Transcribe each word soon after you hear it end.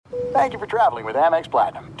Thank you for traveling with Amex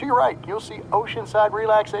Platinum. To your right, you'll see oceanside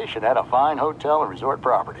relaxation at a fine hotel and resort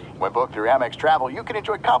property. When booked through Amex Travel, you can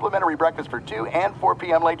enjoy complimentary breakfast for 2 and 4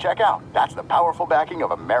 p.m. late checkout. That's the powerful backing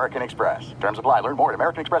of American Express. Terms apply. Learn more at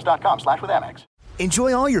americanexpress.com/withAmex.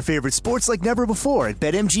 Enjoy all your favorite sports like never before at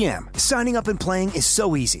BetMGM. Signing up and playing is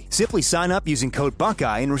so easy. Simply sign up using code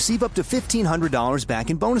Buckeye and receive up to $1,500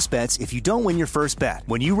 back in bonus bets if you don't win your first bet.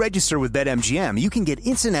 When you register with BetMGM, you can get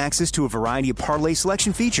instant access to a variety of parlay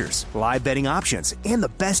selection features, live betting options, and the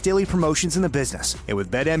best daily promotions in the business. And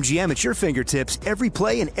with BetMGM at your fingertips, every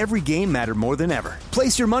play and every game matter more than ever.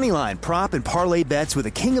 Place your moneyline, prop, and parlay bets with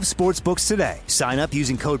the king of sportsbooks today. Sign up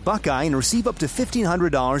using code Buckeye and receive up to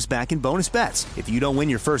 $1,500 back in bonus bets if you don't win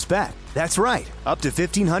your first bet. That's right, up to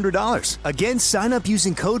 $1,500. Again, sign up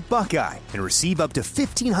using code Buckeye and receive up to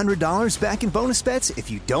 $1,500 back in bonus bets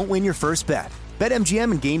if you don't win your first bet.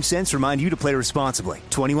 BetMGM and GameSense remind you to play responsibly.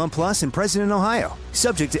 21 plus and present in Ohio.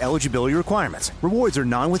 Subject to eligibility requirements. Rewards are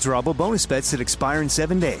non-withdrawable bonus bets that expire in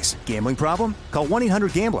 7 days. Gambling problem? Call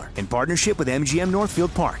 1-800-GAMBLER in partnership with MGM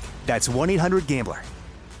Northfield Park. That's 1-800-GAMBLER.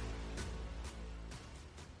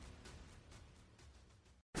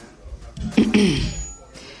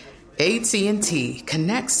 AT&T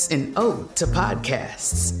connects an ode to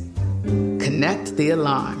podcasts. Connect the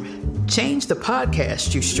alarm. Change the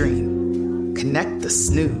podcast you stream. Connect the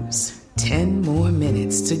snooze. 10 more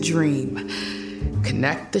minutes to dream.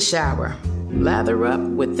 Connect the shower. Lather up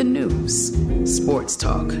with the news. Sports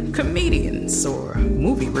talk, comedians, or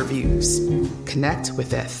movie reviews. Connect with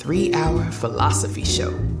that 3-hour philosophy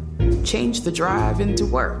show. Change the drive into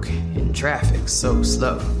work in traffic so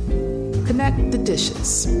slow. Connect the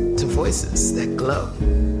dishes to voices that glow.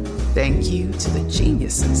 Thank you to the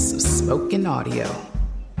geniuses of spoken audio.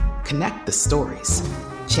 Connect the stories.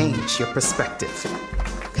 Change your perspective.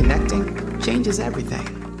 Connecting changes everything.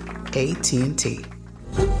 AT&T.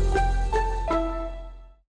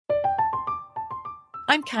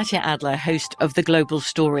 I'm Katya Adler, host of The Global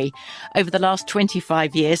Story. Over the last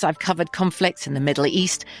 25 years, I've covered conflicts in the Middle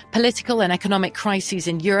East, political and economic crises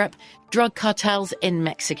in Europe, drug cartels in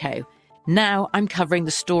Mexico. Now I'm covering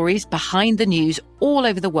the stories behind the news all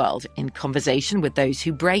over the world in conversation with those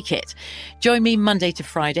who break it. Join me Monday to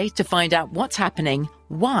Friday to find out what's happening,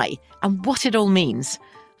 why, and what it all means.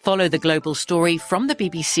 Follow The Global Story from the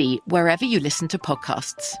BBC wherever you listen to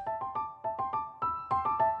podcasts.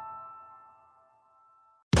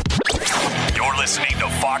 You're listening to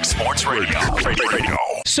Fox Sports Radio.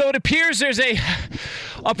 So it appears there's a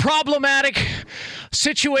problematic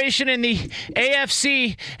situation in the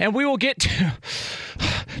AFC, and we will get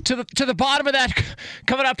to the bottom of that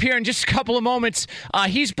coming up here in just a couple of moments.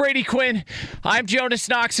 He's Brady Quinn. I'm Jonas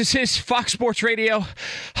Knox. This is Fox Sports Radio.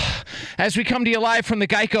 As we come to you live from the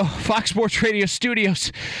Geico Fox Sports Radio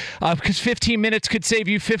studios, because 15 minutes could save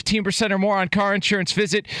you 15% or more on car insurance.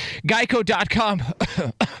 Visit geico.com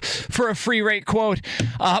for a free rate quote.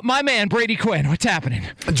 My man, Brady Quinn, what's happening?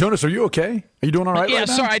 Jonas, are you okay? Are you doing all right? Yeah, right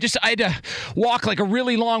now? sorry. I had to walk like a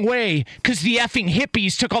really long way because the effing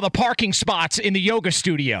hippies took all the parking spots in the yoga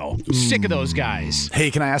studio. Sick of those guys.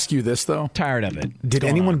 Hey, can I ask you this, though? Tired of it. Did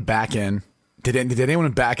anyone back in? Did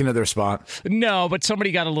anyone back into their spot? No, but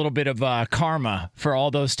somebody got a little bit of karma for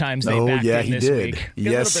all those times they backed in this week.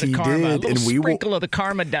 Yes, he did. And we sprinkle of the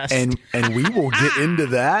karma dust. And we will get into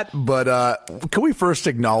that. But can we first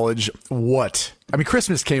acknowledge what? I mean,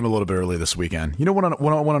 Christmas came a little bit early this weekend. You know what? I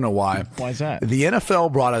want to know why. Why is that? The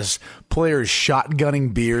NFL brought us players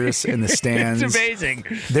shotgunning beers in the stands. It's amazing.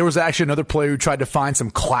 There was actually another player who tried to find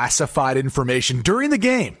some classified information during the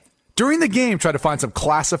game. Tried to find some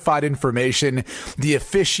classified information. The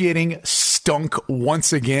officiating stunk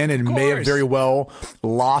once again and may have very well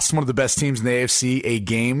lost one of the best teams in the AFC a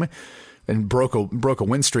game and broke a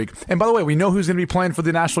win streak. And by the way, we know who's going to be playing for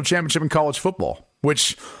the national championship in college football,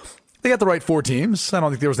 which they got the right 4 teams. I don't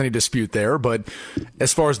think there was any dispute there. But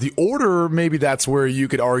as far as the order, maybe that's where you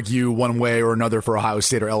could argue one way or another for Ohio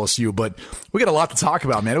State or LSU. But we got a lot to talk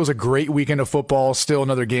about, man. It was a great weekend of football. Still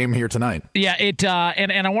another game here tonight. Yeah,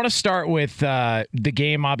 and I want to start with the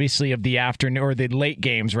game, obviously, of the afternoon, or the late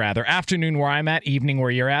games, rather. Afternoon where I'm at, evening where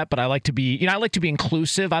you're at. But I like to be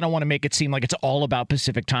inclusive. I don't want to make it seem like it's all about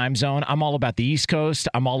Pacific time zone. I'm all about the East Coast.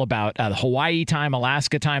 I'm all about Hawaii time,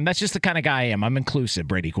 Alaska time. That's just the kind of guy I am. I'm inclusive,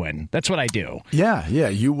 Brady Quinn. That's what I do. Yeah.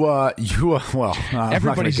 Well,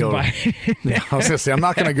 everybody's invited. Yeah, I was going to say, I'm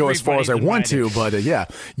not going to go as far as I want to, but yeah,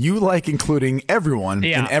 you like including everyone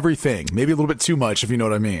in everything. Maybe a little bit too much, if you know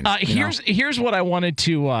what I mean. Here's what I wanted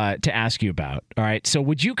to ask you about. All right. So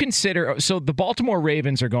would you consider, so the Baltimore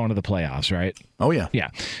Ravens are going to the playoffs, right? Oh, yeah. Yeah.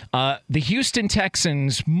 The Houston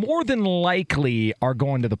Texans more than likely are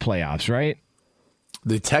going to the playoffs, right?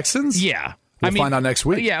 The Texans? Yeah. We'll find out next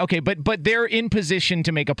week. Yeah, okay, but they're in position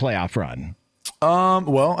to make a playoff run.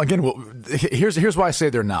 Well, again, here's why I say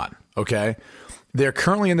they're not, okay? They're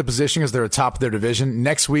currently in the position as they're atop of their division.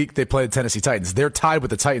 Next week, they play the Tennessee Titans. They're tied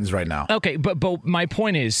with the Titans right now. Okay, but my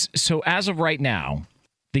point is, so as of right now,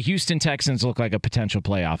 the Houston Texans look like a potential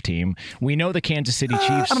playoff team. We know the Kansas City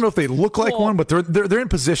Chiefs. I don't know if they look like one, but they're in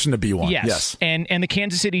position to be one. Yes. And the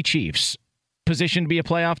Kansas City Chiefs, positioned to be a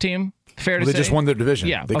playoff team? Fair to say? They just won their division.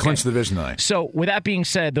 Yeah, they clinched the division tonight. So with that being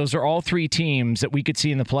said, those are all three teams that we could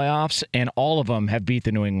see in the playoffs, and all of them have beat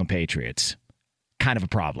the New England Patriots. Kind of a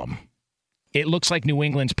problem. It looks like New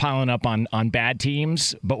England's piling up on bad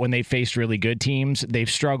teams, but when they faced really good teams, they've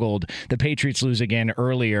struggled. The Patriots lose again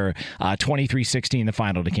earlier, 23-16 the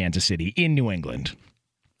final to Kansas City in New England.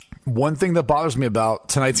 One thing that bothers me about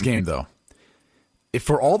tonight's game, though, if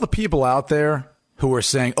for all the people out there who are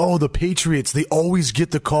saying, oh, the Patriots, they always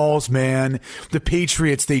get the calls, man. The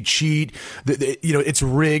Patriots, they cheat. It's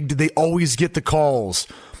rigged. They always get the calls.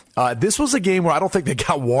 This was a game where I don't think they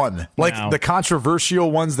got one. The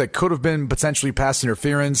controversial ones that could have been potentially pass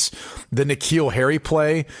interference, the N'Keal Harry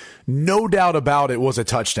play, no doubt about it was a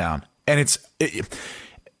touchdown. And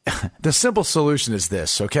the simple solution is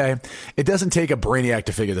this, okay? It doesn't take a brainiac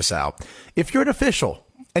to figure this out. If you're an official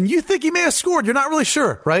and you think he may have scored, you're not really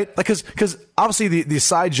sure, right? Because obviously the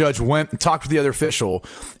side judge went and talked with the other official,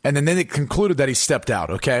 and then it concluded that he stepped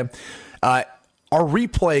out, okay? Our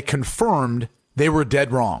replay confirmed they were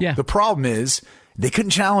dead wrong. Yeah. The problem is they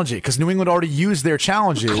couldn't challenge it because New England already used their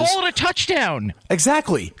challenges. Call it a touchdown.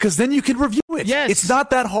 Exactly, because then you can review it. Yes. It's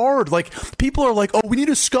not that hard. People are like, oh, we need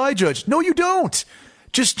a sky judge. No, you don't.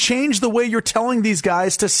 Just change the way you're telling these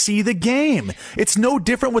guys to see the game. It's no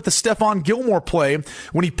different with the Stephon Gilmore play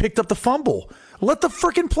when he picked up the fumble. Let the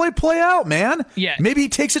freaking play out, man. Yeah. Maybe he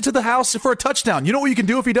takes it to the house for a touchdown. You know what you can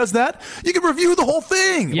do if he does that? You can review the whole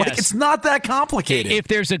thing. Yes. It's not that complicated. If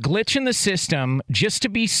there's a glitch in the system, just to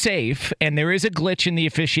be safe, and there is a glitch in the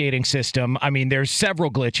officiating system, I mean, there's several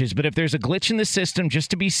glitches, but if there's a glitch in the system, just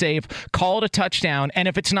to be safe, call it a touchdown. And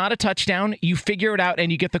if it's not a touchdown, you figure it out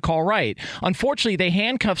and you get the call right. Unfortunately, they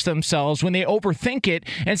handcuff themselves when they overthink it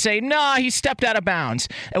and say, nah, he stepped out of bounds.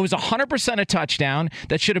 It was 100% a touchdown.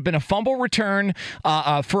 That should have been a fumble return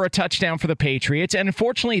for a touchdown for the Patriots. And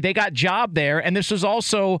unfortunately, they got jobbed there. And this was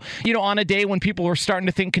also, on a day when people were starting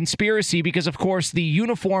to think conspiracy because, of course, the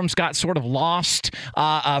uniforms got sort of lost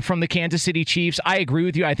from the Kansas City Chiefs. I agree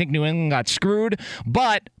with you. I think New England got screwed.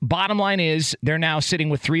 But bottom line is they're now sitting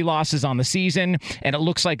with 3 losses on the season. And it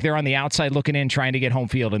looks like they're on the outside looking in, trying to get home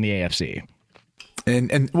field in the AFC.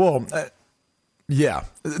 Yeah,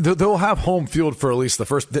 they'll have home field for at least the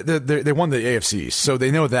first. They won the AFC, so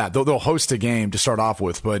they know that they'll host a game to start off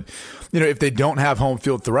with. But if they don't have home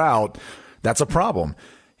field throughout, that's a problem.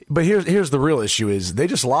 But here's the real issue: is they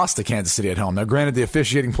just lost to Kansas City at home. Now, granted, the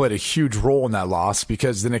officiating played a huge role in that loss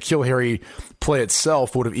because the N'Keal Harry play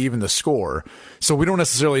itself would have evened the score. So we don't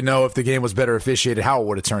necessarily know if the game was better officiated, how it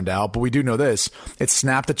would have turned out. But we do know this: it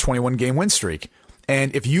snapped a 21-game win streak.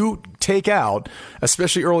 And if you take out,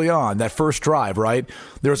 especially early on, that first drive, right,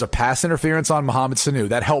 there was a pass interference on Mohamed Sanu.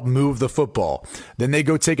 That helped move the football. Then they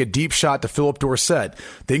go take a deep shot to Philip Dorsett.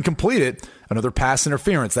 Didn't complete it. Another pass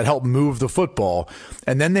interference that helped move the football.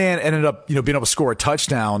 And then they ended up being able to score a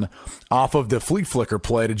touchdown off of the flea flicker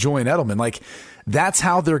play to Julian Edelman. That's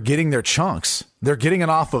how they're getting their chunks. They're getting it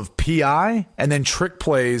off of PI and then trick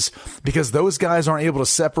plays because those guys aren't able to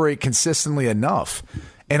separate consistently enough.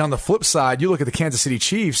 And on the flip side, you look at the Kansas City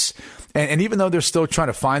Chiefs, and even though they're still trying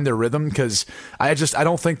to find their rhythm, because I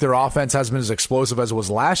don't think their offense has been as explosive as it was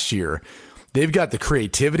last year, they've got the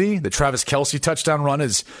creativity. The Travis Kelce touchdown run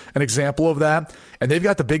is an example of that. And they've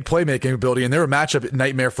got the big playmaking ability, and they're a matchup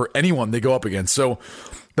nightmare for anyone they go up against. So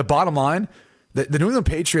the bottom line, the New England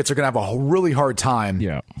Patriots are going to have a really hard time,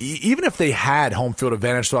 even if they had home field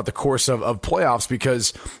advantage throughout the course of playoffs,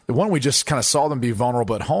 because we just kind of saw them be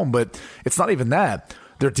vulnerable at home, but it's not even that.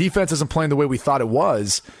 Their defense isn't playing the way we thought it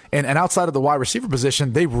was. And outside of the wide receiver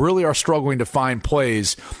position, they really are struggling to find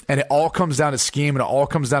plays. And it all comes down to scheme, and it all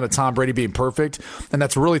comes down to Tom Brady being perfect. And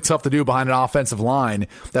that's really tough to do behind an offensive line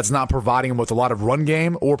that's not providing him with a lot of run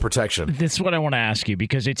game or protection. This is what I want to ask you,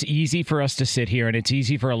 because it's easy for us to sit here, and it's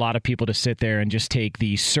easy for a lot of people to sit there and just take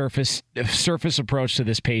the surface approach to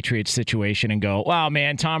this Patriots situation and go, wow,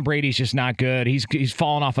 man, Tom Brady's just not good. He's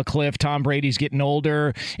fallen off a cliff. Tom Brady's getting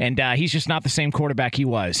older, and he's just not the same quarterback he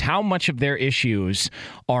was. How much of their issues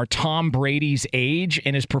are Tom Brady's age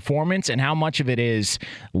and his performance, and how much of it is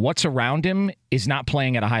what's around him is not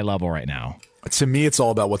playing at a high level right now? To me, it's all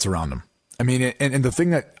about what's around him. I mean, and the thing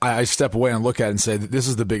that I step away and look at and say that this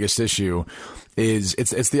is the biggest issue is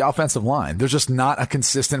it's the offensive line. There's just not a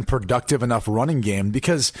consistent, productive enough running game,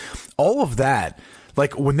 because all of that,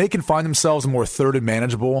 like when they can find themselves more third and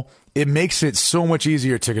manageable, it makes it so much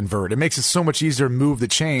easier to convert. It makes it so much easier to move the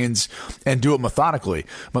chains and do it methodically,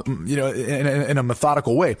 in a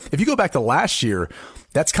methodical way. If you go back to last year,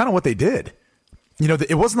 that's kind of what they did.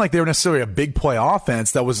 It wasn't like they were necessarily a big play offense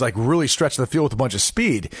that was like really stretching the field with a bunch of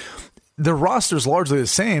speed. The roster's largely the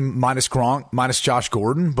same, minus Gronk, minus Josh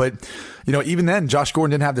Gordon. But, even then, Josh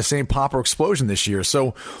Gordon didn't have the same pop or explosion this year.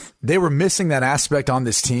 So they were missing that aspect on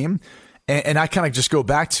this team. And I kind of just go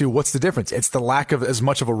back to what's the difference? It's the lack of as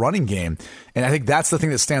much of a running game. And I think that's the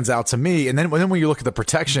thing that stands out to me. And then when you look at the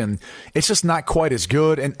protection, it's just not quite as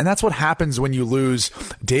good. And that's what happens when you lose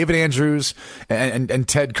David Andrews and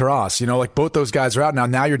Ted Karras. Like both those guys are out now.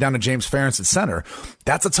 Now you're down to James Ferentz at center.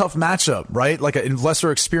 That's a tough matchup, right? Like a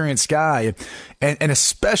lesser experienced guy. And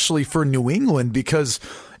especially for New England, because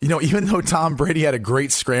even though Tom Brady had a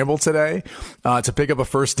great scramble today to pick up a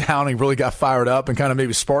first down and really got fired up and kind of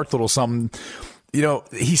maybe sparked a little something,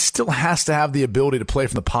 he still has to have the ability to play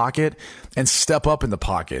from the pocket and step up in the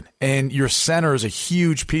pocket. And your center is a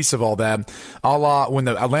huge piece of all that. A la when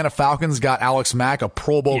the Atlanta Falcons got Alex Mack, a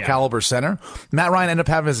Pro Bowl caliber center. Matt Ryan ended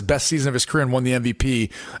up having his best season of his career and won the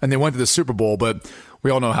MVP, and they went to the Super Bowl, but we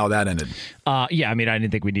all know how that ended. I didn't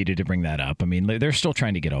think we needed to bring that up. I mean, they're still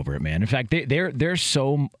trying to get over it, man. In fact, they're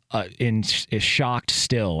so shocked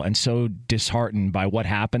still and so disheartened by what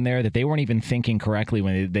happened there that they weren't even thinking correctly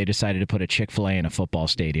when they decided to put a Chick-fil-A in a football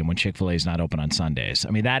stadium when Chick-fil-A is not open on Sundays. I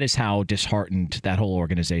mean, that is how disheartened that whole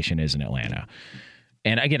organization is in Atlanta.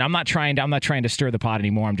 And again, I'm not trying to stir the pot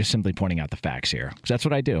anymore. I'm just simply pointing out the facts here. Because that's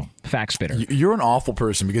what I do. Fact spitter. You're an awful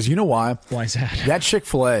person, because you know why? Why is that? That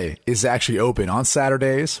Chick-fil-A is actually open on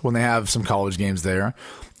Saturdays when they have some college games there,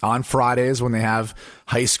 on Fridays when they have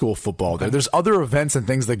high school football there. There's other events and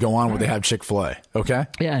things that go on where they have Chick-fil-A, okay?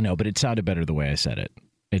 Yeah, I know, but it sounded better the way I said it.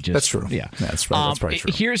 That's true. Yeah. That's probably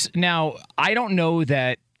true. Now, I don't know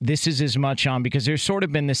that this is as much on, because there's sort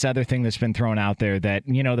of been this other thing that's been thrown out there that,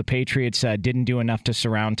 the Patriots didn't do enough to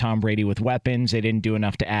surround Tom Brady with weapons. They didn't do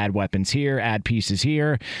enough to add weapons here, add pieces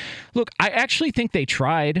here. Look, I actually think they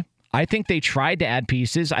tried. I think they tried to add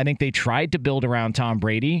pieces. I think they tried to build around Tom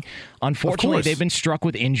Brady. Unfortunately, they've been struck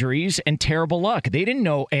with injuries and terrible luck. They didn't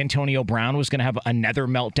know Antonio Brown was going to have another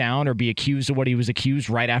meltdown or be accused of what he was accused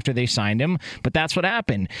right after they signed him, but that's what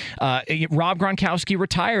happened. Rob Gronkowski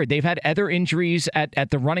retired. They've had other injuries at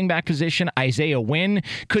the running back position. Isaiah Wynn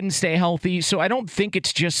couldn't stay healthy. So I don't think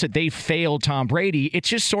it's just that they failed Tom Brady. It's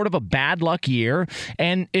just sort of a bad luck year,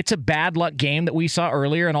 and it's a bad luck game that we saw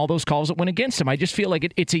earlier and all those calls that went against him. I just feel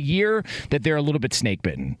like it's a year that they're a little bit snake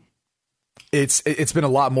bitten. It's been a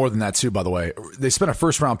lot more than that too, by the way. They spent a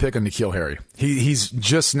first-round pick on N'Keal Harry. He's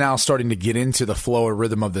just now starting to get into the flow or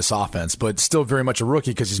rhythm of this offense, but still very much a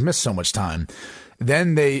rookie because he's missed so much time.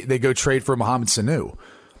 Then they go trade for Mohamed Sanu.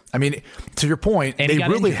 I mean, to your point, they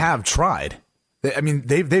really have tried.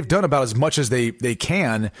 They've done about as much as they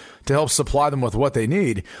can to help supply them with what they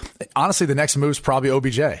need. Honestly, the next move is probably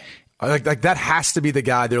OBJ. Like that has to be the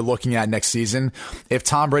guy they're looking at next season. If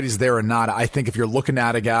Tom Brady's there or not, I think if you're looking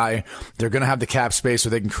at a guy, they're going to have the cap space, or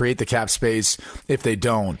they can create the cap space. If they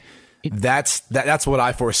don't, that's what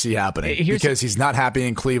I foresee happening, because he's not happy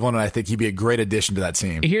in Cleveland, and I think he'd be a great addition to that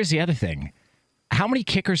team. Here's the other thing. How many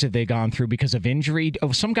kickers have they gone through because of injury?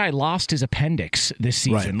 Oh, some guy lost his appendix this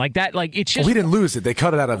season. Right. Like that, like it's just. Well, he didn't lose it. They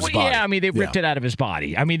cut it out of his body. Yeah, I mean, they ripped it out of his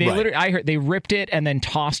body. I mean, literally, I heard they ripped it and then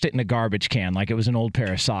tossed it in a garbage can like it was an old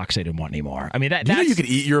pair of socks they didn't want anymore. I mean, Do you know you could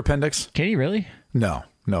eat your appendix? Can you really? No,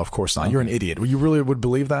 of course not. You're an idiot. You really would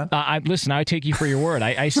believe that? Listen, I take you for your word.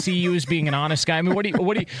 I see you as being an honest guy. I mean,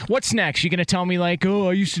 what's next? You going to tell me like, oh,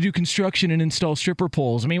 I used to do construction and install stripper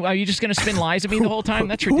poles? I mean, are you just going to spin lies at me the whole time?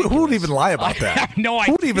 That's ridiculous. Who would even lie about that? I have no idea.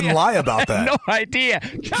 Who would even lie about that? No idea.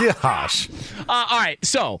 Gosh. All right.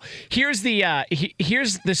 So here's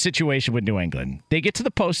the situation with New England. They get to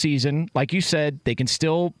the postseason, like you said. They can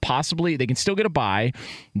still get a bye.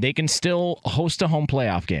 They can still host a home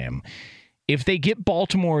playoff game. If they get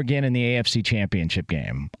Baltimore again in the AFC Championship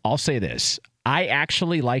game, I'll say this. I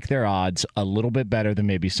actually like their odds a little bit better than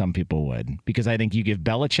maybe some people would, because I think you give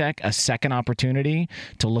Belichick a second opportunity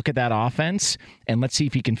to look at that offense and let's see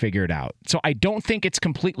if he can figure it out. So I don't think it's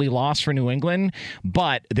completely lost for New England,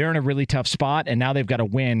 but they're in a really tough spot, and now they've got to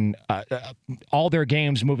win all their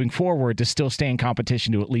games moving forward to still stay in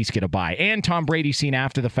competition to at least get a bye. And Tom Brady seen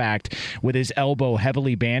after the fact with his elbow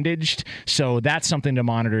heavily bandaged, so that's something to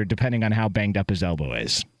monitor depending on how banged up his elbow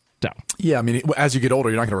is. So. Yeah, I mean, as you get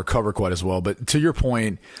older, you're not going to recover quite as well. But to your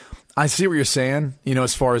point, I see what you're saying.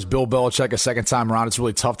 As far as Bill Belichick a second time around, it's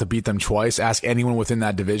really tough to beat them twice. Ask anyone within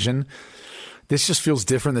that division. This just feels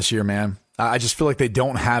different this year, man. I just feel like they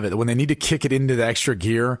don't have it. When they need to kick it into the extra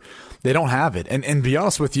gear, they don't have it. And to be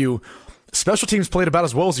honest with you, special teams played about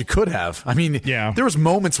as well as you could have. I mean, there was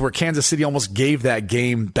moments where Kansas City almost gave that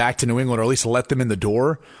game back to New England, or at least let them in the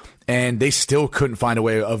door, and they still couldn't find a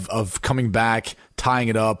way of coming back, tying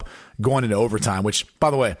it up, going into overtime, which, by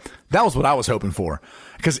the way, that was what I was hoping for.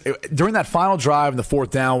 Because during that final drive in the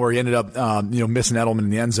fourth down where he ended up missing Edelman in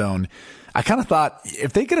the end zone, I kind of thought,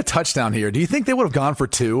 if they get a touchdown here, do you think they would have gone for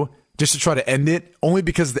 2 just to try to end it? Only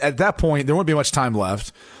because at that point, there wouldn't be much time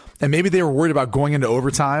left. And maybe they were worried about going into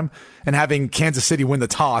overtime and having Kansas City win the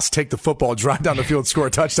toss, take the football, drive down the field, score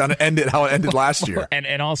a touchdown, and end it how it ended last year.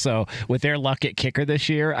 And also, with their luck at kicker this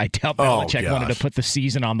year, I doubt Belichick wanted to put the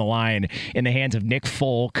season on the line in the hands of Nick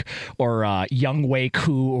Folk or Young Wei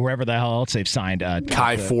Koo or whoever the hell else they've signed.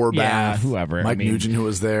 Kai Forbath, whoever. Mike Nugent, who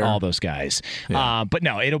was there. All those guys. Yeah. But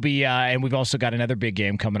no, it'll be, and we've also got another big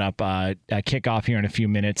game coming up, a kickoff here in a few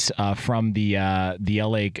minutes from the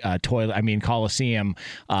LA Coliseum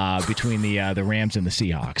between the Rams and the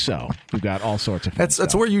Seahawks. So we've got all sorts of fun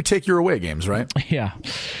That's where you take your away games, right? Yeah.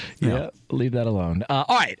 Leave that alone. All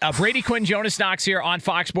right. Brady Quinn, Jonas Knox here on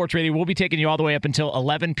Fox Sports Radio. We'll be taking you all the way up until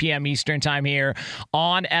 11 p.m. Eastern time here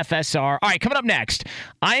on FSR. All right. Coming up next,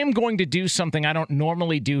 I am going to do something I don't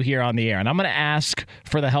normally do here on the air, and I'm going to ask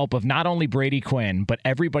for the help of not only Brady Quinn, but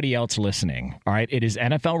everybody else listening. All right. It is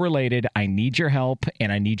NFL related. I need your help,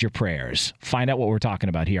 and I need your prayers. Find out what we're talking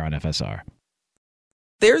about here on FSR.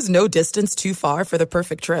 There's no distance too far for the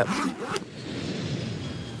perfect trip.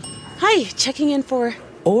 Hi, checking in for...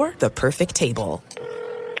 Or the perfect table.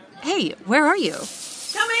 Hey, where are you?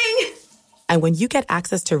 Coming! And when you get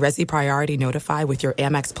access to Resi Priority Notify with your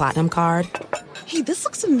Amex Platinum card... Hey, this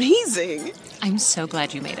looks amazing. I'm so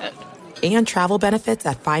glad you made it. And travel benefits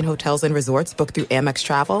at fine hotels and resorts booked through Amex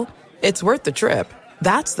Travel, it's worth the trip.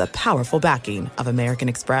 That's the powerful backing of American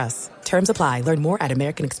Express. Terms apply. Learn more at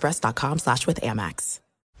americanexpress.com/withAmex.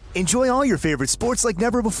 Enjoy all your favorite sports like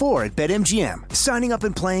never before at BetMGM. Signing up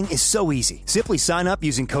and playing is so easy. Simply sign up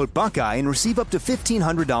using code Buckeye and receive up to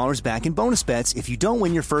 $1,500 back in bonus bets if you don't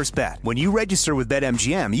win your first bet. When you register with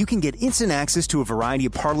BetMGM, you can get instant access to a variety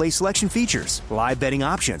of parlay selection features, live betting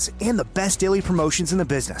options, and the best daily promotions in the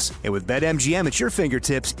business. And with BetMGM at your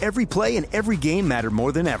fingertips, every play and every game matter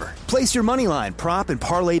more than ever. Place your moneyline, prop, and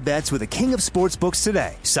parlay bets with the king of sportsbooks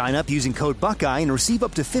today. Sign up using code Buckeye and receive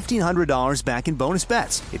up to $1,500 back in bonus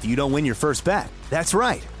bets if you don't win your first bet. That's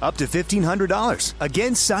right, up to $1,500.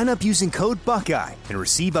 Again, sign up using code Buckeye and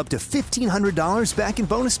receive up to $1,500 back in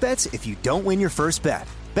bonus bets if you don't win your first bet.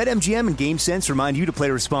 BetMGM and GameSense remind you to play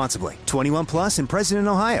responsibly. 21 plus and present in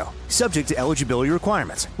Ohio. Subject to eligibility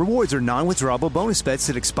requirements. Rewards are non-withdrawable bonus bets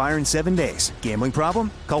that expire in 7 days. Gambling problem?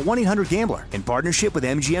 Call 1-800-GAMBLER in partnership with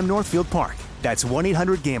MGM Northfield Park. That's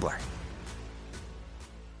 1-800-GAMBLER.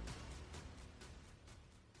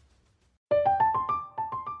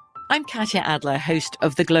 I'm Katya Adler, host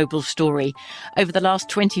of The Global Story. Over the last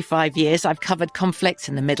 25 years, I've covered conflicts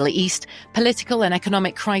in the Middle East, political and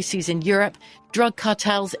economic crises in Europe, drug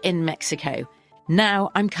cartels in Mexico. Now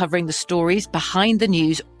I'm covering the stories behind the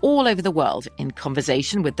news all over the world in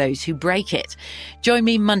conversation with those who break it. Join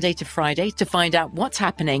me Monday to Friday to find out what's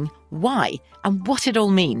happening, why, and what it all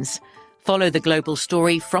means. Follow The Global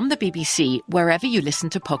Story from the BBC wherever you listen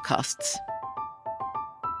to podcasts.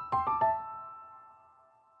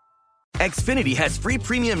 Xfinity has free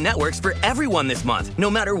premium networks for everyone this month,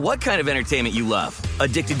 no matter what kind of entertainment you love.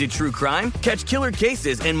 Addicted to true crime? Catch killer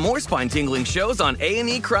cases and more spine-tingling shows on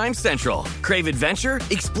A&E Crime Central. Crave adventure?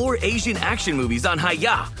 Explore Asian action movies on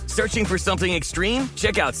Hi-Ya. Searching for something extreme?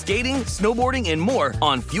 Check out skating, snowboarding, and more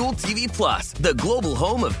on Fuel TV Plus, the global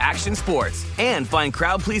home of action sports. And find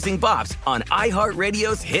crowd-pleasing bops on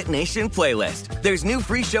iHeartRadio's Hit Nation playlist. There's new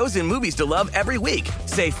free shows and movies to love every week.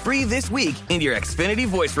 Say free this week in your Xfinity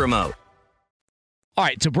voice remote. All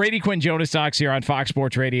right, so Brady Quinn, Jonas Knox here on Fox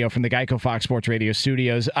Sports Radio from the Geico Fox Sports Radio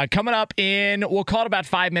studios. Coming up in, we'll call it about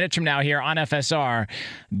 5 minutes from now here on FSR,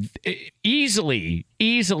 easily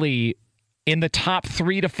in the top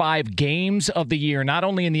 3 to 5 games of the year, not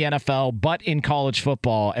only in the NFL, but in college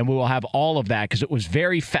football. And we will have all of that because it was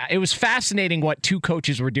it was fascinating what two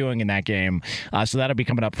coaches were doing in that game. So that'll be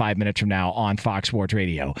coming up 5 minutes from now on Fox Sports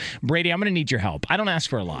Radio. Brady, I'm going to need your help. I don't ask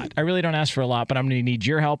for a lot. I really don't ask for a lot, but I'm going to need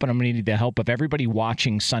your help, and I'm going to need the help of everybody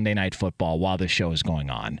watching Sunday Night Football while this show is going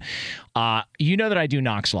on. You know that I do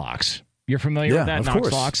Knox Locks. You're familiar with that? Of Knox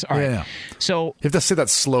course. Locks? All right. Yeah. So you have to say that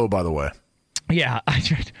slow, by the way. Yeah,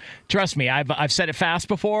 trust me. I've said it fast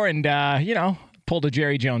before, and pulled a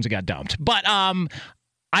Jerry Jones and got dumped. But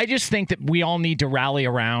I just think that we all need to rally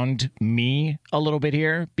around me a little bit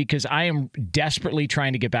here because I am desperately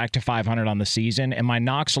trying to get back to 500 on the season. And my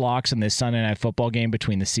Knox locks in this Sunday Night Football game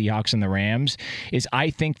between the Seahawks and the Rams is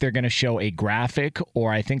I think they're going to show a graphic,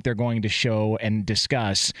 or I think they're going to show and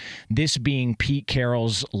discuss this being Pete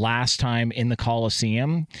Carroll's last time in the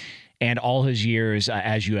Coliseum and all his years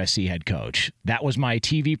as USC head coach. That was my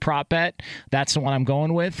TV prop bet. That's the one I'm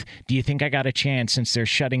going with. Do you think I got a chance since they're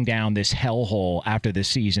shutting down this hellhole after this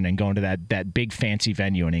season and going to that big fancy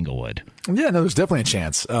venue in Inglewood? Yeah, no, there's definitely a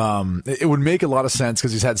chance. It would make a lot of sense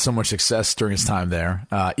because he's had so much success during his time there.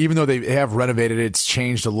 Even though they have renovated it, it's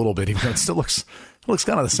changed a little bit. Even though it still looks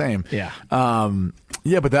kind of the same. Yeah.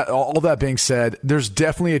 But all that being said, there's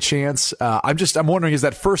definitely a chance. I'm wondering, is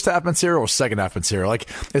that first half material or second half material? Like,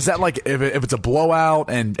 is that like if it's a blowout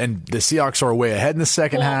and the Seahawks are way ahead in the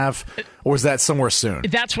second half, or is that somewhere soon?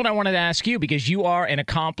 That's what I wanted to ask you because you are an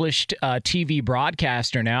accomplished TV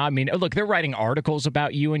broadcaster now. I mean, look, they're writing articles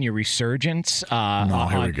about you and your resurgence. Here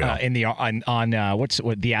we go. What's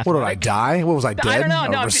the Athletic? What did I die? What was I dead? I don't know.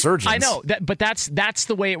 No, resurgence. I know but that's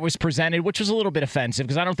the way it was presented, which was a little bit offensive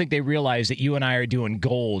because I don't think they realize that you and I are doing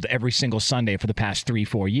gold every single Sunday for the past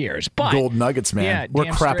 3-4 years. But gold nuggets, man. Yeah,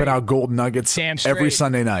 we're crapping out gold nuggets every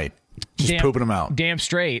Sunday night. Just pooping them out. Damn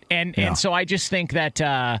straight. And so I just think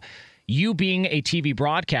that you being a TV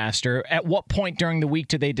broadcaster, at what point during the week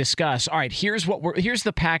do they discuss, all right, here's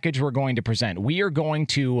the package we're going to present. We are going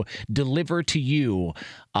to deliver to you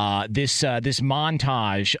this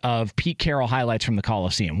montage of Pete Carroll highlights from the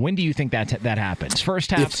Coliseum. When do you think that happens?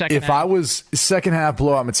 First half, second half? If I was second half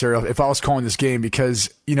blowout material, if I was calling this game, because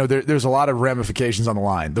there's a lot of ramifications on the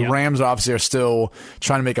line. The Rams obviously are still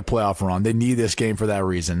trying to make a playoff run. They need this game for that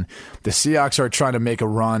reason. The Seahawks are trying to make a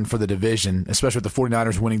run for the division, especially with the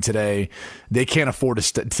 49ers winning today. They can't afford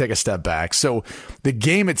to take a step back. So the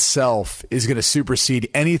game itself is going to supersede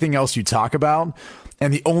anything else you talk about.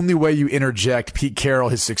 And the only way you interject Pete Carroll,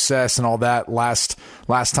 his success, and all that last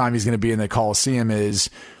time he's going to be in the Coliseum is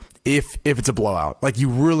if it's a blowout. Like, you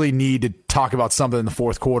really need to talk about something in the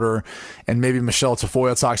fourth quarter, and maybe Michelle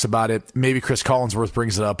Tafoya talks about it. Maybe Chris Collinsworth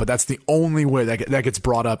brings it up, but that's the only way that gets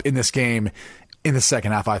brought up in this game in the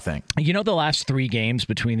second half, I think. The last 3 games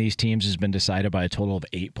between these teams has been decided by a total of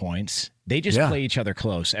 8 points. They just play each other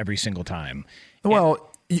close every single time.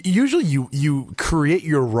 Well, usually you create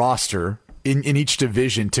your roster in each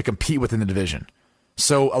division to compete within the division.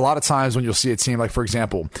 So a lot of times when you'll see a team like, for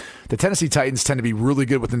example, the Tennessee Titans tend to be really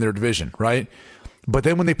good within their division, right? But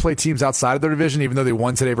then when they play teams outside of their division, even though they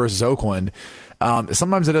won today versus Oakland,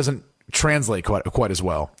 sometimes it doesn't translate quite as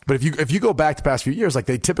well. But if you go back the past few years, like,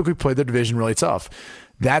 they typically play their division really tough.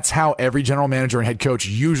 That's how every general manager and head coach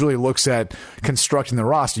usually looks at constructing the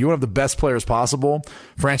roster. You want to have the best players possible,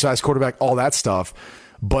 franchise quarterback, all that stuff.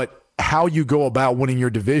 But how you go about winning your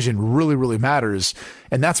division really, really matters.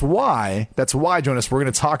 And that's why, Jonas, we're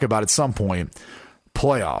going to talk about at some point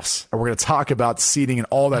playoffs, and we're going to talk about seeding and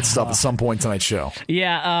all that stuff at some point in tonight's show.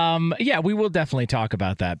 Yeah, we will definitely talk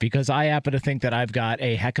about that because I happen to think that I've got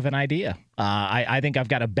a heck of an idea. I think I've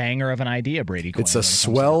got a banger of an idea, Brady Quinn. It's a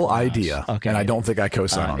swell idea, and I don't think I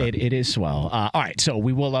co-sign on it. It is swell. All right, so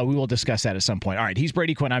we will discuss that at some point. All right, he's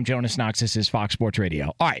Brady Quinn. I'm Jonas Knox. This is Fox Sports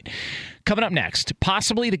Radio. All right, coming up next,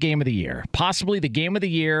 possibly the game of the year. Possibly the game of the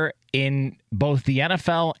year in both the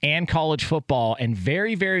NFL and college football, and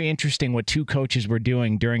very, very interesting what 2 coaches were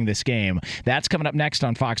doing during this game. That's coming up next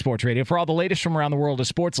on Fox Sports Radio. For all the latest from around the world of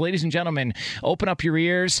sports, ladies and gentlemen, open up your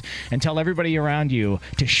ears and tell everybody around you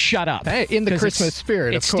to shut up. Hey, in the Christmas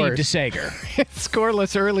spirit, of course. It's Steve DeSager.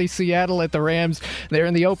 Scoreless early Seattle at the Rams. They're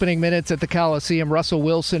in the opening minutes at the Coliseum. Russell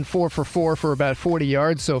Wilson 4 for 4 for about 40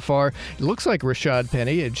 yards so far. It looks like Rashad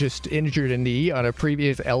Penny had just injured a knee on a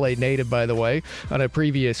previous LA native, by the way, on a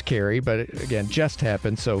previous carry, but again, just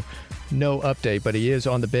happened, so no update, but he is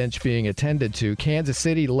on the bench being attended to. Kansas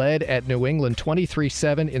City led at New England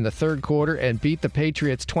 23-7 in the third quarter and beat the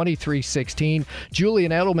Patriots 23-16.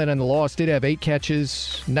 Julian Edelman in the loss did have 8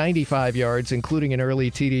 catches, 95 yards, including an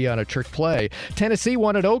early TD on a trick play. Tennessee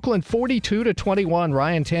won at Oakland 42-21.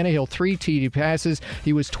 Ryan Tannehill 3 TD passes.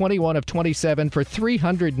 He was 21 of 27 for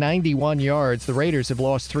 391 yards. The Raiders have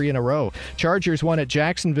lost 3 in a row. Chargers won at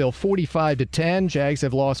Jacksonville 45-10. Jags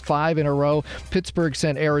have lost 5 in a row. Pittsburgh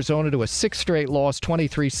sent Arizona to to a 6th straight loss,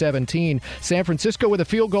 23-17. San Francisco with a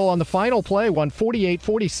field goal on the final play, won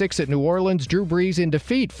 48-46 at New Orleans. Drew Brees in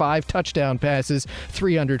defeat, 5 touchdown passes,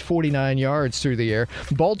 349 yards through the air.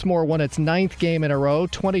 Baltimore won its 9th game in a row,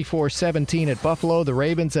 24-17 at Buffalo. The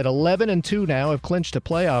Ravens at 11-2 now have clinched a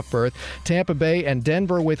playoff berth. Tampa Bay and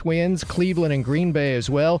Denver with wins, Cleveland and Green Bay as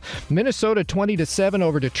well. Minnesota 20-7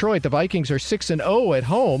 over Detroit. The Vikings are 6-0 at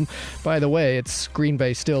home. By the way, it's Green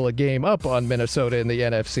Bay still a game up on Minnesota in the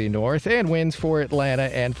NFC North, and wins for Atlanta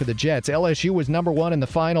and for the Jets. LSU was number 1 in the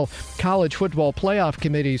final College Football Playoff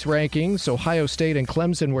Committee's rankings. Ohio State and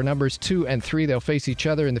Clemson were numbers 2 and 3. They'll face each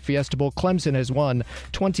other in the Fiesta Bowl. Clemson has won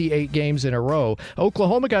 28 games in a row.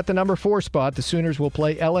 Oklahoma got the number 4 spot. The Sooners will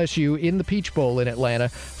play LSU in the Peach Bowl in Atlanta,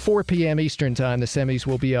 4 p.m. Eastern Time. The semis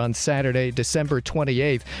will be on Saturday, December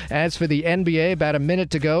 28th. As for the NBA, about a minute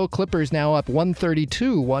to go. Clippers now up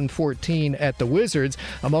 132-114 at the Wizards.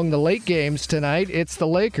 Among the late games tonight, it's the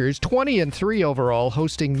Lakers, 20-3 overall,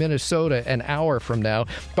 hosting Minnesota an hour from now.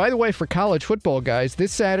 By the way, for college football guys,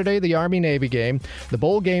 this Saturday, the Army-Navy game. The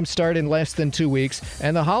bowl games start in less than 2 weeks,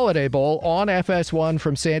 and the Holiday Bowl on FS1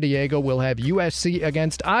 from San Diego will have USC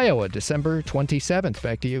against Iowa, December 27th.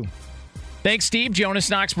 Back to you. Thanks, Steve. Jonas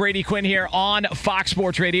Knox, Brady Quinn here on Fox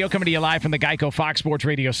Sports Radio, coming to you live from the Geico Fox Sports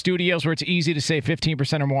Radio studios, where it's easy to save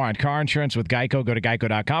 15% or more on car insurance with Geico. Go to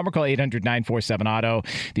geico.com or call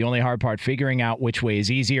 800-947-AUTO. The only hard part, figuring out which way is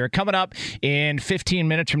easier. Coming up in 15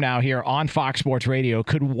 minutes from now here on Fox Sports Radio,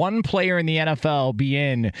 could one player in the NFL be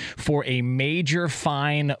in for a major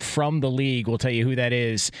fine from the league? We'll tell you who that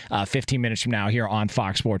is 15 minutes from now here on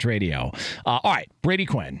Fox Sports Radio. All right, Brady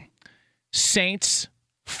Quinn. Saints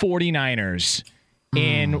 49ers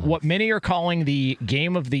in what many are calling the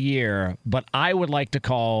game of the year, but I would like to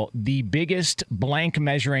call the biggest blank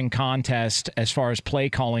measuring contest as far as play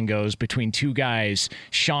calling goes between two guys,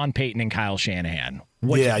 Sean Payton and Kyle Shanahan.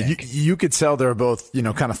 You could tell they're both,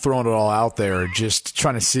 kind of throwing it all out there, just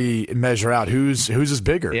trying to measure out who's is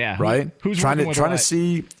bigger, right? Who's trying to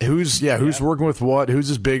see who's working with what, who's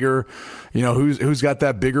is bigger, who's got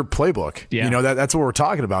that bigger playbook. Yeah. That's what we're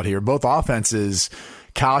talking about here. Both offenses,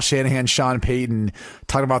 Kyle Shanahan, Sean Payton,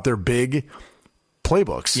 talking about their big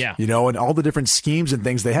playbooks, and all the different schemes and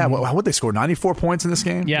things they have. Mm-hmm. What they score, 94 points in this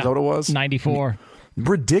game? Yeah. Is that what it was? 94.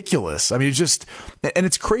 Ridiculous. I mean, and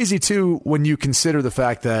it's crazy too when you consider the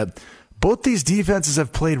fact that both these defenses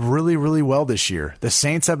have played really, really well this year. The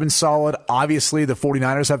Saints have been solid. Obviously, the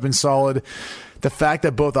 49ers have been solid. The fact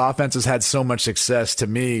that both offenses had so much success, to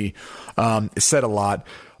me, said a lot.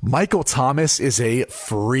 Michael Thomas is a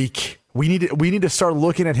freak. We need to start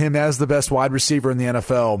looking at him as the best wide receiver in the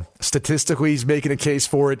NFL. Statistically, he's making a case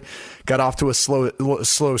for it. Got off to a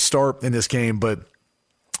slow start in this game, but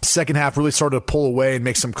second half really started to pull away and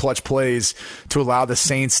make some clutch plays to allow the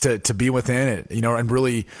Saints to be within it, and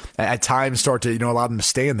really at times start to, allow them to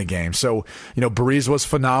stay in the game. So, Brees was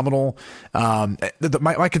phenomenal.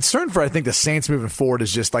 My concern for, I think, the Saints moving forward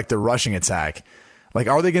is just like the rushing attack. Like,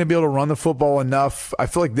 are they going to be able to run the football enough? I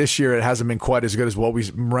feel like this year it hasn't been quite as good as what we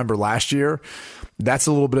remember last year. That's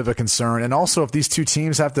a little bit of a concern. And also, if these two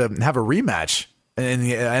teams have to have a rematch in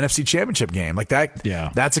the NFC Championship game, like that,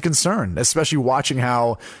 that's a concern, especially watching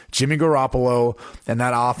how Jimmy Garoppolo and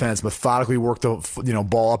that offense methodically worked the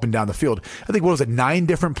ball up and down the field. I think, 9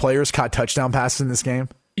 different players caught touchdown passes in this game?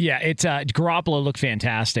 Yeah, it's Garoppolo looked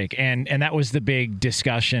fantastic, and that was the big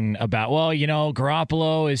discussion about,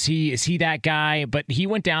 Garoppolo, is he that guy? But he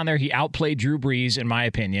went down there, he outplayed Drew Brees, in my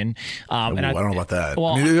opinion. I don't know about that.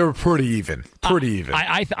 Well, they were pretty even.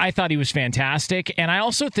 I thought he was fantastic, and I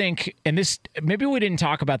also think, and this, maybe we didn't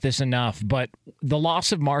talk about this enough, but the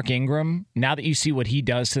loss of Mark Ingram, now that you see what he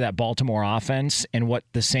does to that Baltimore offense and what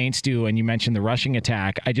the Saints do, and you mentioned the rushing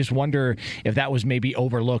attack, I just wonder if that was maybe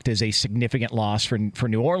overlooked as a significant loss for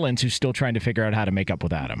New Orleans, who's still trying to figure out how to make up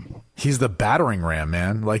with Adam. He's the battering ram,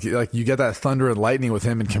 man. Like you get that thunder and lightning with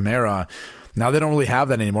him and Kamara. Now they don't really have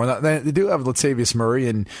that anymore. They do have Latavius Murray,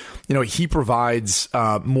 and he provides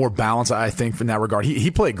more balance, I think, in that regard.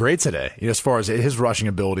 He played great today, as far as his rushing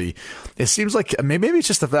ability. It seems like maybe it's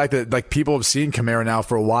just the fact that people have seen Kamara now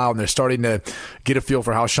for a while, and they're starting to get a feel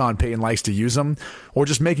for how Sean Payton likes to use him, or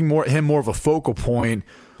just making him more of a focal point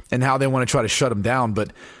and how they want to try to shut him down.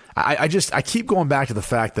 But I keep going back to the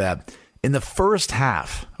fact that in the first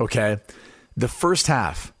half,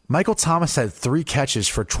 Michael Thomas had 3 catches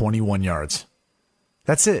for 21 yards.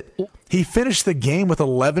 That's it. He finished the game with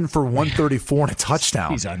 11 for 134 and a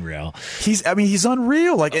touchdown. He's unreal. He's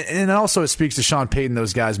unreal. And also it speaks to Sean Payton,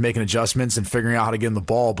 those guys making adjustments and figuring out how to get him the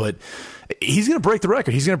ball. But he's going to break the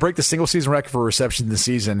record. He's going to break the single season record for reception this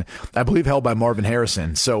season, I believe held by Marvin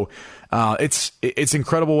Harrison. So it's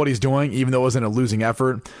incredible what he's doing, even though it wasn't a losing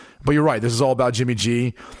effort. But you're right. This is all about Jimmy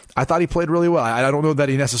G. I thought he played really well. I don't know that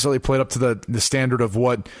he necessarily played up to the standard of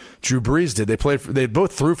what Drew Brees did. They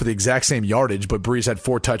both threw for the exact same yardage, but Brees had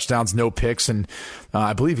 4 touchdowns, no picks, and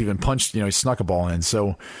I believe he even punched, he snuck a ball in.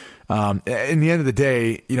 So in the end of the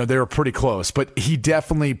day, they were pretty close. But he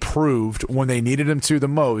definitely proved when they needed him to the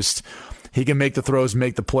most, he can make the throws,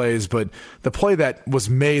 make the plays, but the play that was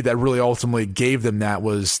made that really ultimately gave them that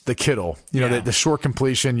was the Kittle. The short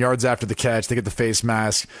completion, yards after the catch, they get the face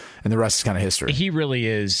mask, and the rest is kind of history. He really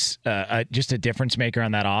is just a difference maker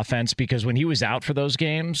on that offense, because when he was out for those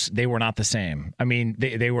games, they were not the same. I mean,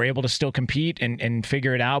 they were able to still compete and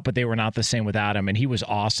figure it out, but they were not the same without him, and he was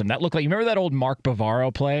awesome. That looked like, you remember that old Mark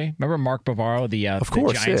Bavaro play? Remember Mark Bavaro, the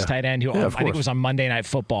Giants tight end, who I think it was on Monday Night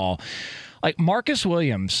Football? Like Marcus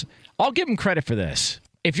Williams, I'll give him credit for this.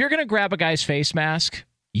 If you're going to grab a guy's face mask,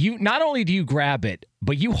 you not only do you grab it,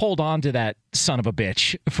 but you hold on to that son of a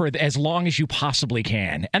bitch for as long as you possibly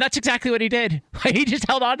can. And that's exactly what he did. He just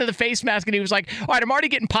held on to the face mask, and he was like, all right, I'm already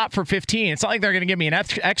getting popped for 15. It's not like they're going to give me an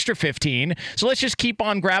extra 15. So let's just keep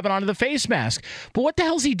on grabbing onto the face mask. But what the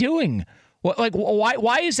hell's he doing?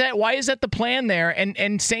 Why is that? Why is that the plan there?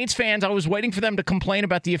 And Saints fans, I was waiting for them to complain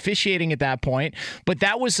about the officiating at that point, but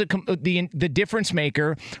that was the difference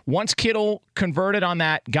maker. Once Kittle converted on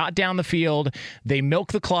that, got down the field, they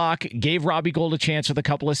milked the clock, gave Robbie Gould a chance with a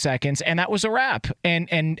couple of seconds, and that was a wrap.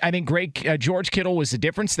 And I think George Kittle was the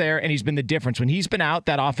difference there, and he's been the difference. When he's been out,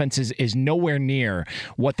 that offense is nowhere near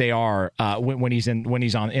what they are when he's in the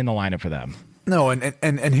lineup for them. No,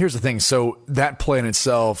 and here's the thing. So that play in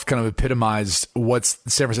itself kind of epitomized what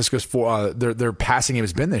San Francisco's their passing game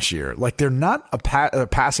has been this year. Like, they're not a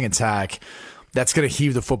passing attack that's going to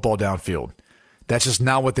heave the football downfield. That's just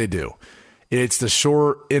not what they do. It's the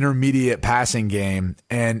short, intermediate passing game,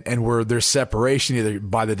 and where there's separation either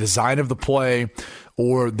by the design of the play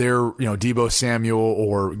or their, Deebo Samuel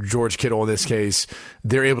or George Kittle in this case,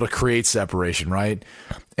 they're able to create separation, right?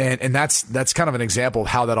 And that's kind of an example of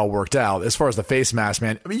how that all worked out. As far as the face mask,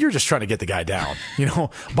 man, I mean, you're just trying to get the guy down.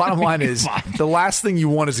 Bottom line is the last thing you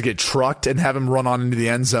want is to get trucked and have him run on into the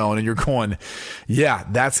end zone, and you're going, yeah,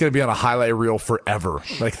 that's going to be on a highlight reel forever,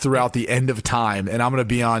 like throughout the end of time. And I'm going to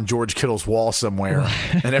be on George Kittle's wall somewhere,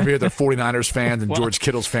 and every other 49ers fan and George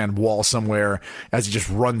Kittle's fan wall somewhere as he just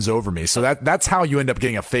runs over me. So that's how you end up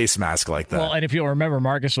getting a face mask like that. Well, and if you'll remember,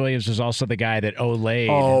 Marcus Williams was also the guy that Olayed.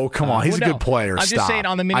 Oh, come on. He's a good player. I'm just saying,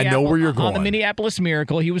 I know where you're going. On the Minneapolis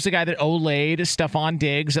Miracle, he was the guy that Olayed Stephon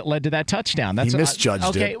Diggs that led to that touchdown. He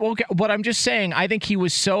misjudged it. Well, but I'm just saying, I think he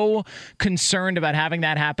was so concerned about having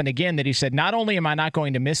that happen again that he said, not only am I not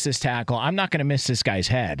going to miss this tackle, I'm not going to miss this guy's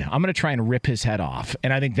head. I'm going to try and rip his head off.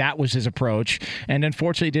 And I think that was his approach. And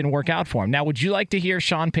unfortunately, it didn't work out for him. Now, would you like to hear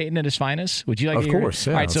Sean Payton at his finest? Would you like to hear? Of course,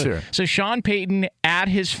 yeah. All right, so Sean Payton at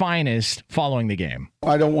his finest following the game.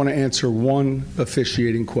 I don't want to answer one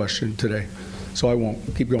officiating question today, so I won't.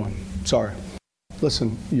 Keep going. Sorry.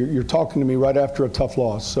 Listen, you're talking to me right after a tough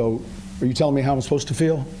loss, so are you telling me how I'm supposed to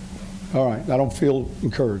feel? All right, I don't feel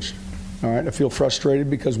encouraged. All right, I feel frustrated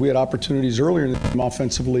because we had opportunities earlier in the game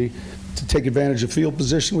offensively to take advantage of field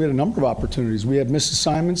position. We had a number of opportunities. We had missed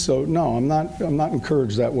assignments, so no, I'm not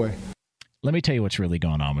encouraged that way. Let me tell you what's really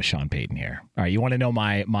going on with Sean Payton here. All right, you want to know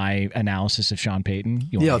my analysis of Sean Payton?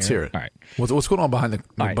 Let's hear it. All right. What's going on behind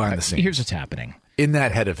the scenes? Here's what's happening. In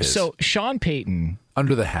that head of his. So Sean Payton.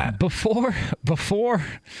 Under the hat. Before,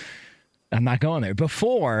 I'm not going there.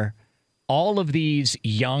 Before all of these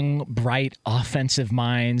young, bright offensive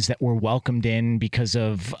minds that were welcomed in because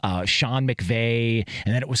of Sean McVay,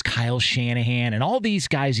 and then it was Kyle Shanahan, and all these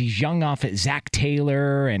guys, these young Zach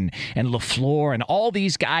Taylor and LaFleur, and all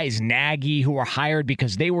these guys, Nagy, who were hired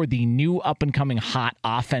because they were the new up-and-coming hot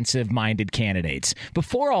offensive-minded candidates.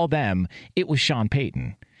 Before all them, it was Sean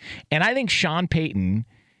Payton. And I think Sean Payton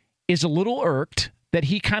is a little irked that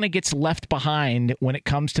he kind of gets left behind when it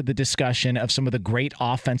comes to the discussion of some of the great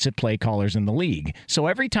offensive play callers in the league. So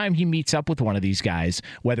every time he meets up with one of these guys,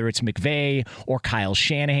 whether it's McVay or Kyle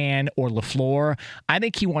Shanahan or LaFleur, I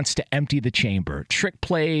think he wants to empty the chamber. Trick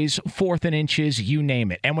plays, 4th and inches, you name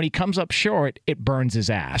it. And when he comes up short, it burns his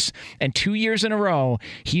ass. And 2 years in a row,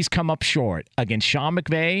 he's come up short against Sean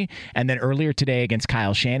McVay and then earlier today against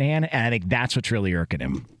Kyle Shanahan. And I think that's what's really irking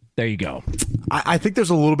him. There you go. I think there's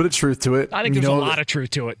a little bit of truth to it. I think there's a lot of truth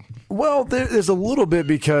to it. Well, there's a little bit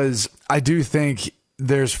because I do think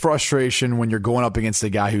there's frustration when you're going up against a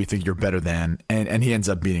guy who you think you're better than, and he ends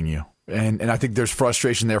up beating you. And I think there's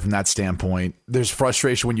frustration there from that standpoint. There's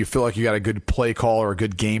frustration when you feel like you got a good play call or a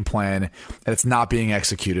good game plan, and it's not being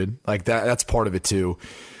executed. Like that's part of it too.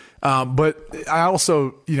 But I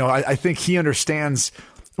also, I think he understands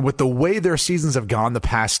with the way their seasons have gone the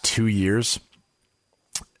past 2 years.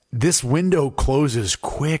 this window closes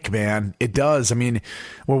quick, man. It does. I mean,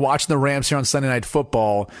 we're watching the Rams here on Sunday Night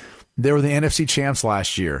Football. They were the NFC champs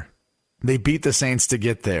last year. They beat the Saints to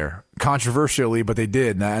get there. Controversially, but they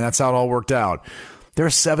did, and that's how it all worked out. They're a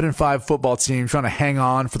 7-5 football team trying to hang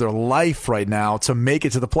on for their life right now to make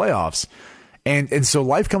it to the playoffs. And so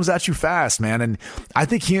life comes at you fast, man. And I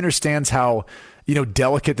think he understands how,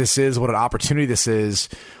 delicate this is, what an opportunity this is.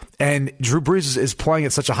 And Drew Brees is playing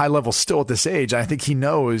at such a high level still at this age. I think he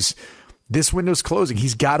knows this window's closing.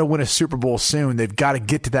 He's got to win a Super Bowl soon. They've got to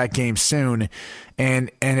get to that game soon.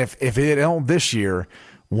 And if it don't this year,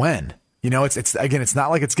 when? It's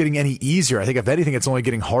not like it's getting any easier. I think if anything, it's only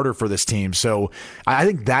getting harder for this team. So I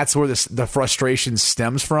think that's where the frustration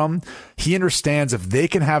stems from. He understands if they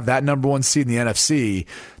can have that number one seed in the NFC,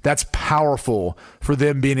 that's powerful for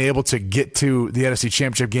them being able to get to the NFC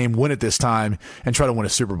Championship game, win it this time, and try to win a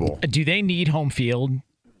Super Bowl. Do they need home field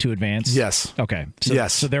to advance? Yes. Okay.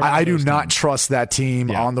 Yes. So I do not trust that team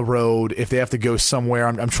on the road if they have to go somewhere.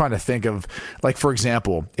 I'm trying to think of, like, for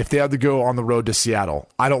example, if they have to go on the road to Seattle,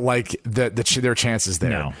 I don't like their chances there.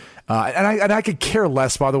 No. And I could care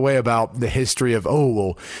less, by the way, about the history of,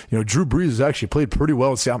 Drew Brees has actually played pretty well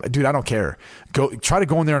in Seattle. Dude, I don't care. Try to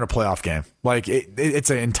go in there in a playoff game. Like, it's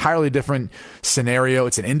an entirely different scenario.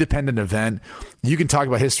 It's an independent event. You can talk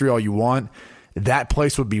about history all you want. That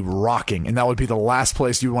place would be rocking, and that would be the last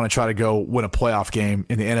place you want to try to go win a playoff game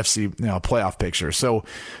in the NFC playoff picture. So,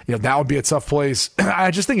 that would be a tough place.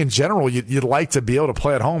 I just think in general, you'd like to be able to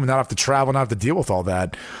play at home and not have to travel, not have to deal with all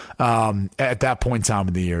that at that point in time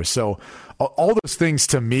in the year. So all those things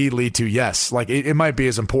to me lead to, yes, like it might be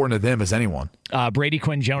as important to them as anyone. Brady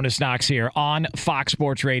Quinn, Jonas Knox here on Fox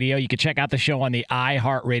Sports Radio. You can check out the show on the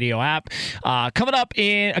iHeartRadio app. Coming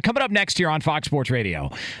up next year on Fox Sports Radio,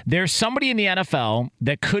 there's somebody in the NFL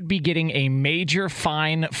that could be getting a major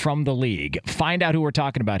fine from the league. Find out who we're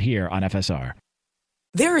talking about here on FSR.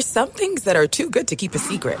 There are some things that are too good to keep a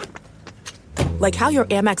secret. Like how your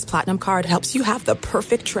Amex Platinum card helps you have the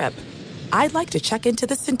perfect trip. I'd like to check into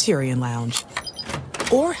the Centurion Lounge.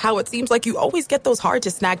 Or how it seems like you always get those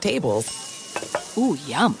hard-to-snag tables. Ooh,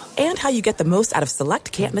 yum. And how you get the most out of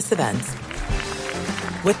select can't-miss events.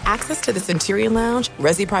 With access to the Centurion Lounge,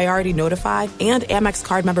 Resi Priority Notified, and Amex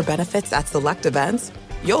card member benefits at select events,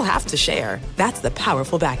 you'll have to share. That's the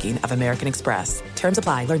powerful backing of American Express. Terms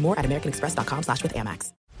apply. Learn more at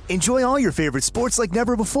americanexpress.com/withAmex. Enjoy all your favorite sports like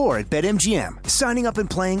never before at BetMGM. Signing up and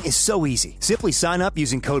playing is so easy. Simply sign up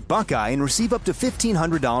using code Buckeye and receive up to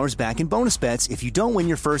 $1,500 back in bonus bets if you don't win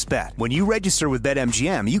your first bet. When you register with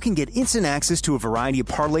BetMGM, you can get instant access to a variety of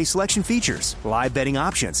parlay selection features, live betting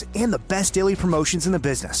options, and the best daily promotions in the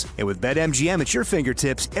business. And with BetMGM at your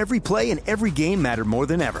fingertips, every play and every game matter more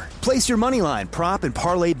than ever. Place your moneyline, prop, and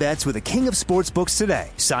parlay bets with the king of sportsbooks today.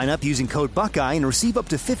 Sign up using code Buckeye and receive up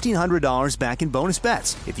to $1,500 back in bonus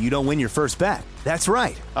bets if you don't win your first bet. That's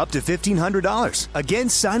right, up to $1,500. Again,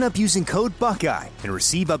 sign up using code Buckeye and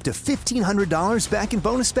receive up to $1,500 back in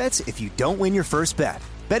bonus bets if you don't win your first bet.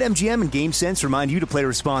 BetMGM and GameSense remind you to play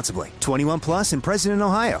responsibly. 21 plus and present in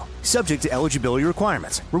Ohio. Subject to eligibility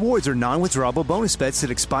requirements. Rewards are non-withdrawable bonus bets that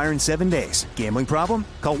expire in 7 days. Gambling problem?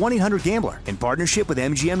 Call 1-800-GAMBLER in partnership with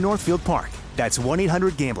MGM Northfield Park. That's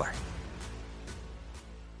 1-800-GAMBLER.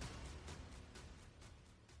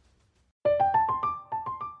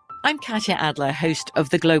 I'm Katya Adler, host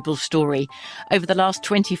of The Global Story. Over the last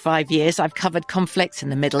 25 years, I've covered conflicts in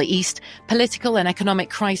the Middle East, political and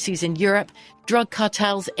economic crises in Europe, drug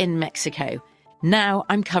cartels in Mexico. Now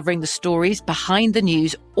I'm covering the stories behind the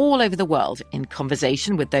news all over the world in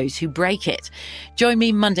conversation with those who break it. Join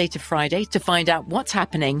me Monday to Friday to find out what's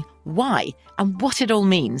happening, why, and what it all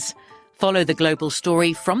means. Follow The Global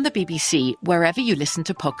Story from the BBC wherever you listen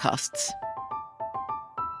to podcasts.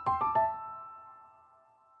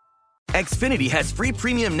 Xfinity has free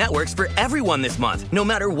premium networks for everyone this month, no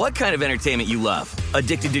matter what kind of entertainment you love.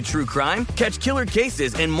 Addicted to true crime? Catch killer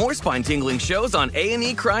cases and more spine-tingling shows on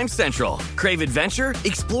A&E Crime Central. Crave adventure?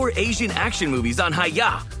 Explore Asian action movies on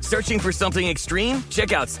Hi-YAH. Searching for something extreme?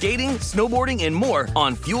 Check out skating, snowboarding, and more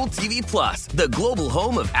on Fuel TV Plus, the global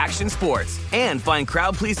home of action sports. And find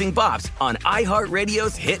crowd-pleasing bops on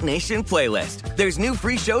iHeartRadio's Hit Nation playlist. There's new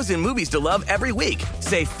free shows and movies to love every week.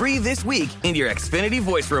 Say free this week in your Xfinity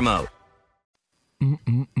voice remote.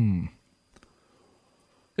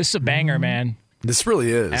 This is a banger, man. This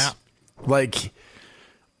really is. Yeah. Like,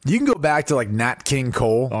 you can go back to like Nat King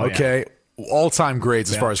Cole, okay? Yeah. All-time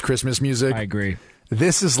greats as far as Christmas music. I agree.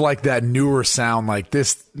 This is like that newer sound. Like,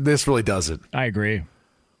 this really does it. I agree.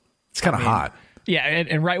 It's kind of hot. Yeah,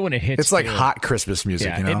 and right when it hits, it's like hot Christmas music,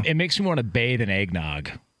 yeah, you know? It makes me want to bathe in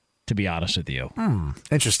eggnog to be honest with you.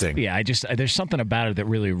 Interesting. Yeah, there's something about it that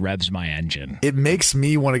really revs my engine. It makes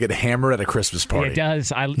me want to get hammered at a Christmas party. It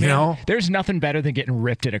does. There's nothing better than getting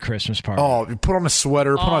ripped at a Christmas party. Oh, put on a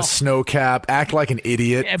sweater, put on a snow cap, act like an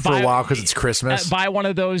idiot for a while because it's Christmas. Buy one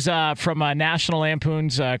of those from National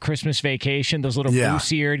Lampoon's Christmas Vacation, those little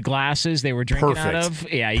goose-eared glasses they were drinking out of.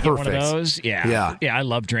 Yeah, you get one of those. Yeah. I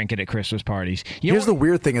love drinking at Christmas parties. Here's the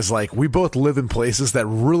weird thing is, like, we both live in places that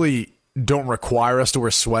really don't require us to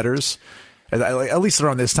wear sweaters, at least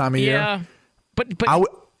around this time of year. Yeah, but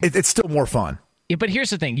it's still more fun. Yeah, but here's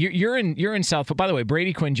the thing: you're in South. By the way,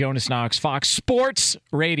 Brady Quinn, Jonas Knox, Fox Sports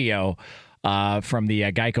Radio, from the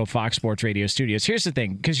Geico Fox Sports Radio studios. Here's the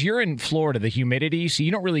thing: because you're in Florida, the humidity, so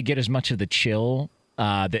you don't really get as much of the chill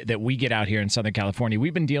that we get out here in Southern California.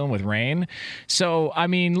 We've been dealing with rain, so I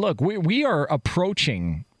mean, look, we are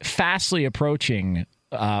fastly approaching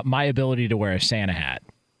my ability to wear a Santa hat,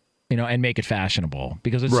 and make it fashionable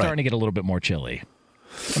because it's starting to get a little bit more chilly.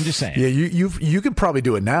 I'm just saying. Yeah, you can probably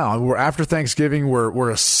do it now. We're after Thanksgiving. We're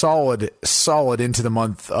a solid into the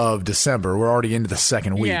month of December. We're already into the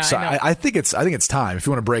second week. Yeah, so I think it's time. If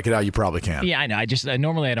you want to break it out, you probably can. Yeah, I know.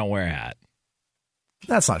 Normally I don't wear a hat.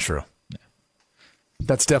 That's not true. No.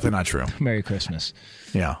 That's definitely not true. Merry Christmas.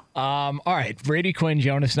 Yeah. All right, Brady Quinn,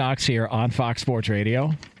 Jonas Knox here on Fox Sports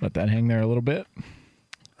Radio. Let that hang there a little bit.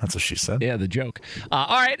 That's what she said. Yeah, the joke.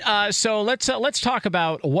 All right, so let's talk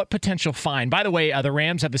about what potential fine. By the way, the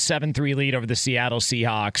Rams have a 7-3 lead over the Seattle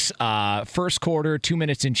Seahawks. First quarter, 2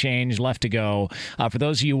 minutes and change left to go. For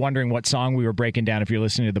those of you wondering what song we were breaking down, if you're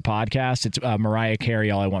listening to the podcast, it's Mariah Carey,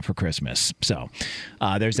 All I Want for Christmas. So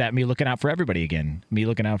there's that. Me looking out for everybody again. Me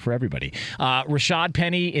looking out for everybody. Rashad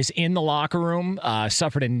Penny is in the locker room,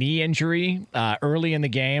 suffered a knee injury early in the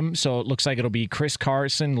game, so it looks like it'll be Chris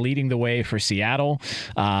Carson leading the way for Seattle.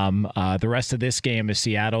 The rest of this game is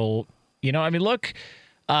Seattle. Look,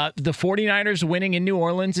 the 49ers winning in New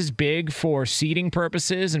Orleans is big for seeding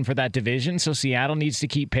purposes and for that division. So Seattle needs to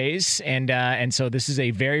keep pace. And so this is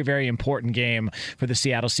a very, very important game for the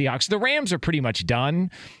Seattle Seahawks. The Rams are pretty much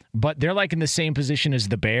done, but they're like in the same position as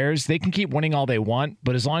the Bears. They can keep winning all they want,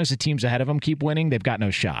 but as long as the teams ahead of them keep winning, they've got no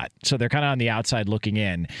shot. So they're kind of on the outside looking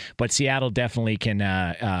in. But Seattle definitely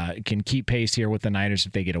can keep pace here with the Niners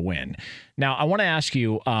if they get a win. Now, I want to ask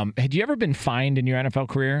you, had you ever been fined in your NFL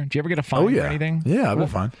career? Did you ever get a fine or anything? Yeah, I've been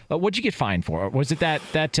fined. What'd you get fined for? Was it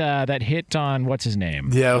that hit on what's his name?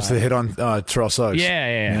 Yeah, it was the hit on Terrell Suggs.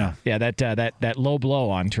 Yeah. That low blow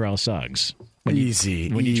on Terrell Suggs. When you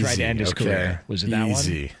tried to end his career. Was it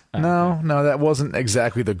that one? No, that wasn't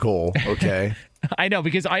exactly the goal. Okay. I know,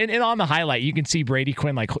 because on the highlight, you can see Brady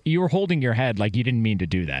Quinn, like, you were holding your head like you didn't mean to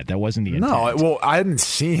do that. That wasn't the intent. No, well, I didn't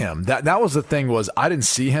see him. That was the thing, was I didn't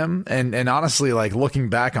see him. And honestly, like, looking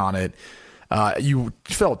back on it, you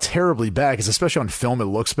felt terribly bad, because especially on film, it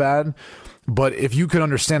looks bad. But if you could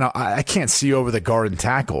understand, I can't see over the guard and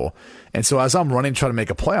tackle. And so as I'm running, trying to make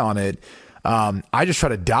a play on it, I just try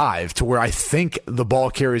to dive to where I think the ball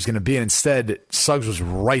carrier is going to be, and instead Suggs was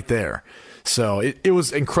right there. So it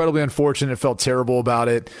was incredibly unfortunate. It felt terrible about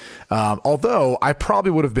it. Although I probably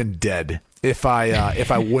would have been dead if I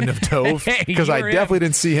wouldn't have dove, because I definitely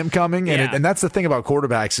didn't see him coming. And that's the thing about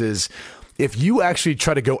quarterbacks is, if you actually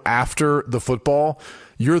try to go after the football,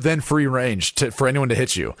 you're then free range for anyone to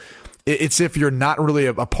hit you. It's if you're not really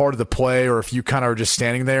a part of the play, or if you kind of are just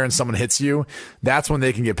standing there and someone hits you, that's when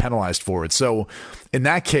they can get penalized for it. So in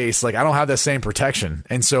that case, like, I don't have that same protection.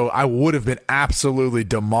 And so I would have been absolutely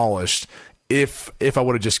demolished if I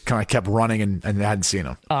would have just kind of kept running and hadn't seen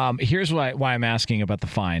him. Here's why I'm asking about the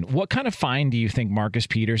fine. What kind of fine do you think Marcus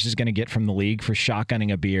Peters is going to get from the league for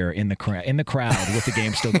shotgunning a beer in the crowd with the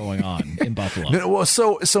game still going on in Buffalo? Well,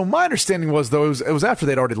 so my understanding was, though, it was after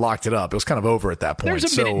they'd already locked it up. It was kind of over at that point.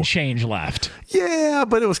 There's a minute and change left. Yeah,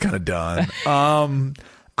 but it was kind of done.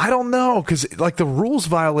 I don't know, because like the rules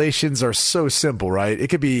violations are so simple, right? It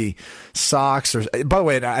could be socks, or, by the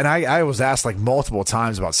way, and I was asked like multiple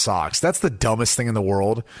times about socks. That's the dumbest thing in the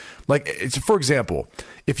world. Like, for example,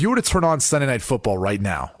 if you were to turn on Sunday Night Football right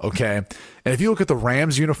now, okay, and if you look at the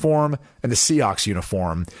Rams uniform and the Seahawks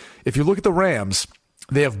uniform, if you look at the Rams,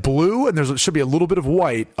 they have blue and there should be a little bit of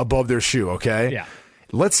white above their shoe, okay? Yeah.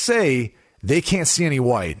 Let's say they can't see any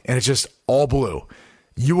white and it's just all blue.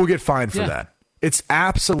 You will get fined for that. It's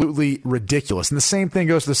absolutely ridiculous. And the same thing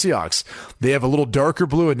goes to the Seahawks. They have a little darker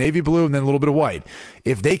blue, a navy blue, and then a little bit of white.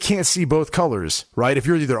 If they can't see both colors, right, if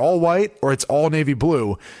you're either all white or it's all navy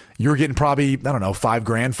blue, you're getting probably, I don't know,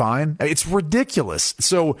 $5,000 fine. It's ridiculous.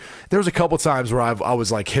 So there was a couple times where I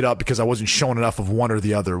was like hit up because I wasn't showing enough of one or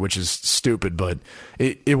the other, which is stupid, but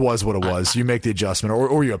it was what it was. You make the adjustment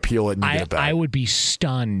or you appeal it and you get it back. I would be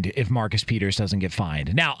stunned if Marcus Peters doesn't get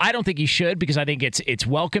fined. Now, I don't think he should because I think it's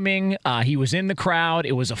welcoming. He was in the crowd.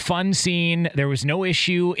 It was a fun scene. There was no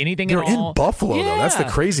issue, anything at all. They're in Buffalo, though. That's the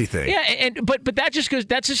crazy thing. Yeah, but that just goes.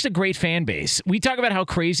 That's just a great fan base. We talk about how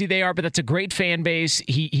crazy they are, but that's a great fan base.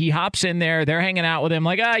 He hops in there. They're hanging out with him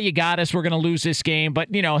like, you got us. We're going to lose this game. But,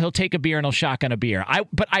 he'll take a beer and he'll shotgun a beer.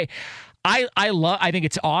 I think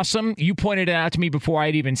it's awesome. You pointed it out to me before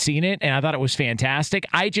I'd even seen it, and I thought it was fantastic.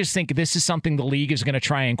 I just think this is something the league is going to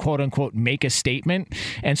try and quote-unquote make a statement,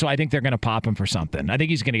 and so I think they're going to pop him for something. I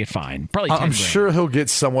think he's going to get fined. Probably $10,000. I'm sure he'll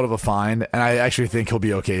get somewhat of a fine, and I actually think he'll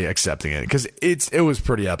be okay accepting it because it was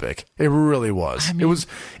pretty epic. It really was. I mean,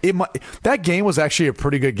 that game was actually a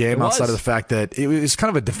pretty good game outside of the fact that it was kind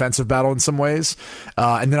of a defensive battle in some ways,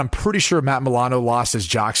 and then I'm pretty sure Matt Milano lost his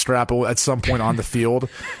jockstrap at some point on the field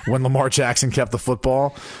when Lamar Jackson kept the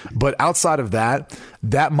football. But outside of that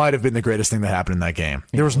might have been the greatest thing that happened in that game.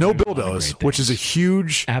 There was no Bildos, which is a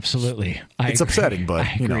huge... Absolutely. It's upsetting, but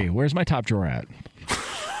I agree. Where's my top drawer at?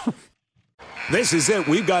 This is it.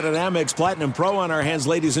 We've got an Amex Platinum Pro on our hands,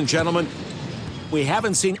 ladies and gentlemen. We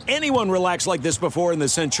haven't seen anyone relax like this before in the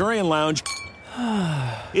Centurion Lounge.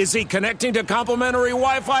 Is he connecting to complimentary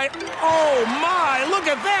Wi-Fi? Oh, my! Look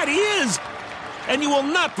at that! He is! And you will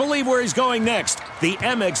not believe where he's going next. The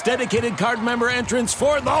Amex dedicated card member entrance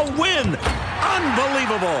for the win.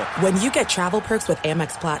 Unbelievable. When you get travel perks with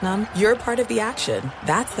Amex Platinum, you're part of the action.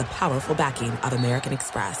 That's the powerful backing of American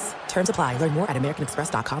Express. Terms apply. Learn more at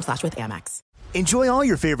americanexpress.com/withAmex. Enjoy all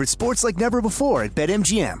your favorite sports like never before at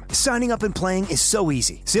BetMGM. Signing up and playing is so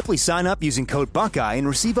easy. Simply sign up using code Buckeye and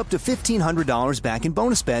receive up to $1,500 back in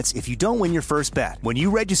bonus bets if you don't win your first bet. When you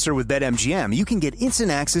register with BetMGM, you can get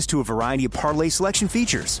instant access to a variety of parlay selection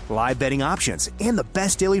features, live betting options, and the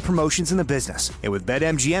best daily promotions in the business. And with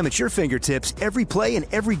BetMGM at your fingertips, every play and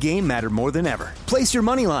every game matter more than ever. Place your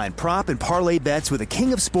moneyline, prop, and parlay bets with the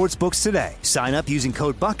king of sportsbooks today. Sign up using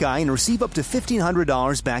code Buckeye and receive up to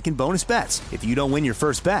 $1,500 back in bonus bets if you don't win your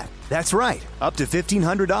first bet. That's right, up to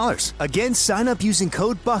 $1,500. Again, sign up using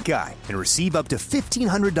code Buckeye and receive up to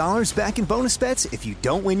 $1,500 back in bonus bets if you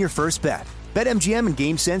don't win your first bet. BetMGM and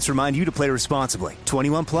GameSense remind you to play responsibly.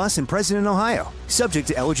 21 plus and present in Ohio. Subject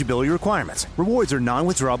to eligibility requirements. Rewards are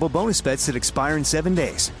non-withdrawable bonus bets that expire in 7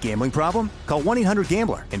 days. Gambling problem? Call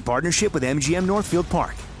 1-800-GAMBLER in partnership with MGM Northfield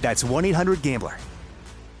Park. That's 1-800-GAMBLER.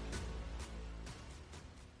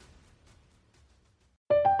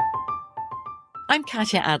 I'm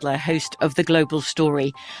Katya Adler, host of The Global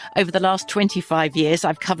Story. Over the last 25 years,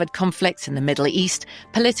 I've covered conflicts in the Middle East,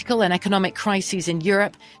 political and economic crises in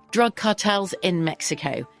Europe, drug cartels in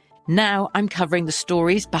Mexico. Now I'm covering the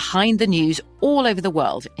stories behind the news all over the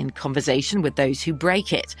world in conversation with those who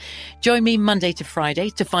break it. Join me Monday to Friday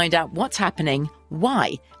to find out what's happening,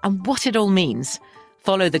 why, and what it all means.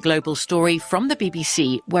 Follow The Global Story from the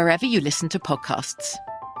BBC wherever you listen to podcasts.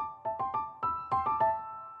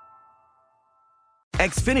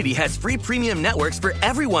 Xfinity has free premium networks for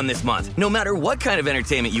everyone this month, no matter what kind of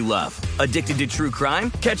entertainment you love. Addicted to true crime?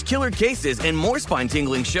 Catch killer cases and more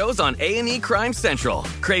spine-tingling shows on A&E Crime Central.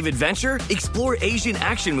 Crave adventure? Explore Asian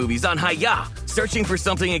action movies on Hi-YAH. Searching for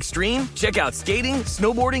something extreme? Check out skating,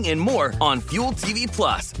 snowboarding, and more on Fuel TV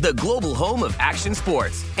Plus, the global home of action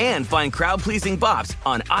sports. And find crowd-pleasing bops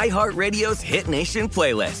on iHeartRadio's Hit Nation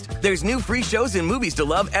playlist. There's new free shows and movies to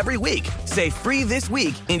love every week. Say free this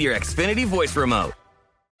week in your Xfinity voice remote.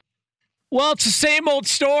 Well, it's the same old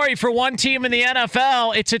story for one team in the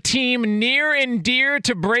NFL. It's a team near and dear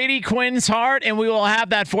to Brady Quinn's heart, and we will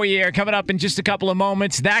have that for you here coming up in just a couple of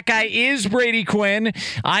moments. That guy is Brady Quinn.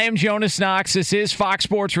 I am Jonas Knox. This is Fox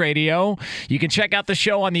Sports Radio. You can check out the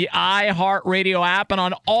show on the iHeartRadio app and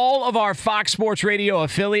on all of our Fox Sports Radio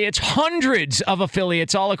affiliates, hundreds of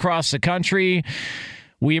affiliates all across the country.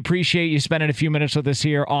 We appreciate you spending a few minutes with us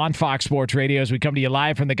here on Fox Sports Radio as we come to you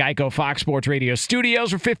live from the Geico Fox Sports Radio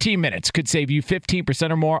studios for 15 minutes. Could save you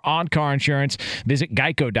 15% or more on car insurance. Visit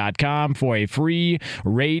geico.com for a free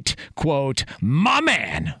rate quote. My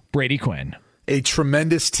man, Brady Quinn. A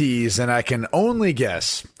tremendous tease, and I can only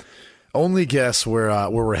guess where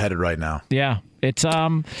we're headed right now. Yeah. It's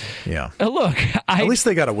yeah. Look, at least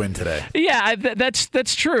they got a win today. Yeah,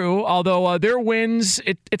 that's true. Although their wins,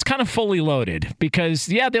 it's kind of fully loaded because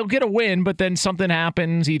they'll get a win, but then something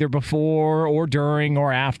happens either before or during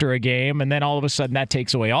or after a game, and then all of a sudden that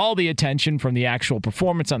takes away all the attention from the actual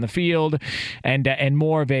performance on the field, and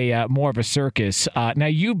more of a circus. Now,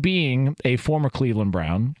 you being a former Cleveland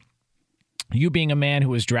Brown, You being a man who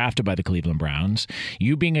was drafted by the Cleveland Browns,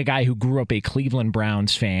 you being a guy who grew up a Cleveland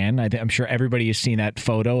Browns fan. I'm sure everybody has seen that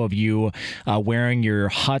photo of you wearing your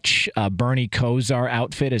Hutch Bernie Kosar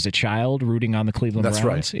outfit as a child, rooting on the Cleveland Browns.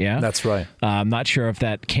 That's right. Yeah, that's right. I'm not sure if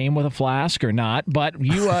that came with a flask or not, but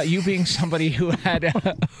you being somebody who had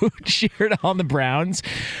who cheered on the Browns,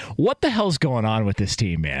 what the hell's going on with this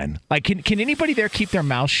team, man? Like, can anybody there keep their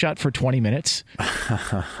mouth shut for 20 minutes?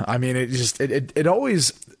 I mean, it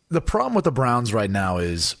always. The problem with the Browns right now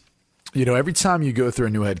is, every time you go through a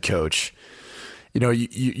new head coach,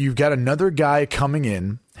 you've got another guy coming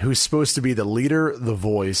in who's supposed to be the leader, the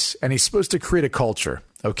voice, and he's supposed to create a culture,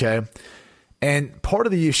 okay? And part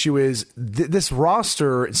of the issue is this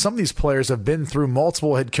roster, some of these players have been through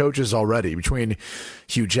multiple head coaches already, between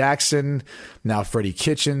Hugh Jackson, now Freddie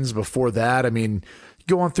Kitchens, before that. I mean,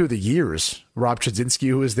 going through the years, Rob Chudzinski,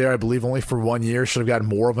 who was there, I believe, only for 1 year, should have gotten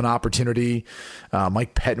more of an opportunity.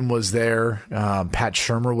 Mike Pettin was there. Pat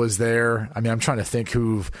Shurmur was there. I mean, I'm trying to think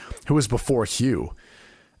who was before Hugh.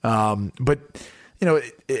 But,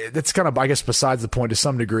 that's kind of, I guess, besides the point to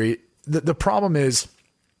some degree. The problem is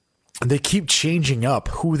they keep changing up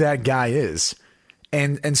who that guy is.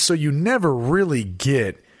 And so you never really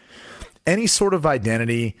get any sort of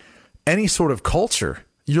identity, any sort of culture.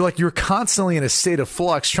 You're constantly in a state of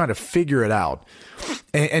flux trying to figure it out.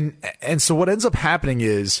 And so what ends up happening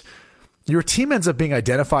is your team ends up being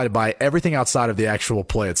identified by everything outside of the actual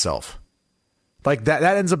play itself. Like that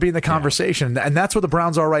ends up being the conversation. And that's where the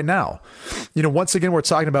Browns are right now. Once again, we're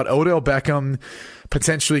talking about Odell Beckham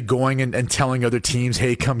potentially going and telling other teams,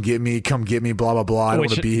 hey, come get me, blah, blah, blah. I don't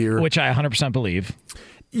want to be here. Which I 100% believe.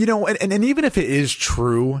 And even if it is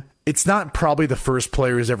true, it's not probably the first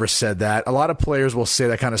player who's ever said that. A lot of players will say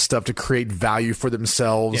that kind of stuff to create value for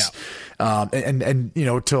themselves, and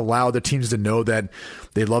to allow the teams to know that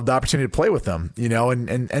they love the opportunity to play with them.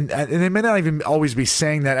 And they may not even always be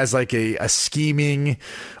saying that as like a scheming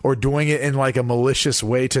or doing it in like a malicious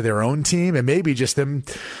way to their own team. It may be just them,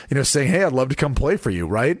 saying, "Hey, I'd love to come play for you,"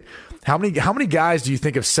 right? How many guys do you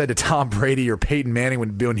think have said to Tom Brady or Peyton Manning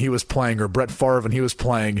when he was playing, or Brett Favre when he was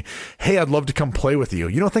playing, "Hey, I'd love to come play with you"?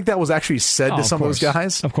 You don't think that was actually said to some of those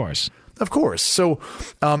guys? Of course. So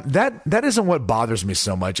that isn't what bothers me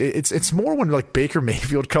so much. It's more when like Baker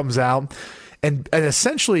Mayfield comes out and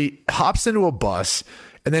essentially hops into a bus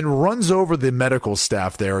and then runs over the medical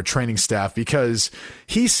staff there, or training staff, because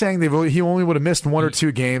he's saying he only would have missed 1 or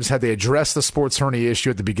 2 games had they addressed the sports hernia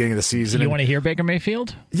issue at the beginning of the season. You want to hear Baker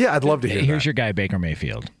Mayfield? Yeah, I'd love to hear Here's your guy, Baker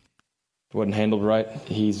Mayfield. Wasn't handled right.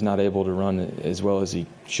 He's not able to run as well as he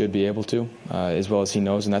should be able to, as well as he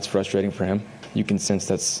knows, and that's frustrating for him. You can sense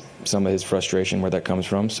that's some of his frustration where that comes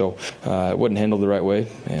from. So it wasn't handled the right way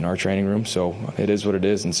in our training room. So it is what it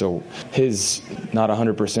is. And so his not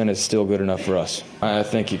 100% is still good enough for us. I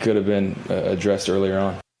think he could have been addressed earlier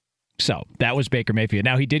on. So that was Baker Mayfield.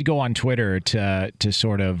 Now, he did go on Twitter to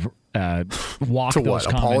sort of walk those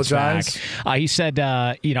comments back. He said,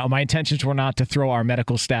 my intentions were not to throw our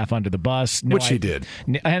medical staff under the bus. Which he did.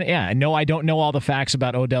 No, I don't know all the facts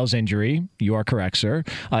about Odell's injury. You are correct, sir.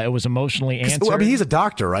 It was emotionally answered. Well, I mean, he's a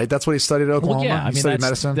doctor, right? That's what he studied at Oklahoma? Well, yeah, he studied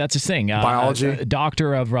medicine? That's his thing. Biology? A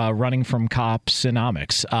doctor of running from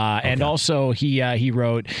Copsonomics. And also he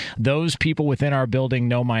wrote, those people within our building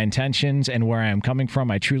know my intentions and where I am coming from.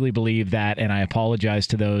 I truly believe that, and I apologize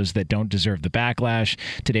to those that don't deserve the backlash.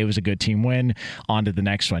 Today was a good team win. On to the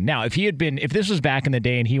next one. Now, if this was back in the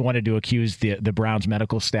day and he wanted to accuse the Browns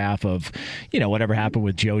medical staff of, whatever happened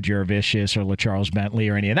with Joe Jurevicius or LaCharles Bentley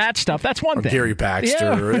or any of that stuff, that's one thing. Gary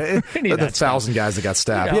Baxter, the 1,000 guys that got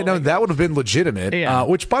stabbed. That would have been legitimate. Yeah.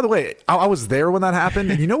 Which, by the way, I was there when that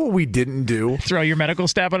happened. And you know what we didn't do? Throw your medical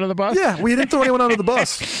staff under the bus? Yeah, we didn't throw anyone under the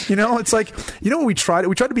bus. It's like, what we tried?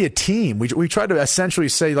 We tried to be a team. We tried to essentially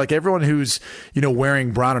say, like, everyone who's,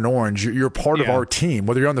 wearing brown and orange, you're part of our team,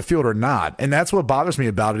 whether you're on the field or not. And that's what bothers me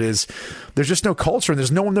about it is there's just no culture and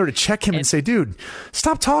there's no one there to check him and say, dude,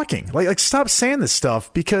 stop talking. Like stop saying this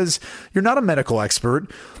stuff, because you're not a medical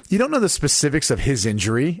expert. You don't know the specifics of his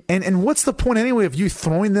injury. And what's the point anyway of you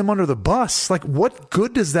throwing them under the bus? Like, what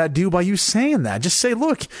good does that do by you saying that? Just say,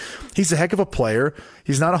 look, he's a heck of a player.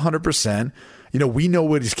 He's not 100%. We know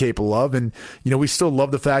what he's capable of, and, we still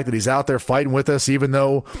love the fact that he's out there fighting with us, even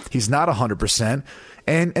though he's not 100%.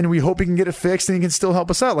 And we hope he can get it fixed and he can still help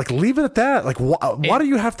us out. Like, leave it at that. Like, why do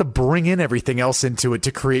you have to bring in everything else into it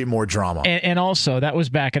to create more drama? And also, that was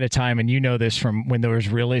back at a time, and you know this from when there was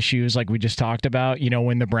real issues like we just talked about,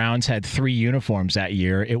 when the Browns had 3 uniforms that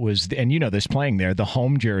year, it was, and you know this playing there, the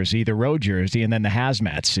home jersey, the road jersey, and then the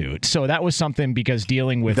hazmat suit. So that was something because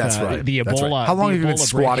dealing with the Ebola. That's right. How long have you been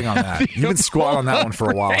squatting on that? You've been squatting on that one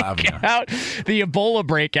for a while, haven't you? The Ebola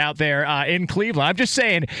breakout there in Cleveland. I'm just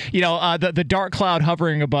saying, the dark cloud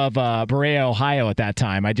hovering above Berea, Ohio at that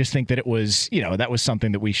time. I just think that it was, that was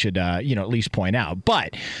something that we should, at least point out.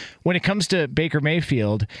 But when it comes to Baker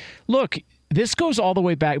Mayfield, look, this goes all the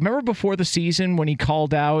way back. Remember before the season when he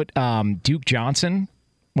called out Duke Johnson?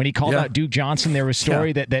 When he called out Duke Johnson, there was a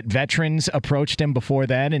story that veterans approached him before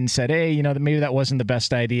then and said, hey, maybe that wasn't the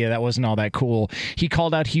best idea. That wasn't all that cool. He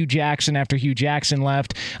called out Hugh Jackson after Hugh Jackson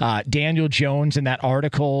left. Daniel Jones in that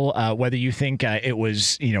article, whether you think it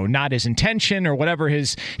was, not his intention or whatever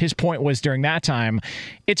his point was during that time.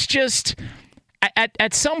 It's just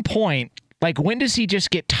at some point, like, when does he just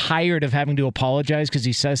get tired of having to apologize because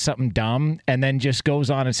he says something dumb and then just goes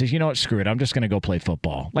on and says, you know what, screw it, I'm just going to go play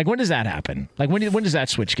football? Like, when does that happen? Like, when does that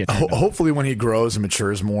switch get turned on? Hopefully when he grows and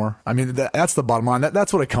matures more. I mean, that's the bottom line.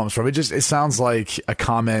 That's what it comes from. It sounds like a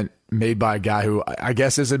comment made by a guy who I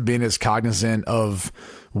guess isn't being as cognizant of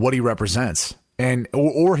what he represents. And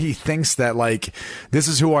or he thinks that, like, this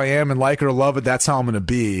is who I am and like it or love it, that's how I'm going to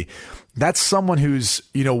be. That's someone who's,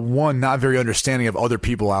 one, not very understanding of other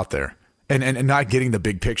people out there. And not getting the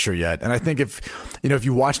big picture yet. And I think if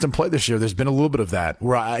you watched him play this year, there's been a little bit of that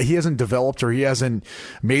where he hasn't developed or he hasn't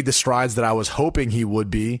made the strides that I was hoping he would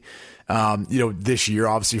be, this year,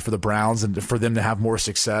 obviously for the Browns and for them to have more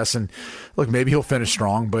success. And look, maybe he'll finish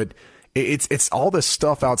strong, but it's all this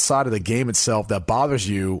stuff outside of the game itself that bothers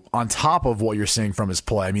you on top of what you're seeing from his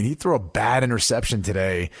play. I mean, he threw a bad interception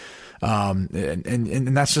today. And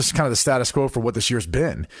that's just kind of the status quo for what this year's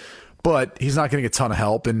been, but he's not getting a ton of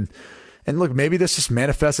help. And look, maybe this just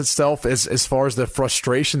manifests itself as far as the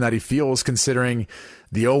frustration that he feels, considering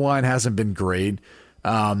the O-line hasn't been great.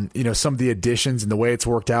 Some of the additions and the way it's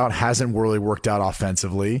worked out hasn't really worked out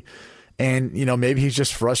offensively. And, maybe he's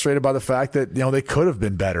just frustrated by the fact that, they could have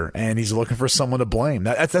been better and he's looking for someone to blame.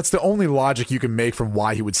 That's the only logic you can make from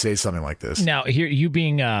why he would say something like this. Now, here, you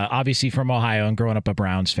being obviously from Ohio and growing up a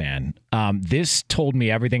Browns fan, this told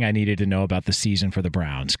me everything I needed to know about the season for the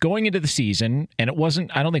Browns. Going into the season, and it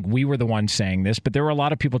wasn't, I don't think we were the ones saying this, but there were a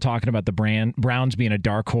lot of people talking about the Browns being a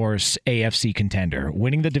dark horse AFC contender,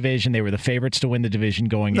 winning the division. They were the favorites to win the division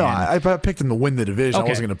going in. No, I picked them to win the division. Okay.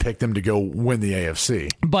 I wasn't going to pick them to go win the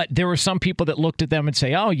AFC. But there were some people that looked at them and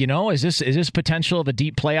say, oh, is this potential of a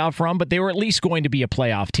deep playoff run? But they were at least going to be a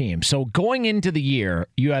playoff team. So going into the year,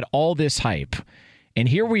 you had all this hype. And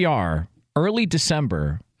here we are, early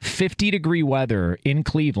December, 50-degree weather in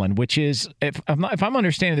Cleveland, which is, if I'm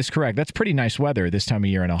understanding this correct, that's pretty nice weather this time of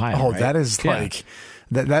year in Ohio. Oh, right? that is like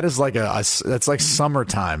that is like that's like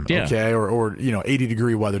summertime, okay, or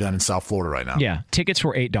 80-degree weather down in South Florida right now. Yeah, tickets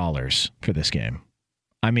were $8 for this game.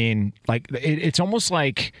 I mean, like it's almost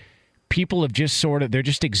like people have just they're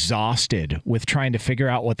just exhausted with trying to figure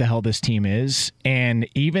out what the hell this team is. And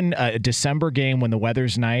even a December game when the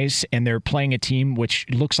weather's nice and they're playing a team which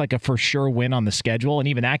looks like a for sure win on the schedule, and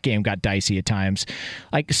even that game got dicey at times,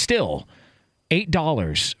 like still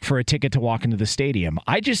 $8 for a ticket to walk into the stadium.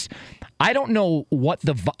 I don't know what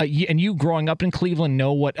and you growing up in Cleveland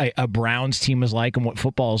know what a Browns team is like and what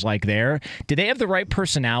football is like there. Do they have the right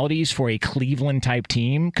personalities for a Cleveland type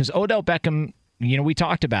team? Because Odell Beckham, we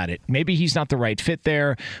talked about it. Maybe he's not the right fit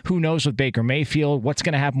there. Who knows with Baker Mayfield? What's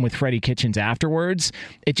going to happen with Freddie Kitchens afterwards?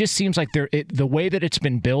 It just seems like the way that it's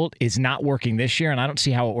been built is not working this year, and I don't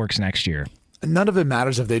see how it works next year. None of it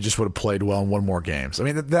matters if they just would have played well and won more games. I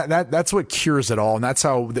mean, that's what cures it all, and that's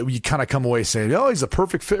how you kind of come away saying, oh, he's a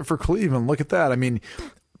perfect fit for Cleveland. Look at that. I mean,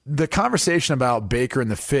 the conversation about Baker and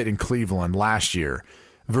the fit in Cleveland last year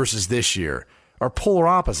versus this year are polar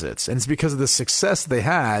opposites, and it's because of the success they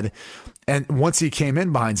had. And once he came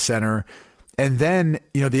in behind center, and then,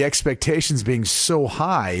 the expectations being so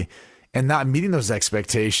high and not meeting those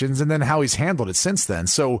expectations, and then how he's handled it since then.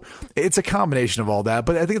 So it's a combination of all that,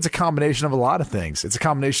 but I think it's a combination of a lot of things. It's a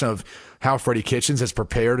combination of how Freddie Kitchens has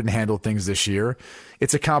prepared and handled things this year.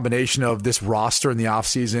 It's a combination of this roster in the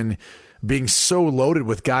offseason being so loaded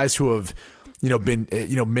with guys who have, been,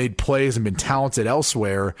 made plays and been talented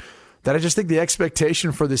elsewhere, that I just think the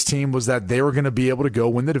expectation for this team was that they were going to be able to go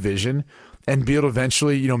win the division and be able to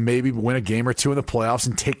eventually, maybe win a game or two in the playoffs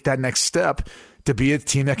and take that next step to be a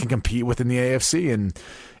team that can compete within the AFC. And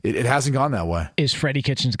it hasn't gone that way. Is Freddie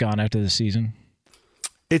Kitchens gone after the season?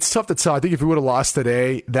 It's tough to tell. I think if we would have lost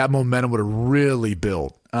today, that momentum would have really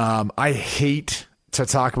built. I hate to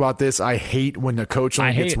talk about this. I hate when the coach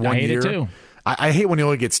only gets 1 year. I hate it too. I hate when he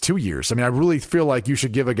only gets 2 years. I mean, I really feel like you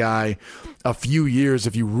should give a guy a few years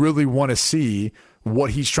if you really want to see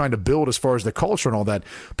what he's trying to build as far as the culture and all that.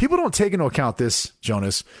 People don't take into account this,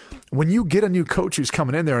 Jonas. When you get a new coach who's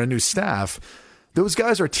coming in there and a new staff, those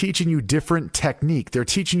guys are teaching you different technique. They're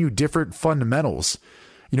teaching you different fundamentals.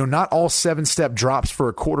 You know, not all 7-step drops for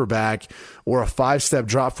a quarterback or a 5-step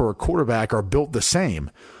drop for a quarterback are built the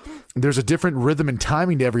same. There's a different rhythm and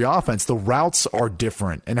timing to every offense. The routes are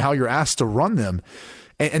different and how you're asked to run them.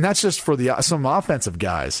 And that's just for some offensive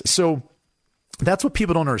guys. So that's what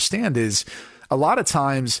people don't understand is a lot of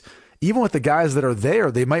times, even with the guys that are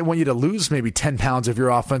there, they might want you to lose maybe 10 pounds of your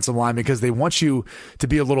offensive line because they want you to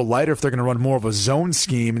be a little lighter if they're going to run more of a zone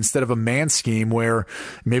scheme instead of a man scheme where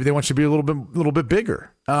maybe they want you to be a little bit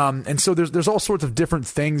bigger. And so there's all sorts of different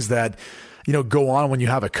things that, you know, go on when you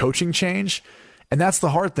have a coaching change. And that's the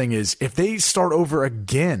hard thing is if they start over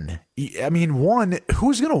again, I mean, one,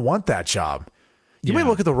 who's going to want that job? You might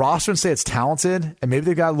look at the roster and say it's talented and maybe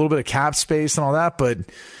they've got a little bit of cap space and all that, but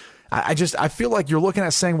I feel like you're looking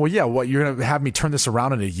at saying, well, yeah, what, you're going to have me turn this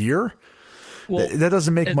around in a year? Well, that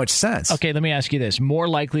doesn't make much sense. Okay, let me ask you this. More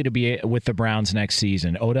likely to be with the Browns next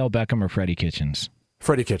season, Odell Beckham or Freddie Kitchens?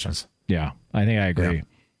 Freddie Kitchens. Yeah, I think I agree.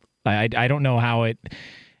 Yeah. I don't know how it...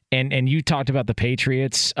 And you talked about the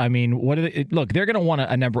Patriots. I mean, what are they, look, they're going to want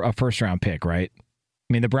a first-round pick, right? I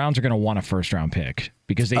mean, the Browns are going to want a first-round pick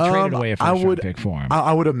because they traded away a first-round pick for him.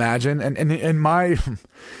 I would imagine. And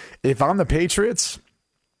if I'm the Patriots,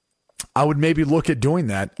 I would maybe look at doing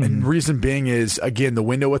that. Mm-hmm. And reason being is, again, the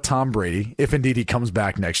window with Tom Brady, if indeed he comes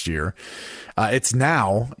back next year. It's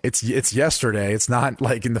now. It's yesterday. It's not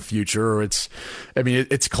like in the future. Or it's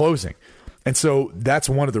closing. And so that's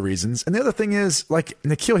one of the reasons. And the other thing is, like,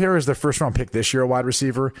 N'Keal Harry is their first-round pick this year, a wide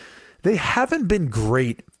receiver. They haven't been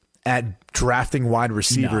great at drafting wide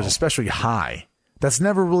receivers, especially high. That's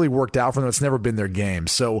never really worked out for them. It's never been their game.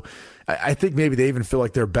 So I think maybe they even feel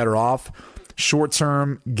like they're better off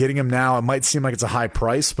short-term getting him now. It might seem like it's a high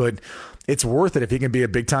price, but it's worth it if he can be a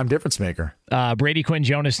big-time difference maker. Brady Quinn,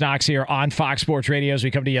 Jonas Knox here on Fox Sports Radio as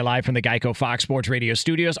we come to you live from the Geico Fox Sports Radio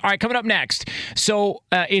studios. All right, coming up next. So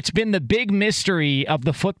it's been the big mystery of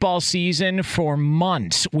the football season for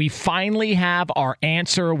months. We finally have our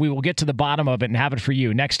answer. We will get to the bottom of it and have it for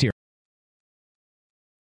you next year.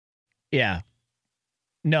 Yeah.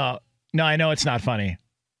 No, I know it's not funny.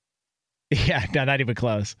 Yeah, no, not even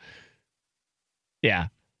close. Yeah.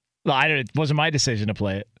 Well, it wasn't my decision to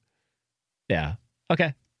play it. Yeah.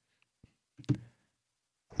 Okay.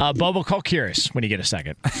 Bobo, call Curious when you get a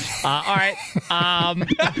second. All right. I'm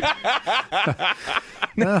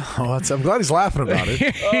glad he's laughing about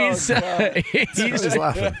it. He's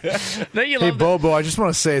laughing. Hey, Bobo, I just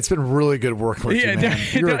want to say it's been really good working with you, man.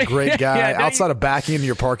 You're a great guy. Outside of backing into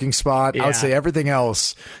your parking spot, I would say everything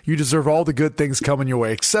else, you deserve all the good things coming your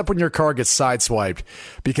way, except when your car gets sideswiped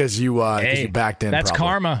because you backed in. That's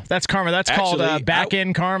karma. That's karma. That's actually called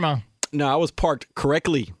back-in karma. No, I was parked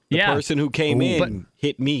correctly. The person who came in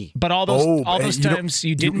hit me. But all those times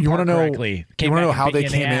you didn't park correctly. You want to know how they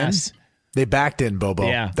came in? They backed in, Bobo.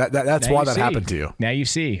 Yeah. That's why that happened to you. Now you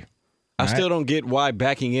see. I still don't get why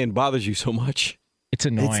backing in bothers you so much. It's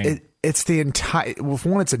annoying. It's the entire... Well, for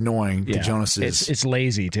one, it's annoying to Jonas's. It's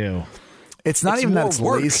lazy, too. It's not even that it's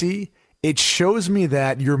lazy. It shows me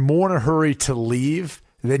that you're more in a hurry to leave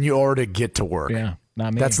than you are to get to work. Yeah,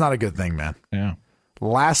 not me. That's not a good thing, man. Yeah.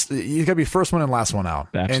 You got to be first one in, last one out.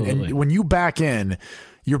 Absolutely. And when you back in,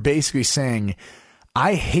 you're basically saying,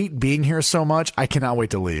 I hate being here so much, I cannot wait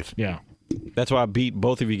to leave. Yeah. That's why I beat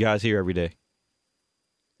both of you guys here every day.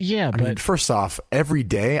 Yeah, but I mean, first off, every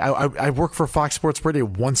day, I work for Fox Sports Radio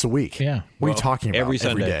once a week. Yeah. What are you talking about? Every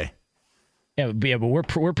Sunday. Every day. Yeah,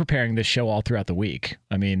 but we're preparing this show all throughout the week.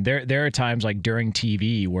 I mean, there are times like during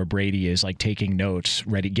TV where Brady is like taking notes,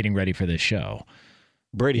 getting ready for this show.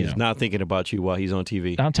 Brady is not thinking about you while he's on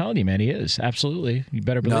TV. I'm telling you, man, he is. Absolutely. You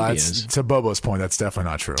better believe he is. To Bobo's point, that's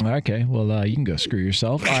definitely not true. Okay, well, you can go screw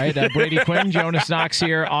yourself. All right, Brady Quinn, Jonas Knox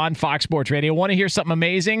here on Fox Sports Radio. Want to hear something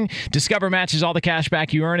amazing? Discover matches all the cash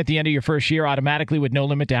back you earn at the end of your first year automatically with no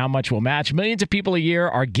limit to how much we'll match. Millions of people a year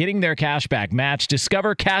are getting their cash back match.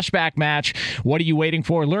 Discover Cashback Match. What are you waiting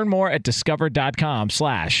for? Learn more at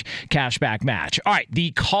discover.com/cashback match. All right,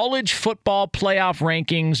 the college football playoff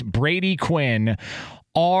rankings, Brady Quinn,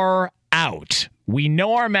 are out. We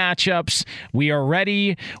know our matchups. We are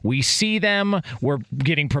ready. We see them. We're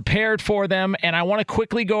getting prepared for them. And I want to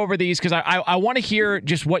quickly go over these because I want to hear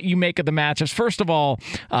just what you make of the matchups. First of all,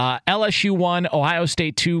 LSU 1, Ohio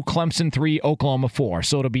State 2, Clemson 3, Oklahoma 4.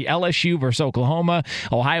 So it'll be LSU versus Oklahoma,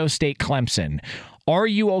 Ohio State, Clemson. Are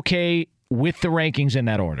you okay with the rankings in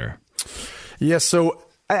that order? Yeah, so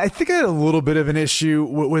I think I had a little bit of an issue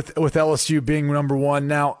with LSU being number one.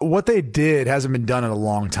 Now, what they did hasn't been done in a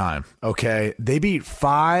long time, okay? They beat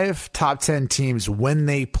 5 top 10 teams when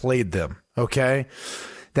they played them, okay?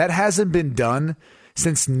 That hasn't been done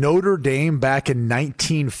since Notre Dame back in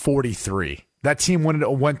 1943. That team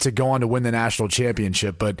went to go on to win the national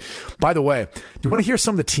championship. But by the way, do you want to hear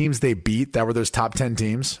some of the teams they beat that were those top 10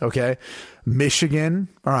 teams? Okay. Michigan.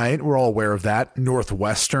 All right. We're all aware of that.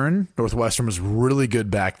 Northwestern was really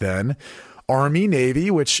good back then. Army,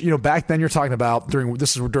 Navy, which, back then you're talking about during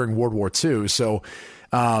World War II. So,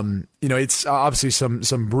 it's obviously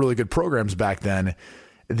some really good programs back then.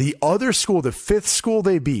 The other school, the 5th school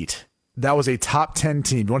they beat, that was a top 10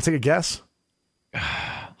 team. You want to take a guess?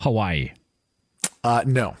 Hawaii.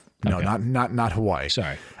 No, Okay. not Hawaii.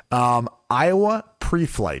 Sorry. Iowa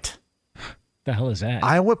Pre-Flight. The hell is that?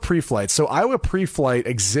 Iowa Pre-Flight. So Iowa Pre-Flight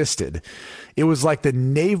existed. It was like the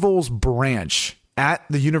Naval's branch at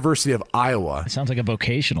the University of Iowa. It sounds like a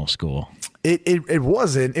vocational school. It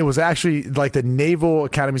wasn't. It was actually like the Naval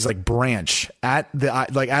Academy's like branch at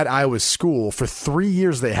Iowa's school. For 3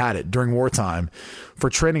 years they had it during wartime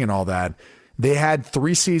for training and all that. They had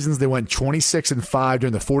 3 seasons. They went 26-5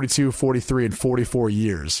 during the 42, 43, and 44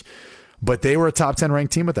 years. But they were a top 10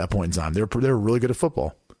 ranked team at that point in time. They were really good at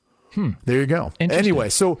football. There you go. Anyway,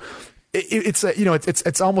 so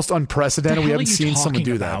it's almost unprecedented. We haven't seen someone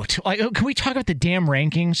do that. Like, can we talk about the damn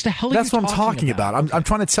rankings? The hell are That's you what I'm talking about. I'm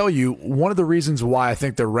trying to tell you, one of the reasons why I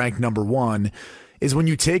think they're ranked number one is when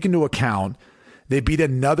you take into account they beat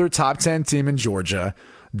another top 10 team in Georgia.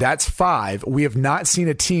 That's 5. We have not seen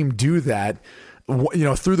a team do that,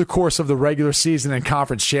 through the course of the regular season and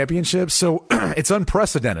conference championships. So it's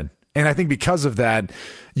unprecedented. And I think because of that,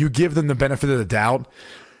 you give them the benefit of the doubt.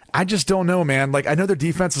 I just don't know, man. Like, I know their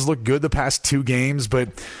defense has looked good the past 2 games, but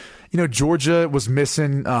Georgia was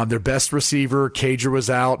missing their best receiver. Cager was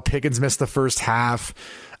out. Pickens missed the first half.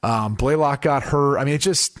 Blaylock got hurt. I mean,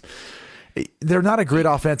 they're not a great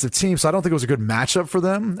offensive team, so I don't think it was a good matchup for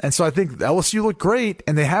them. And so I think LSU looked great,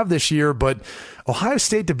 and they have this year, but Ohio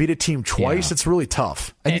State to beat a team twice, It's really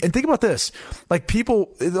tough. And think about this. Like,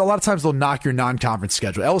 people, a lot of times they'll knock your non-conference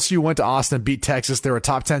schedule. LSU went to Austin, beat Texas. They were a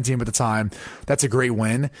top 10 team at the time. That's a great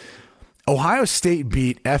win. Ohio State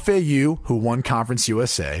beat FAU, who won Conference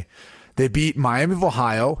USA. They beat Miami of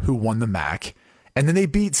Ohio, who won the MAC. And then they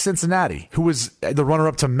beat Cincinnati, who was the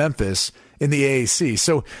runner-up to Memphis in the AAC.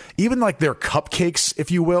 So even like their cupcakes, if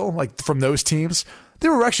you will, like from those teams, they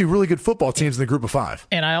were actually really good football teams in the group of 5.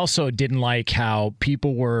 And I also didn't like how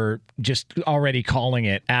people were just already calling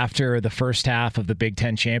it after the first half of the Big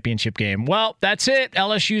Ten championship game. Well, that's it.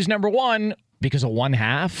 LSU's number one. Because of one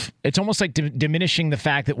half, it's almost like diminishing the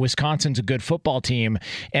fact that Wisconsin's a good football team.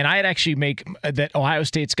 And I'd actually make that Ohio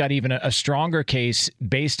State's got even a stronger case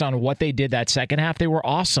based on what they did that second half. They were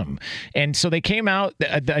awesome. And so they came out,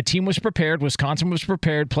 a team was prepared. Wisconsin was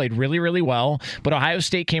prepared, played really, really well. But Ohio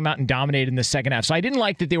State came out and dominated in the second half. So I didn't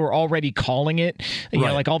like that they were already calling it. You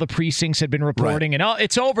know, like all the precincts had been reporting and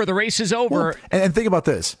it's over. The race is over. Well, and think about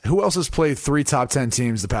this. Who else has played 3 top 10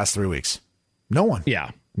 teams the past 3 weeks? No one.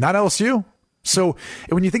 Yeah. Not LSU. So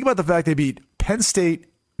when you think about the fact they beat Penn State,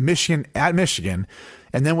 Michigan at Michigan,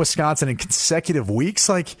 and then Wisconsin in consecutive weeks,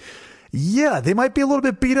 like, yeah, they might be a little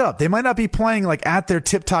bit beat up. They might not be playing like at their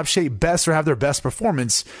tip-top shape best or have their best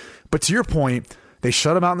performance. But to your point, they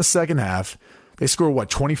shut them out in the second half. They scored,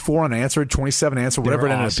 24 unanswered, 27 answered, whatever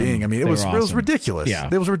it ended up being. I mean, it was ridiculous. Yeah.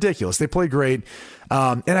 It was ridiculous. They played great.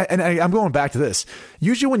 And I'm going back to this.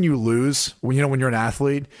 Usually when you lose, when you're an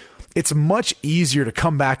athlete, it's much easier to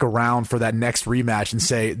come back around for that next rematch and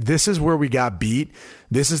say, this is where we got beat.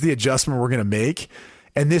 This is the adjustment we're going to make.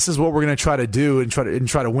 And this is what we're going to try to do and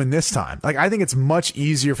try to win this time. Like, I think it's much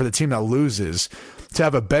easier for the team that loses to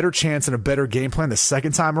have a better chance and a better game plan the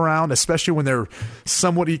second time around, especially when they're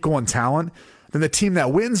somewhat equal in talent, than the team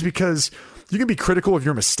that wins, because you can be critical of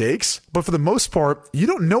your mistakes, but for the most part, you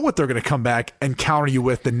don't know what they're going to come back and counter you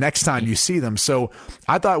with the next time you see them. So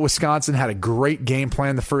I thought Wisconsin had a great game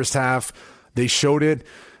plan the first half. They showed it,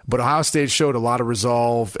 but Ohio State showed a lot of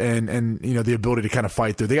resolve and the ability to kind of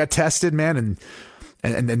fight through. They got tested, man, and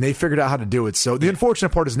And they figured out how to do it. So the unfortunate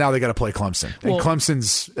part is now they got to play Clemson. And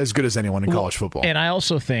Clemson's as good as anyone in college football. And I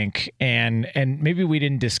also think, and maybe we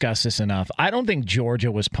didn't discuss this enough, I don't think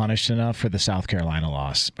Georgia was punished enough for the South Carolina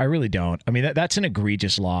loss. I really don't. I mean, that's an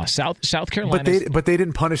egregious loss. South Carolina. But they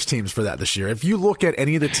didn't punish teams for that this year. If you look at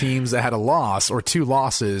any of the teams that had a loss or 2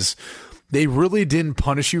 losses, they really didn't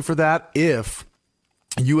punish you for that if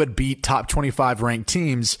you had beat top 25 ranked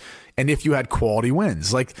teams and if you had quality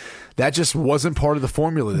wins. Like, that just wasn't part of the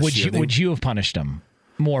formula this year. Would you have punished them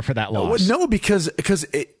more for that loss? No, because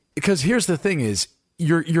here's the thing is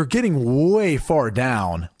you're getting way far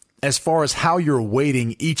down as far as how you're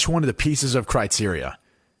weighting each one of the pieces of criteria.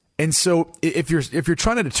 And so if you're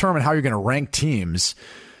trying to determine how you're going to rank teams,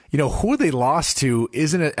 who they lost to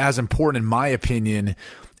isn't as important in my opinion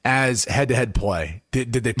as head-to-head play.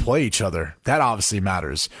 Did they play each other? That obviously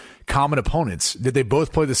matters. Common opponents. Did they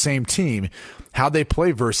both play the same team? How'd they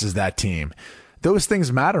play versus that team? Those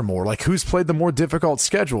things matter more. Like, who's played the more difficult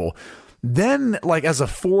schedule? Then, like, as a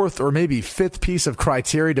 4th or maybe 5th piece of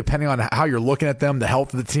criteria, depending on how you're looking at them, the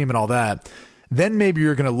health of the team and all that, then maybe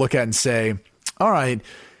you're going to look at and say, all right,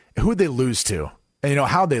 who'd they lose to? And,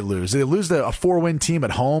 how'd they lose? Did they lose to a 4-win team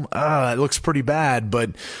at home? It looks pretty bad.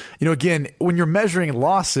 But, again, when you're measuring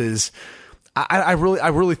losses, I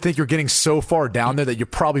really think you're getting so far down there that you're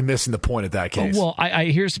probably missing the point of that case. Well,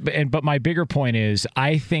 but my bigger point is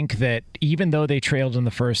I think that even though they trailed in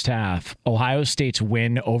the first half, Ohio State's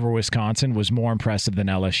win over Wisconsin was more impressive than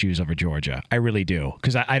LSU's over Georgia. I really do,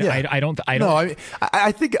 because I don't. No,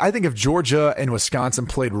 I think if Georgia and Wisconsin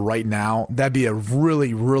played right now, that'd be a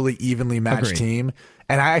really, really evenly matched team.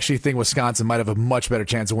 And I actually think Wisconsin might have a much better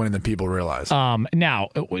chance of winning than people realize. Now,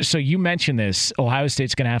 so you mentioned this. Ohio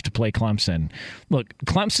State's going to have to play Clemson. Look,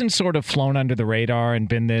 Clemson's sort of flown under the radar and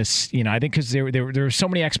been this, I think because there were so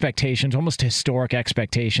many expectations, almost historic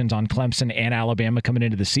expectations on Clemson and Alabama coming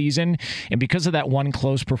into the season. And because of that one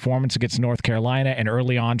close performance against North Carolina, and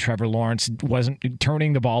early on Trevor Lawrence wasn't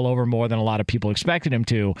turning the ball over more than a lot of people expected him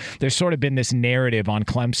to, there's sort of been this narrative on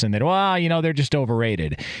Clemson that, they're just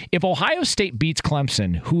overrated. If Ohio State beats Clemson,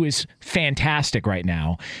 who is fantastic right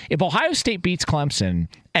now, if Ohio State beats Clemson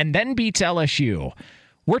and then beats LSU,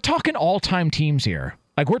 we're talking all-time teams here.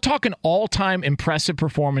 Like, we're talking all-time impressive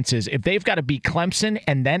performances. If they've got to beat Clemson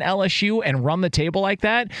and then LSU and run the table like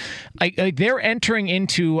that, they're entering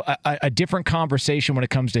into a different conversation when it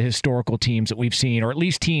comes to historical teams that we've seen, or at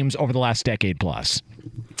least teams over the last decade plus.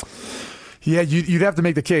 Yeah, you'd have to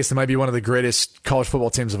make the case it might be one of the greatest college football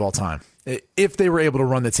teams of all time if they were able to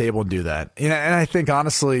run the table and do that. And I think,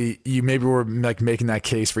 honestly, you maybe were like making that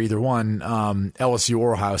case for either one, LSU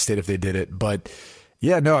or Ohio State, if they did it. But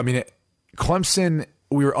yeah, no, I mean, Clemson,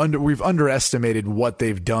 we've underestimated what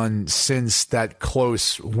they've done since that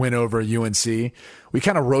close win over UNC. We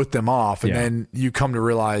kind of wrote them off, and then you come to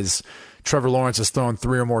realize Trevor Lawrence has thrown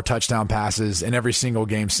 3 or more touchdown passes in every single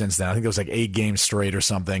game since then. I think it was like 8 games straight or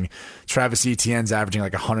something. Travis Etienne's averaging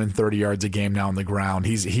like 130 yards a game now on the ground.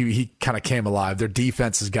 He kind of came alive. Their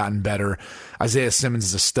defense has gotten better. Isaiah Simmons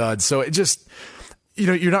is a stud. So it just,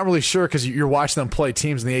 you're not really sure because you're watching them play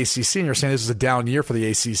teams in the ACC and you're saying this is a down year for the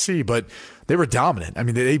ACC, but they were dominant. I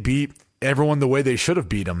mean, they beat everyone the way they should have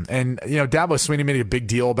beat them. And, Dabo Swinney made a big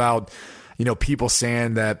deal about, people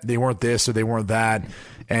saying that they weren't this or they weren't that,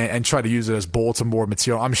 and try to use it as bulletin board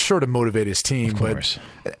material. I'm sure to motivate his team, but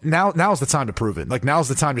now's the time to prove it. Like, now's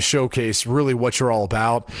the time to showcase really what you're all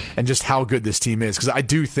about and just how good this team is. Because I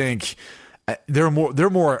do think they're a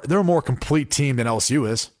more complete team than LSU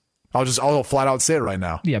is. I'll flat out say it right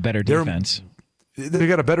now. Yeah, better defense. They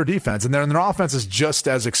got a better defense, and their offense is just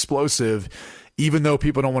as explosive, even though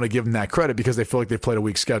people don't want to give them that credit because they feel like they've played a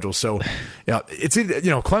weak schedule. So, it's either,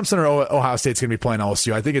 Clemson or Ohio State's going to be playing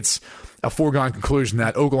LSU. I think it's a foregone conclusion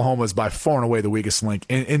that Oklahoma is by far and away the weakest link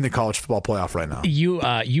in the college football playoff right now.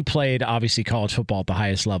 You played, obviously, college football at the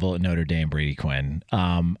highest level at Notre Dame, Brady Quinn.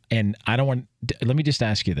 And let me just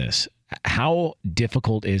ask you this. How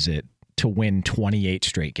difficult is it to win 28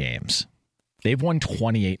 straight games? They've won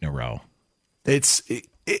 28 in a row. It's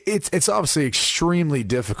obviously extremely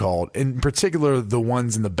difficult, in particular the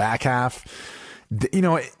ones in the back half.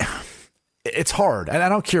 It's hard, and I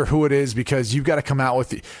don't care who it is, because you've got to come out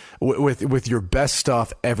with your best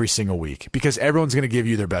stuff every single week, because everyone's going to give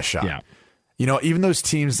you their best shot. Yeah. Even those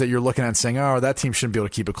teams that you're looking at and saying, oh, that team shouldn't be able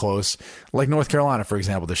to keep it close, like North Carolina, for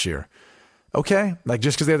example, this year. Okay, like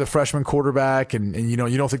just because they have the freshman quarterback and you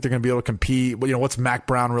don't think they're going to be able to compete. What's Mac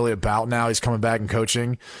Brown really about now? He's coming back and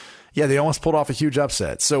coaching. Yeah, they almost pulled off a huge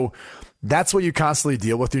upset. So that's what you constantly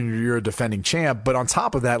deal with when you're a defending champ. But on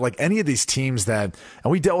top of that, like any of these teams and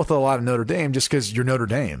we dealt with a lot of Notre Dame just because you're Notre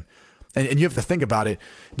Dame. And you have to think about it,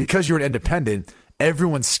 because you're an independent,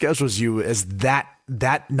 everyone schedules you as that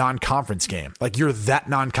non-conference game. Like you're that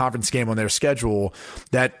non-conference game on their schedule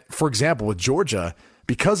that, for example, with Georgia,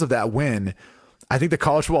 because of that win, I think the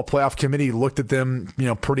College Football Playoff Committee looked at them,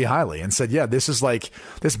 pretty highly and said, yeah, this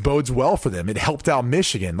bodes well for them. It helped out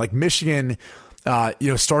Michigan. Like Michigan,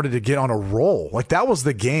 started to get on a roll. Like that was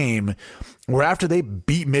the game where after they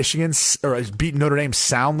beat beat Notre Dame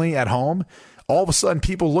soundly at home, all of a sudden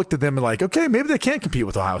people looked at them and like, okay, maybe they can compete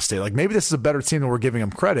with Ohio State. Like maybe this is a better team than we're giving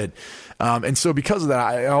them credit. And so because of that,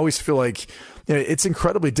 I always feel like it's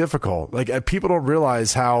incredibly difficult. Like people don't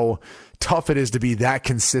realize how tough it is to be that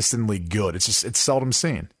consistently good. It's seldom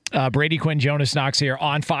seen. Brady Quinn, Jonas Knox here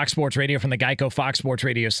on Fox Sports Radio from the Geico Fox Sports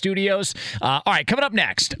Radio studios. All right, coming up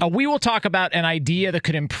next, we will talk about an idea that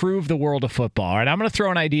could improve the world of football. All right, I'm going to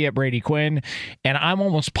throw an idea at Brady Quinn, and I'm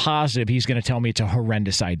almost positive he's going to tell me it's a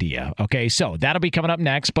horrendous idea. Okay, so that'll be coming up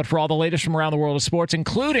next. But for all the latest from around the world of sports,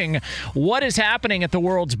 including what is happening at the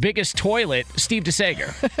world's biggest toilet, Steve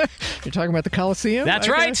DeSager. You're talking about the Coliseum? That's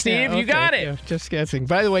right, Steve. You got it. Yeah, just guessing.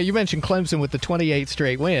 By the way, you mentioned Clemson with the 28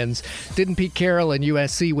 straight wins. Didn't Pete Carroll and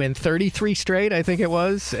USC win 33 straight, I think it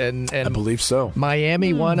was? And I believe so.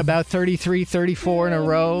 Miami won about 33, 34 in a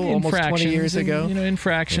row almost 20 years ago.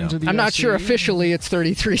 Infractions of the I'm USC. not sure officially it's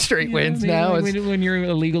 33 straight wins now. When you're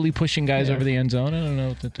illegally pushing guys over the end zone, I don't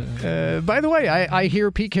know. By the way, I hear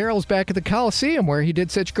Pete Carroll's back at the Coliseum where he did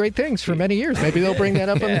such great things for many years. Maybe they'll bring that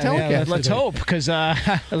up on the telecast. Let's hope, because a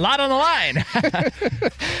lot on the line.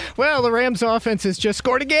 Well, the Rams offense has just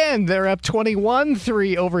scored again. They're up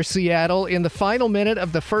 21-3 over Seattle in the final minute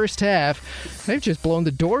of the first half. They've just blown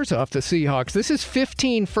the doors off the Seahawks. This is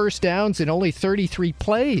 15 first downs in only 33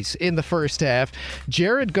 plays in the first half.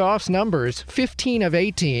 Jared Goff's numbers, 15 of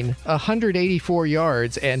 18, 184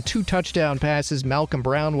 yards, and 2 touchdown passes. Malcolm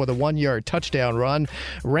Brown with a 1-yard touchdown run.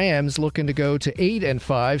 Rams looking to go to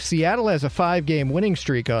 8-5. Seattle has a 5-game winning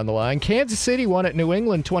streak on the line. Kansas City won at New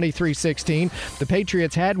England 23-16. The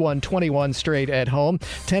Patriots had won 21 straight at home.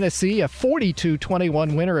 Tennessee, a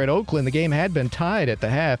 42-21 winner at Oakland. The game had been tied at the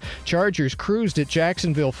half. Chargers cruised at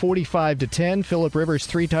Jacksonville 45-10. Phillip Rivers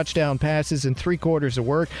 3 touchdown passes in 3 quarters of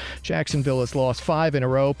work. Jacksonville has lost 5 in a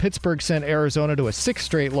row. Pittsburgh sent Arizona to a 6th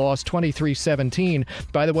straight loss, 23-17.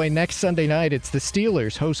 By the way, next Sunday night it's the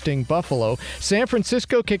Steelers hosting Buffalo. San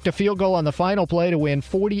Francisco kicked a field goal on the final play to win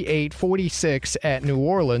 48-46 at New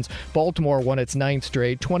Orleans. Baltimore won its 9th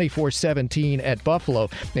straight, 24-17 at Buffalo.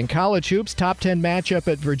 In college hoops, top 10 matchup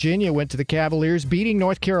at Virginia went to the Cavaliers, beating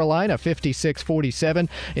North Carolina 56-47.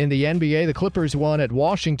 In the NBA, the Clippers won at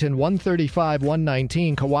Washington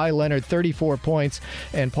 135-119. Kawhi Leonard 34 points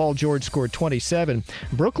and Paul George scored 27.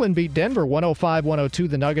 Brooklyn beat Denver 105-102.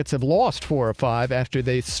 The Nuggets have lost 4 of 5 after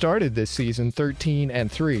they started this season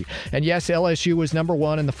 13-3. And yes, LSU was number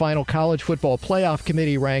 1 in the final College Football Playoff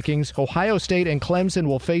Committee rankings. Ohio State and Clemson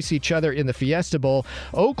will face each other in the Fiesta Bowl.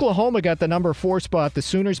 Oklahoma got the number 4 spot. The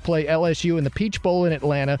Sooners play LSU in the Peach Bowl in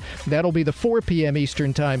Atlanta. That'll be the 4 p.m.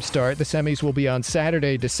 Eastern Time start. The semis will be on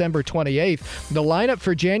Saturday, December 28th. The lineup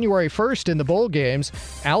for January 1st in the bowl games: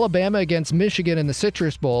 Alabama against Michigan in the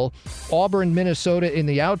Citrus Bowl, Auburn, Minnesota in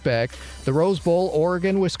the Outback, the Rose Bowl,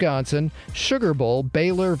 Oregon, Wisconsin, Sugar Bowl,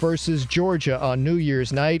 Baylor versus Georgia on New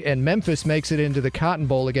Year's night, and Memphis makes it into the Cotton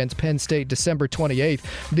Bowl against Penn State December 28th.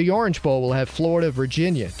 The Orange Bowl will have Florida,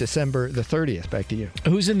 Virginia, December the 30th. Back to you.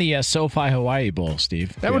 Who's in the SoFi Hawaii Bowl,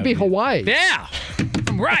 Steve? That would be Hawaii. Yeah,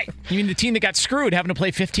 right. You mean the team that got screwed having to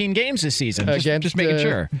play 15 games this season? Just making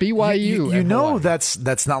sure. BYU. You know that's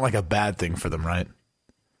not like a bad thing for them, right?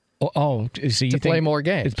 So you play more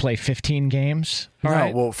games. Play 15 games? All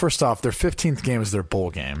right. Well, first off, their 15th game is their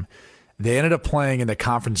bowl game. They ended up playing in the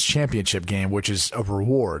conference championship game, which is a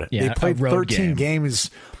reward. Yeah, they played 13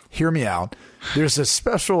 games. Hear me out. There's a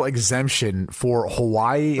special exemption for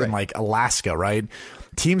Hawaii and like Alaska, right?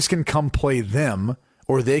 Teams can come play them,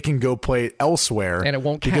 or they can go play elsewhere. And it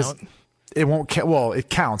won't count. It won't count. Well, it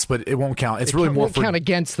counts, but it won't count. It's really more for count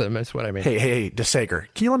against them. Is what I mean. Hey, DeSager,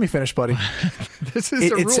 can you let me finish, buddy? This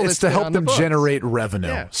is a rule. It's to help them generate revenue.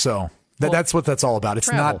 Yeah. So that's what that's all about. It's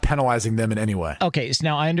not penalizing them in any way. Okay, so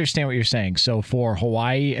now I understand what you're saying. So for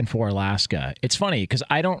Hawaii and for Alaska, it's funny because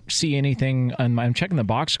I don't see anything. I'm checking the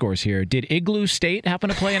box scores here. Did Igloo State happen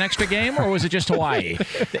to play an extra game, or was it just Hawaii?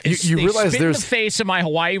 you realize there's the face of my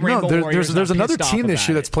Hawaii Rainbow Warriors. There's another team this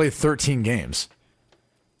year that's played 13 games.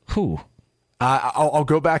 Who? I'll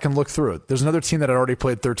go back and look through it. There's another team that had already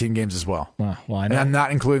played 13 games as well. Well, I know. And I'm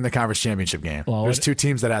not including the conference championship game. Well, there's 2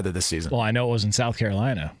 teams that added this season. Well, I know it was in South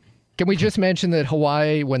Carolina. Can we just mention that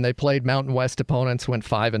Hawaii, when they played Mountain West opponents, went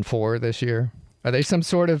 5-4 this year? Are they some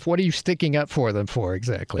sort of, what are you sticking up for them for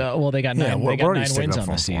exactly? Well, they got 9 wins on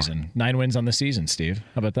the season. 9 wins on the season, Steve.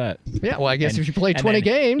 How about that? Yeah, well, I guess if you play 20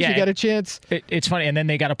 games, you got a chance. It's funny, and then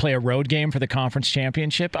they got to play a road game for the conference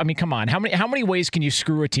championship. I mean, come on. How many ways can you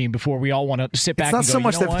screw a team before we all want to sit back and go,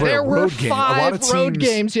 you know what? There were 5 road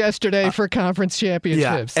games yesterday for conference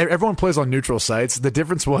championships. Yeah, everyone plays on neutral sites. The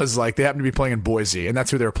difference was, like, they happened to be playing in Boise, and that's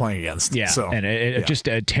who they were playing against. Yeah, so, and just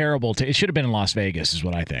a terrible. It should have been in Las Vegas, is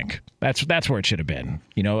what I think. That's where it should have been.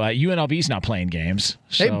 You know, UNLV's not playing games.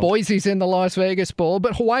 So. Hey, Boise's in the Las Vegas Bowl,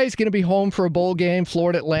 but Hawaii's going to be home for a bowl game.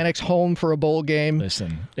 Florida Atlantic's home for a bowl game.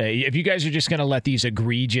 Listen, if you guys are just going to let these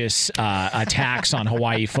egregious attacks on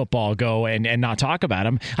Hawaii football go and not talk about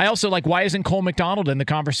them, I also like, why isn't Cole McDonald in the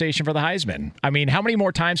conversation for the Heisman? I mean, how many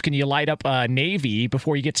more times can you light up Navy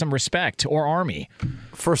before you get some respect, or Army?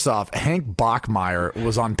 First off, Hank Bachmeier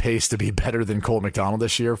was on pace to be better than Cole McDonald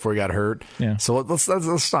this year before he got hurt. Yeah. So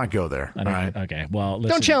let's not go there. All right. Okay. Well, listen.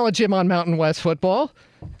 Don't challenge him on Mountain West football.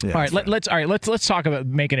 Yeah, all right, let's talk about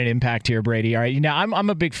making an impact here, Brady. All right, now I'm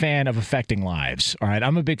a big fan of affecting lives. All right,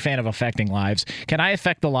 I'm a big fan of affecting lives. Can I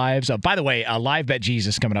affect the lives of? By the way, Live Bet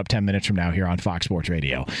Jesus coming up 10 minutes from now here on Fox Sports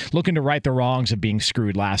Radio, looking to right the wrongs of being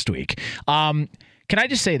screwed last week. Can I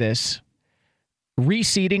just say this?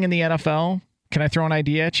 Reseeding in the NFL. Can I throw an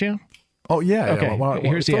idea at you? Oh yeah. Okay.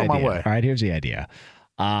 Here's the idea. My way. All right, here's the idea.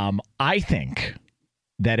 I think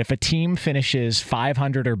that if a team finishes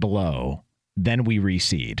 500 or below, then we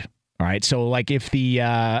reseed. All right. So, like, if the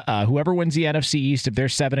whoever wins the NFC East, if they're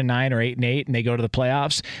 7-9 or 8-8 and they go to the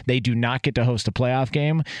playoffs, they do not get to host a playoff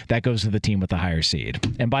game. That goes to the team with the higher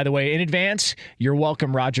seed. And by the way, in advance, you're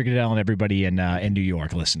welcome, Roger Goodell and everybody in New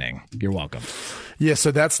York listening. You're welcome. Yeah,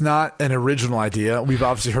 so that's not an original idea. We've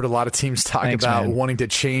obviously heard a lot of teams talk about wanting to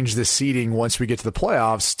change the seeding once we get to the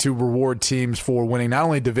playoffs to reward teams for winning not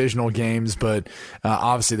only divisional games, but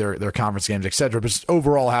obviously their conference games, et cetera, but just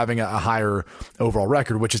overall having a higher overall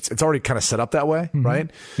record, which it's already kind of set up that way,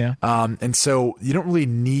 right? Yeah. And so you don't really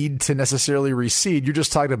need to necessarily reseed. You're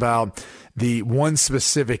just talking about the one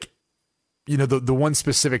specific the one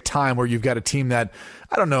specific time where you've got a team that,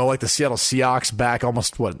 I don't know, like the Seattle Seahawks back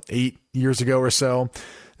almost, 8 years ago or so.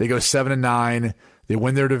 They go 7-9. They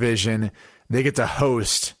win their division. They get to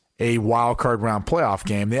host a wild card round playoff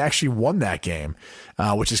game. They actually won that game,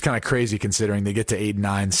 which is kind of crazy considering they get to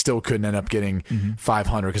 8-9, still couldn't end up getting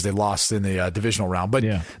 500 because they lost in the divisional round. But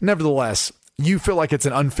nevertheless, you feel like it's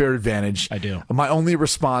an unfair advantage. I do. My only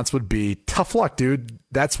response would be, tough luck, dude.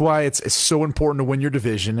 That's why it's so important to win your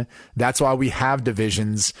division. That's why we have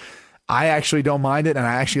divisions. I actually don't mind it, and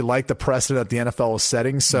I actually like the precedent that the NFL is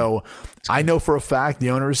setting. So I know for a fact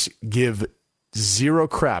the owners give zero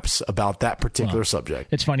craps about that particular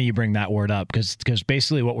subject. It's funny you bring that word up because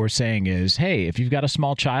basically what we're saying is, hey, if you've got a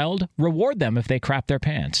small child, reward them if they crap their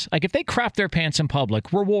pants. Like, if they crap their pants in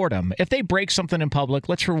public, reward them. If they break something in public,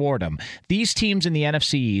 let's reward them. These teams in the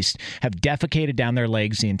NFC East have defecated down their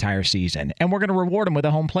legs the entire season, and we're going to reward them with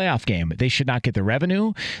a home playoff game. They should not get the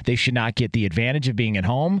revenue. They should not get the advantage of being at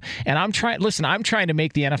home. And I'm trying to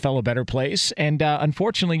make the NFL a better place, and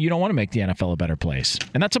unfortunately, you don't want to make the NFL a better place.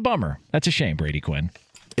 And that's a bummer. That's a shame, Brady Quinn.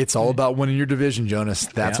 It's all about winning your division, Jonas.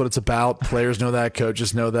 That's what it's about. Players know that.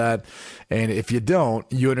 Coaches know that. And if you don't,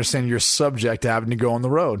 you understand you're subject to having to go on the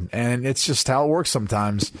road. And it's just how it works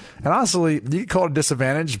sometimes. And honestly, you can call it a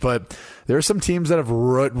disadvantage, but there are some teams that have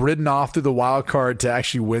ridden off through the wild card to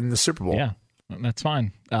actually win the Super Bowl. Yeah. That's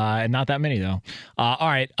fine. And not that many, though. All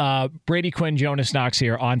right. Brady Quinn, Jonas Knox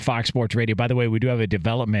here on Fox Sports Radio. By the way, we do have a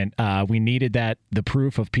development. We needed the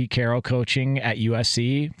proof of Pete Carroll coaching at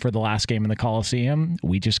USC for the last game in the Coliseum.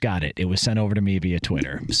 We just got it. It was sent over to me via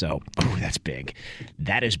Twitter. So, that's big.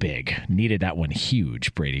 That is big. Needed that one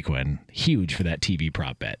huge, Brady Quinn. Huge for that TV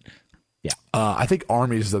prop bet. Yeah. I think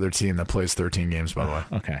Army is the other team that plays 13 games, by the way.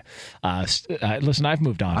 Okay. Listen, I've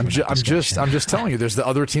moved on. I'm just telling you, there's the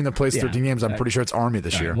other team that plays 13 games. I'm pretty sure it's Army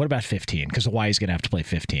this year. What about 15? Because Hawaii's going to have to play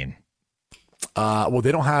 15. Well,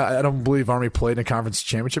 they don't have. I don't believe Army played in a conference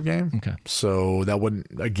championship game. Okay. So that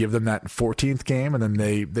wouldn't give them that 14th game, and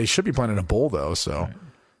then they should be playing in a bowl though. So. Right.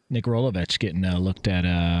 Nick Rolovich getting looked at,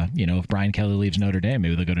 if Brian Kelly leaves Notre Dame,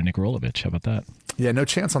 maybe they'll go to Nick Rolovich. How about that? Yeah, no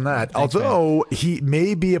chance on that. Thanks, although he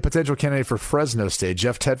may be a potential candidate for Fresno State.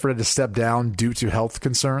 Jeff Tedford had to step down due to health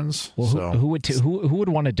concerns. Well, who would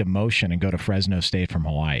want a demotion and go to Fresno State from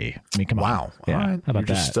Hawaii? I mean, come on. Wow. Yeah. All right. How about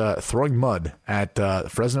You're just throwing mud at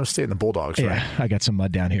Fresno State and the Bulldogs, right? Yeah, I got some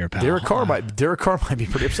mud down here, pal. Derek Carr might be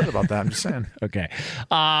pretty upset about that. I'm just saying. Okay.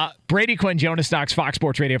 Brady Quinn, Jonas Knox, Fox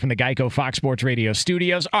Sports Radio from the Geico Fox Sports Radio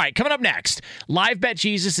studios. All right, coming up next, Live Bet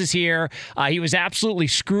Jesus is here. He was absolutely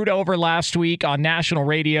screwed over last week on national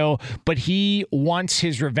radio, but he wants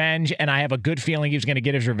his revenge, and I have a good feeling he's going to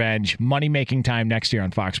get his revenge. Money-making time next year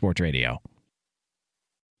on Fox Sports Radio.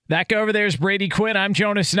 That guy over there is Brady Quinn. I'm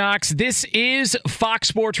Jonas Knox. This is Fox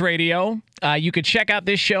Sports Radio. You could check out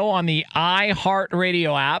this show on the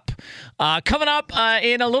iHeartRadio app. Coming up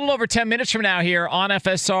in a little over 10 minutes from now here on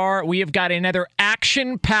FSR, we have got another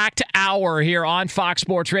action-packed hour here on Fox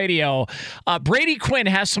Sports Radio. Brady Quinn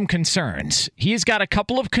has some concerns. He's got a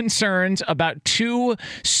couple of concerns about 2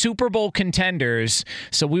 Super Bowl contenders,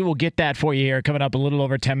 so we will get that for you here coming up a little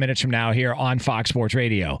over 10 minutes from now here on Fox Sports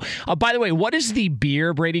Radio. By the way, what is the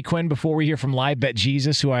beer, Brady Quinn, before we hear from Live Bet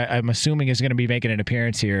Jesus, who I'm assuming is going to be making an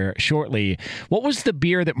appearance here shortly? What was the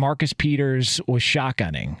beer that Marcus Peters was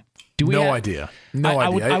shotgunning? No idea. I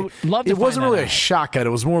would love to. It wasn't really a shotgun. It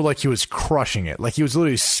was more like he was crushing it. Like he was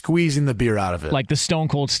literally squeezing the beer out of it. Like the Stone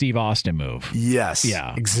Cold Steve Austin move. Yes.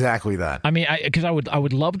 Yeah. Exactly that. I mean, because I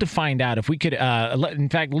would love to find out if we could. In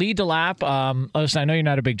fact, Lee DeLapp. Listen, I know you're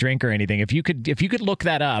not a big drinker or anything. If you could look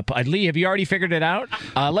that up, Lee, have you already figured it out?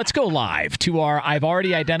 Let's go live to our. I've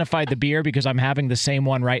already identified the beer because I'm having the same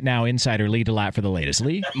one right now. Insider Lee DeLapp for the latest.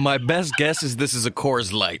 Lee. My best guess is this is a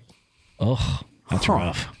Coors Light. Oh, that's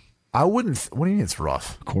rough. I wouldn't. What do you mean it's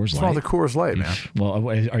rough? Coors Light. It's not the Coors Light, man. Well,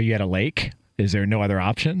 are you at a lake? Is there no other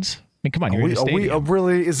options? I mean, come on. You're in a stadium.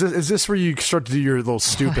 Really? Is this where you start to do your little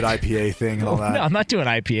stupid IPA thing and all that? No, I'm not doing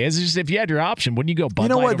IPA. It's just if you had your option, wouldn't you go Bud Light? You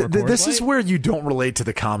know what? Over Coors This Light? is where you don't relate to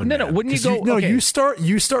the common man. No, wouldn't you go? You start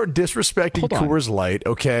disrespecting Coors Light,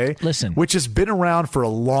 okay? Listen, which has been around for a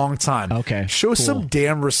long time. Okay, show some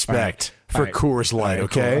damn respect. For Coors Light,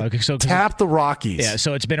 okay? Cool. Okay, so tap the Rockies. Yeah,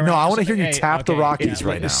 so it's been around. No, I want to hear you tap the Rockies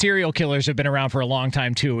right now. The serial killers have been around for a long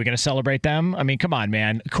time, too. We're going to celebrate them? I mean, come on,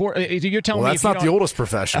 man. You're telling me that's not the oldest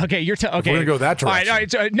profession. Okay, We're going to go that direction. All right.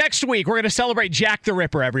 So next week, we're going to celebrate Jack the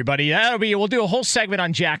Ripper, everybody. We'll do a whole segment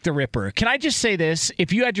on Jack the Ripper. Can I just say this?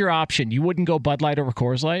 If you had your option, you wouldn't go Bud Light over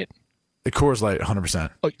Coors Light? The Coors Light,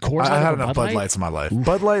 100%. Coors Light I had enough Bud Bud Lights in my life. Oof.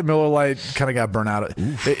 Bud Light, Miller Light kind of got burnt out.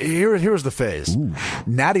 Here's the phase. Oof.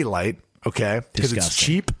 Natty Light. Okay, because it's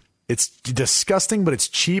cheap. It's disgusting, but it's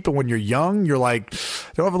cheap. And when you're young, you're like,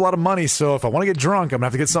 I don't have a lot of money, so if I want to get drunk, I'm going to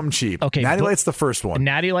have to get something cheap. Okay, Natty Light's the first one.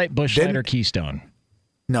 Natty Light, Busch Light, or Keystone?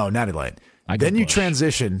 No, Natty Light. Then you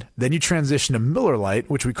transition to Miller Lite,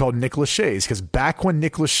 which we called Nick Lachey's, because back when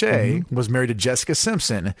Nick Lachey was married to Jessica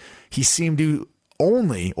Simpson, he seemed to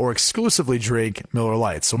only or exclusively drink Miller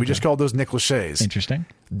Lights. So we just called those Nick Lachey's. Interesting.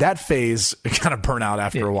 That phase kind of burnt out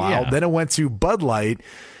after a while. Yeah. Then it went to Bud Light.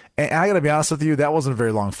 And I got to be honest with you, that wasn't a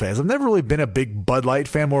very long phase. I've never really been a big Bud Light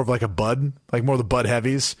fan, more of like a Bud, like more of the Bud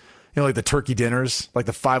Heavies. You know, like the turkey dinners, like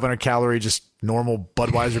the 500-calorie, just normal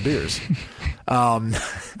Budweiser beers.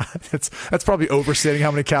 That's probably overstating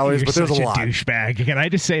how many calories, but there's a lot. You're such a douchebag. Can I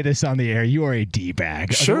just say this on the air? You are a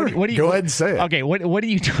d-bag. Sure. Go ahead and say it. Okay. What are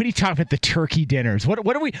you talking about? The turkey dinners?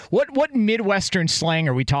 What Midwestern slang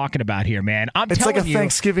are we talking about here, man? It's like a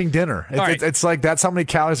Thanksgiving dinner. It's like that's how many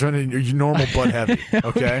calories are in your normal Bud Heavy.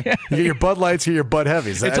 Okay. You get your Bud Lights, you get your Bud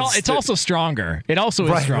Heavies. It's also stronger. It also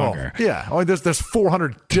is stronger. Well, yeah. Well, there's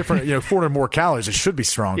 400 different 400 more calories. It should be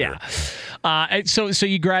stronger. Yeah. So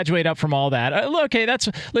you graduate up from all that.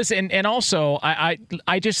 Listen, and also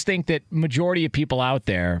I just think that majority of people out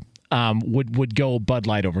there would go Bud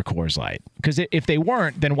Light over Coors Light, because if they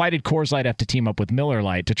weren't, then why did Coors Light have to team up with Miller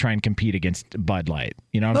Lite to try and compete against Bud Light?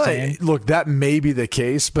 You know what I'm saying? Look, that may be the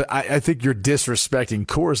case, but I think you're disrespecting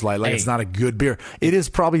Coors Light like it's not a good beer. It is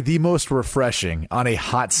probably the most refreshing on a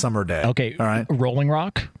hot summer day. Okay, all right. Rolling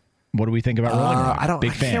Rock. What do we think about Rolling Rock? I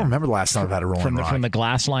can't remember the last time I've had a Rolling Rock. From the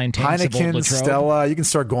glass line tanks. Heineken, Stella. You can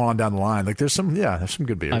start going on down the line. Like there's some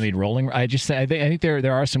good beers. I mean, I think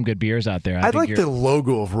there are some good beers out there. I like the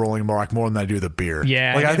logo of Rolling Rock more than I do the beer.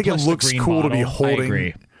 Yeah, like I think it looks cool to be holding. I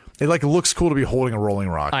agree. It looks cool to be holding a Rolling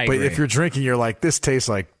Rock. But if you're drinking, you're like, this tastes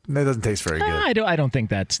like it doesn't taste very good. I don't think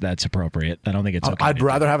that's appropriate. I don't think it's okay. I'd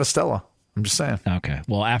rather have a Stella. I'm just saying. Okay.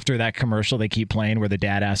 Well, after that commercial they keep playing where the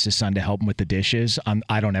dad asks his son to help him with the dishes,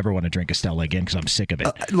 I don't ever want to drink a Stella again because I'm sick of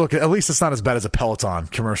it. Look, at least it's not as bad as a Peloton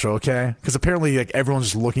commercial, okay? Because apparently everyone's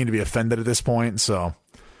just looking to be offended at this point, so...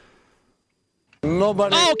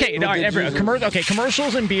 Nobody. Oh, okay. All right.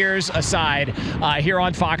 Commercials and beers aside, here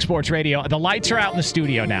on Fox Sports Radio, the lights are out in the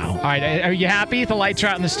studio now. All right. Are you happy? The lights are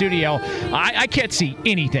out in the studio. I can't see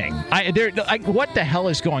anything. What the hell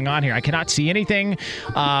is going on here? I cannot see anything.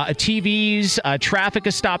 TVs, traffic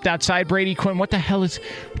is stopped outside. Brady Quinn. What the hell is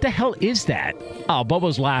that? Oh,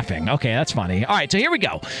 Bobo's laughing. Okay, that's funny. All right. So here we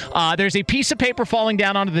go. There's a piece of paper falling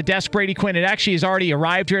down onto the desk, Brady Quinn. It actually has already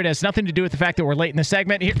arrived here. It has nothing to do with the fact that we're late in the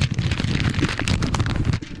segment. Here.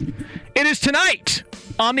 It is tonight.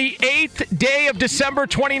 On the 8th day of December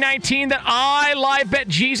 2019, that I, Live Bet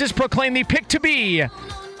Jesus, proclaimed the pick to be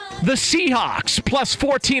the Seahawks plus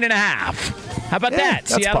 14.5. How about that?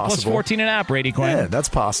 Seattle possible. plus 14.5, Brady Quinn. Yeah, that's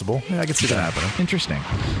possible. Yeah, I can see that happening. Interesting.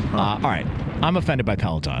 All right. I'm offended by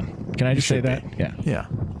Peloton. Can I just say that? Yeah. Yeah.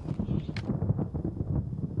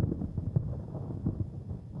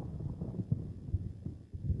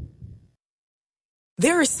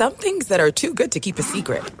 There are some things that are too good to keep a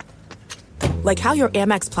secret. Like how your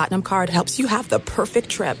Amex Platinum card helps you have the perfect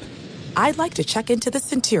trip. I'd like to check into the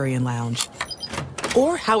Centurion Lounge.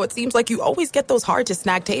 Or how it seems like you always get those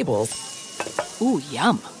hard-to-snag tables. Ooh,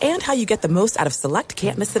 yum. And how you get the most out of select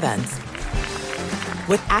can't-miss events.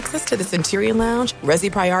 With access to the Centurion Lounge,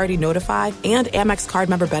 Resi Priority Notify, and Amex card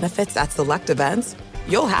member benefits at select events,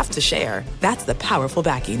 you'll have to share. That's the powerful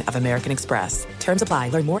backing of American Express. Terms apply.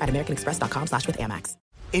 Learn more at americanexpress.com/withAmex.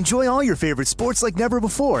 Enjoy all your favorite sports like never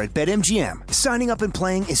before at BetMGM. Signing up and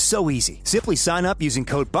playing is so easy. Simply sign up using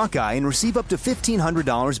code Buckeye and receive up to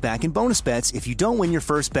 $1,500 back in bonus bets if you don't win your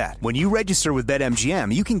first bet. When you register with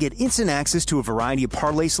BetMGM, you can get instant access to a variety of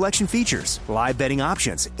parlay selection features, live betting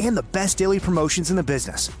options, and the best daily promotions in the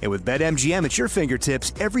business. And with BetMGM at your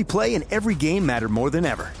fingertips, every play and every game matter more than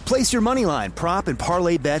ever. Place your moneyline, prop, and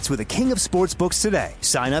parlay bets with the king of sportsbooks today.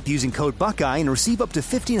 Sign up using code Buckeye and receive up to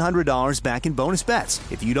 $1,500 back in bonus bets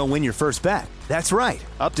if you don't win your first bet. That's right,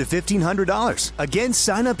 up to $1,500. Again,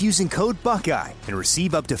 sign up using code Buckeye and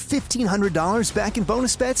receive up to $1,500 back in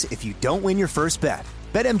bonus bets if you don't win your first bet.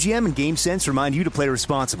 BetMGM and GameSense remind you to play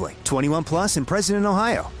responsibly. 21 plus and present in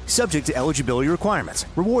Ohio. Subject to eligibility requirements.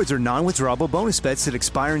 Rewards are non-withdrawable bonus bets that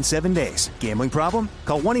expire in 7 days. Gambling problem?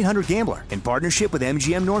 Call 1-800-GAMBLER in partnership with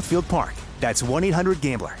MGM Northfield Park. That's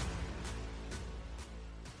 1-800-GAMBLER.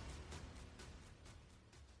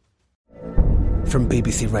 From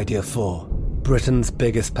BBC Radio 4, Britain's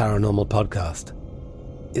biggest paranormal podcast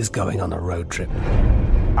is going on a road trip.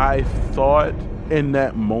 I thought in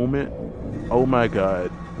that moment, oh my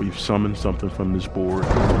God, we've summoned something from this board.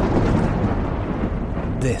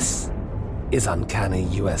 This is Uncanny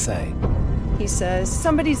USA. He says,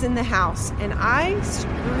 somebody's in the house, and I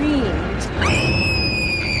screamed.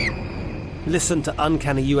 Listen to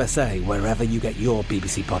Uncanny USA wherever you get your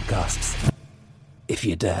BBC podcasts, if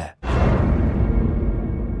you dare.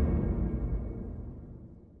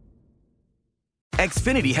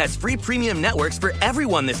 Xfinity has free premium networks for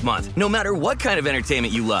everyone this month, no matter what kind of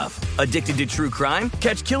entertainment you love. Addicted to true crime?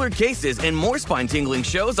 Catch killer cases and more spine-tingling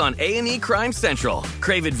shows on A&E Crime Central.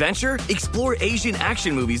 Crave adventure? Explore Asian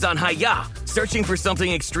action movies on Hi-YAH. Searching for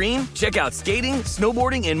something extreme? Check out skating,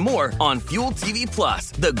 snowboarding, and more on Fuel TV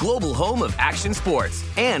Plus, the global home of action sports.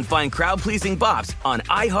 And find crowd-pleasing bops on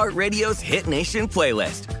iHeartRadio's Hit Nation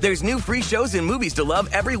playlist. There's new free shows and movies to love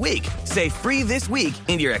every week. Say free this week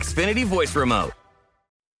in your Xfinity voice remote.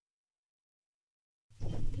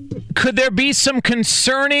 Could there be some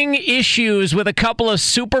concerning issues with a couple of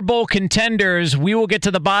Super Bowl contenders? We will get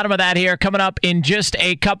to the bottom of that here coming up in just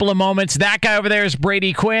a couple of moments. That guy over there is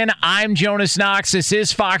Brady Quinn. I'm Jonas Knox. This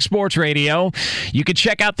is Fox Sports Radio. You can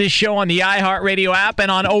check out this show on the iHeartRadio app and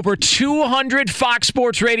on over 200 Fox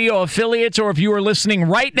Sports Radio affiliates, or if you are listening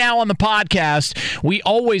right now on the podcast, we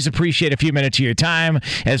always appreciate a few minutes of your time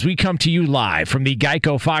as we come to you live from the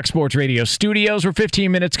Geico Fox Sports Radio studios, where 15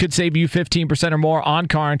 minutes could save you 15% or more on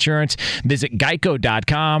car insurance. Visit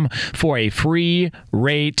geico.com for a free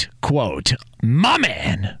rate quote. My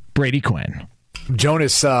man, Brady Quinn.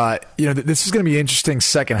 Jonas, this is going to be an interesting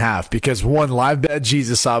second half because one, Live Bet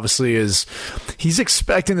Jesus obviously he's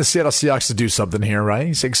expecting the Seattle Seahawks to do something here, right?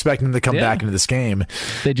 He's expecting them to come back into this game.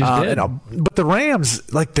 They just did. But the Rams,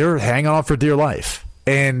 they're hanging on for dear life.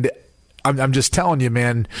 And I'm just telling you,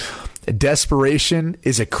 man, desperation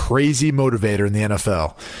is a crazy motivator in the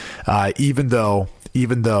NFL.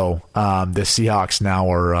 Even though the Seahawks now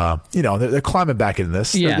are, they're climbing back into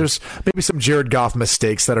this. Yeah. There's maybe some Jared Goff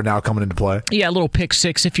mistakes that are now coming into play. Yeah, a little pick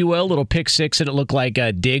six, if you will. A little pick six that it looked like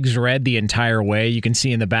Diggs read the entire way. You can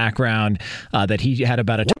see in the background that he had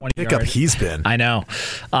about a 20 pickup he's been. I know.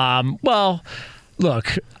 Well,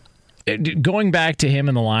 look, going back to him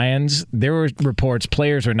and the Lions, there were reports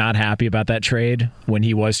players are not happy about that trade when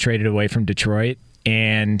he was traded away from Detroit.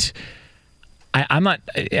 And I'm not.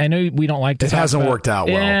 I know we don't like to. It hasn't worked out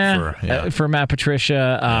well for Matt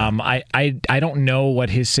Patricia. I don't know what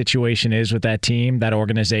his situation is with that team, that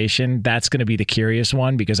organization. That's going to be the curious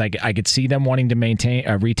one because I could see them wanting to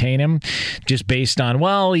retain him, just based on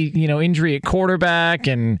injury at quarterback,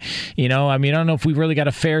 and I don't know if we've really got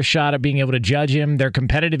a fair shot at being able to judge him. They're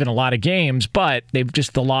competitive in a lot of games, but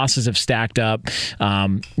the losses have stacked up.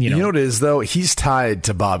 You know what it is though? He's tied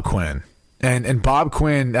to Bob Quinn. And Bob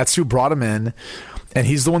Quinn, that's who brought him in. And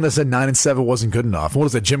he's the one that said 9-7 wasn't good enough. What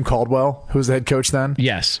was it, Jim Caldwell, who was the head coach then?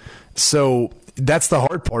 Yes. So that's the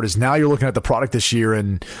hard part, is now you're looking at the product this year,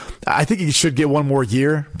 and I think he should get one more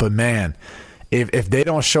year. But, man, if they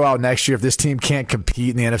don't show out next year, if this team can't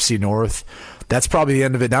compete in the NFC North, that's probably the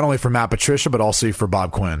end of it, not only for Matt Patricia, but also for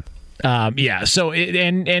Bob Quinn. So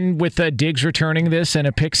and with Diggs returning this and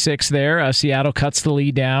a pick six there, Seattle cuts the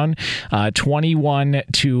lead down 21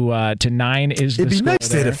 to 9 is the score. It'd be nice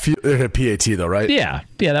to hit a PAT though, right? Yeah,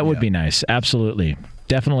 that would be nice. Absolutely,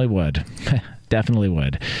 definitely would. Definitely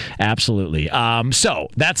would. Absolutely. So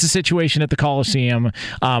that's the situation at the Coliseum.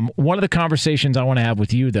 One of the conversations I want to have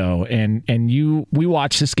with you, though, and we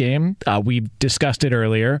watched this game. We discussed it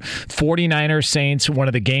earlier. 49ers Saints, one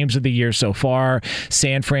of the games of the year so far.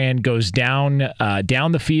 San Fran goes down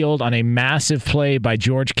the field on a massive play by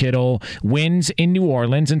George Kittle, wins in New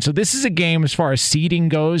Orleans. And so this is a game, as far as seeding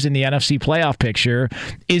goes in the NFC playoff picture,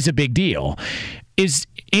 is a big deal. Is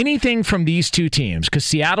anything from these two teams, because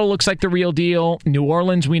Seattle looks like the real deal, New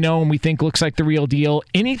Orleans we know and we think looks like the real deal,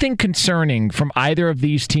 anything concerning from either of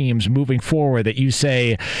these teams moving forward that you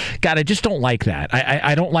say, God, I just don't like that.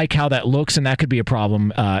 I don't like how that looks, and that could be a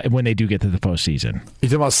problem when they do get to the postseason. You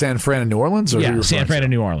talking about San Fran and New Orleans? Or yeah, San Fran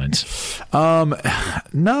and New Orleans. No,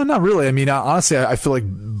 not really. I mean, honestly, I feel like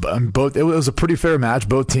both. It was a pretty fair match.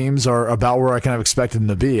 Both teams are about where I kind of expected them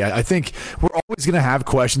to be. I think we're always going to have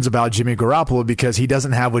questions about Jimmy Garoppolo because he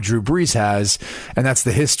doesn't have what Drew Brees has, and that's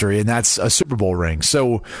the history, and that's a Super Bowl ring.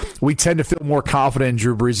 So we tend to feel more confident in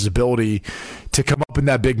Drew Brees' ability to come up in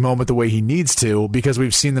that big moment the way he needs to, because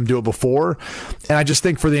we've seen them do it before. And I just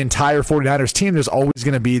think for the entire 49ers team, there's always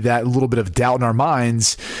going to be that little bit of doubt in our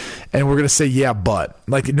minds, and we're going to say, yeah, but.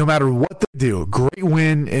 Like, no matter what they do, great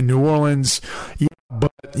win in New Orleans, yeah,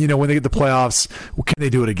 but, when they get the playoffs, can they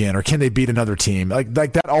do it again, or can they beat another team? Like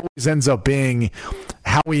that always ends up being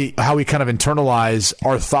how we kind of internalize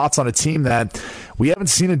our thoughts on a team that we haven't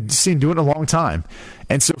seen do it in a long time.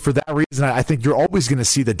 And so for that reason, I think you're always going to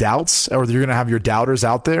see the doubts, or you're going to have your doubters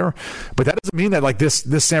out there. But that doesn't mean that like this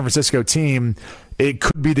San Francisco team, it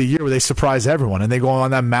could be the year where they surprise everyone and they go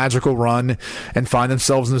on that magical run and find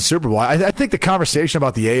themselves in the Super Bowl. I think the conversation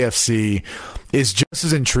about the AFC is just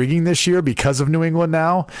as intriguing this year because of New England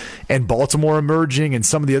now and Baltimore emerging and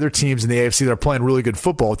some of the other teams in the AFC that are playing really good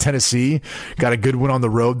football. Tennessee got a good win on the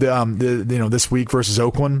road this week versus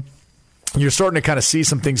Oakland. You're starting to kind of see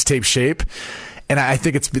some things take shape. And I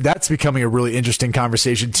think that's becoming a really interesting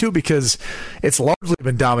conversation, too, because it's largely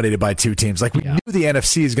been dominated by two teams. Like, we knew the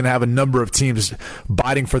NFC is going to have a number of teams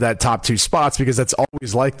biting for that top two spots because that's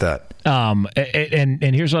always like that. And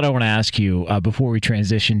here's what I want to ask you before we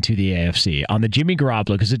transition to the AFC. On the Jimmy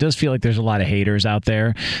Garoppolo, because it does feel like there's a lot of haters out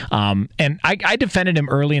there. And I defended him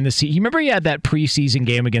early in the season. You remember he had that preseason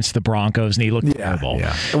game against the Broncos, and he looked terrible.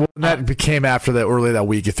 Yeah. Well, that became after that early that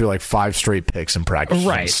week. He threw like 5 straight picks in practice.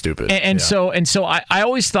 Right. Stupid. So I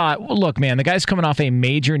always thought, well, look, man, the guy's coming off a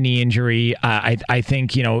major knee injury. I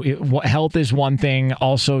think, health is one thing.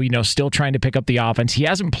 Also, still trying to pick up the offense. He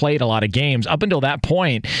hasn't played a lot of games. Up until that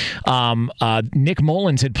point, Nick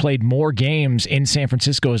Mullins had played more games in San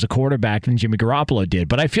Francisco as a quarterback than Jimmy Garoppolo did.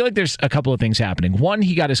 But I feel like there's a couple of things happening. One,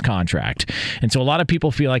 he got his contract. And so a lot of people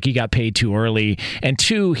feel like he got paid too early. And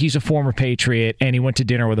two, he's a former Patriot, and he went to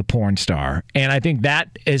dinner with a porn star. And I think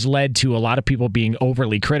that has led to a lot of people being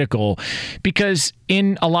overly critical because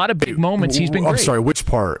in a lot of big moments, he's been great. I'm sorry, which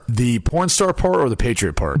part? The porn star part or the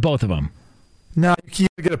Patriot part? Both of them. No, you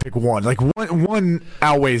got to pick one. Like, one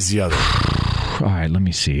outweighs the other. All right, let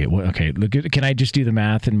me see. Okay, can I just do the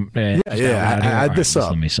math and add this up?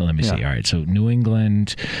 Let me see. All right, so New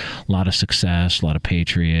England, a lot of success, a lot of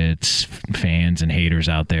Patriots fans and haters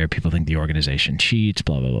out there. People think the organization cheats,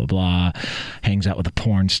 blah blah blah blah. Hangs out with a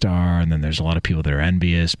porn star, and then there's a lot of people that are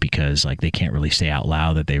envious because like they can't really say out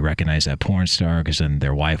loud that they recognize that porn star because then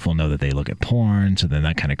their wife will know that they look at porn, so then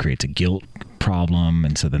that kind of creates a guilt problem,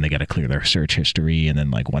 and so then they got to clear their search history, and then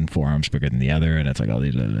like one forearm's bigger than the other, and it's like all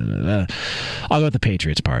these. I'll go with the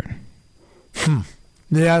Patriots part. Yeah,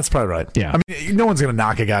 that's probably right. Yeah, I mean, no one's going to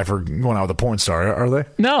knock a guy for going out with a porn star, are they?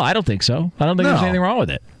 No, I don't think so. I don't think there's anything wrong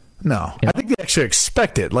with it. No, I think they actually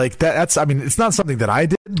expect it. Like that's. I mean, it's not something that I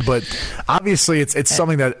did, but obviously, it's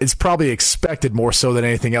something that is probably expected more so than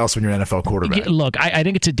anything else when you're an NFL quarterback. Look, I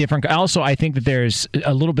think it's a different. Also, I think that there's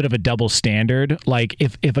a little bit of a double standard. Like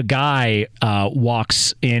if a guy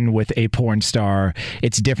walks in with a porn star,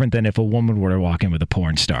 it's different than if a woman were to walk in with a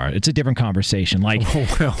porn star. It's a different conversation. Like,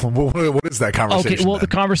 well, what is that conversation? Okay, well, then?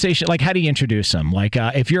 The conversation. Like, how do you introduce them? Like,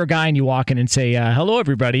 if you're a guy and you walk in and say, "Hello,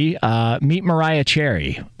 everybody, meet Mariah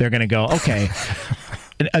Cherry," they're going to go, okay.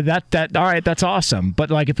 That all right, that's awesome. But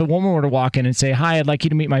like if a woman were to walk in and say, "Hi, I'd like you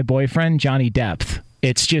to meet my boyfriend, Johnny Depp."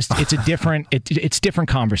 It's a different different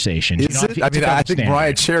conversation. Is it? I mean, I think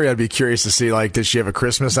Mariah Carey, I'd be curious to see, like, does she have a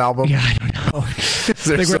Christmas album? Yeah, I don't know. I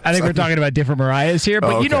think we're talking about different Mariahs here,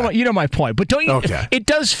 but you know my point. But don't you? Okay. It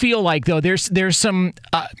does feel like though there's some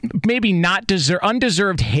maybe not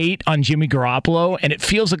undeserved hate on Jimmy Garoppolo, and it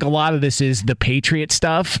feels like a lot of this is the Patriot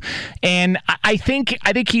stuff. And I think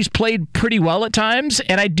he's played pretty well at times,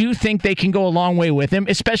 and I do think they can go a long way with him,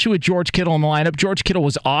 especially with George Kittle in the lineup. George Kittle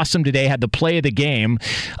was awesome today, had the play of the game.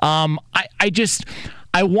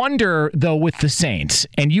 I wonder, though, with the Saints,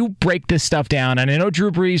 and you break this stuff down, and I know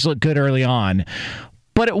Drew Brees looked good early on,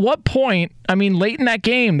 but at what point, I mean, late in that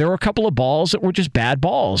game, there were a couple of balls that were just bad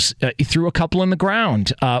balls. He threw a couple in the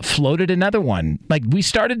ground, floated another one. Like, we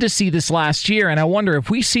started to see this last year, and I wonder if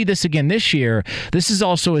we see this again this year. This is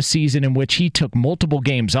also a season in which he took multiple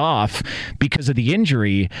games off because of the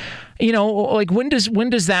injury. You know, like when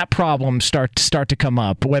does that problem start to come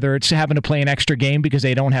up? Whether it's having to play an extra game because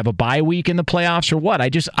they don't have a bye week in the playoffs or what?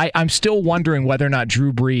 I'm still wondering whether or not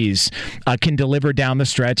Drew Brees can deliver down the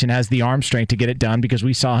stretch and has the arm strength to get it done, because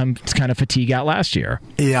we saw him kind of fatigue out last year.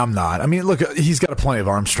 Yeah, I'm not. I mean, look, he's got plenty of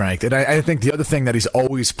arm strength, and I think the other thing that he's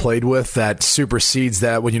always played with that supersedes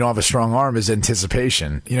that when you don't have a strong arm is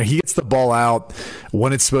anticipation. You know, he gets the ball out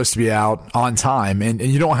when it's supposed to be out on time, and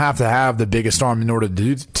you don't have to have the biggest arm in order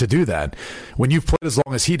to do that. When you've played as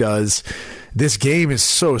long as he does, this game is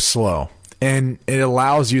so slow, and it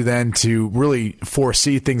allows you then to really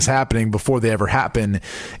foresee things happening before they ever happen,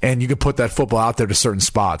 and you can put that football out there to certain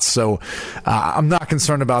spots. So I'm not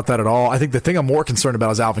concerned about that at all. I think the thing I'm more concerned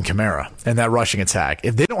about is Alvin Kamara and that rushing attack.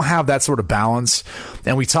 If they don't have that sort of balance,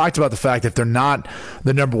 and we talked about the fact that if they're not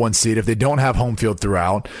the number one seed, if they don't have home field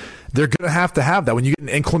throughout, they're going to have that. When you get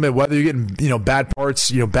inclement weather, you're getting, bad parts,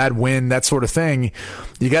 bad wind, that sort of thing.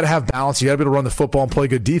 You got to have balance. You got to be able to run the football and play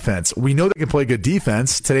good defense. We know they can play good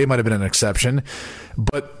defense. Today might have been an exception,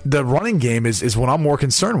 but the running game is what I'm more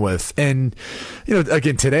concerned with. And,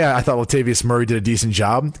 again, today I thought Latavius Murray did a decent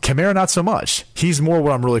job. Kamara, not so much. He's more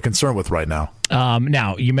what I'm really concerned with right now.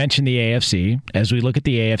 Now, you mentioned the AFC. As we look at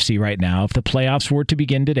the AFC right now, if the playoffs were to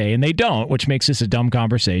begin today, and they don't, which makes this a dumb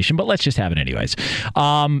conversation, but let's just have it anyways.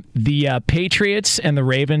 The Patriots and the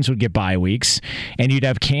Ravens would get bye weeks, and you'd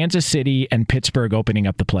have Kansas City and Pittsburgh opening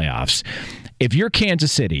up the playoffs. If you're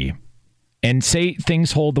Kansas City, and say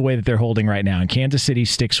things hold the way that they're holding right now, and Kansas City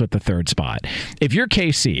sticks with the third spot, if you're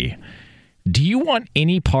KC, do you want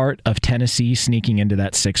any part of Tennessee sneaking into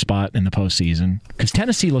that sixth spot in the postseason? Because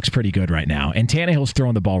Tennessee looks pretty good right now, and Tannehill's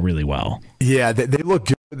throwing the ball really well. Yeah, they look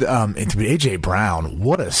good. And to be A.J. Brown,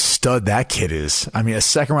 what a stud that kid is. I mean, a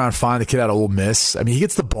second-round find, the kid out of Ole Miss. I mean, he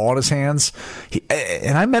gets the ball in his hands.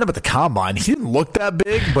 And I met him at the Combine. He didn't look that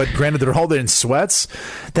big, but granted, they're all there in sweats.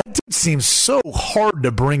 That dude seems so hard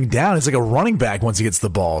to bring down. He's like a running back once he gets the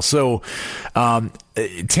ball. So,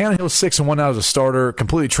 Tannehill's 6-1 now as a starter,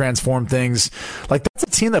 completely transformed things. Like, that's a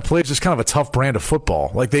team that plays just kind of a tough brand of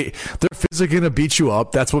football. Like, they're physically going to beat you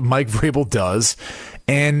up. That's what Mike Vrabel does.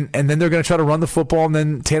 And then they're going to try to run the football, and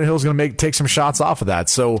then Tannehill's going to take some shots off of that.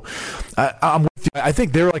 So I'm with you. I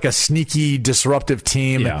think they're like a sneaky, disruptive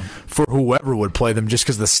team for whoever would play them, just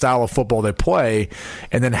because of the style of football they play,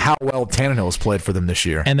 and then how well Tannehill has played for them this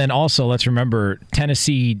year. And then also, let's remember,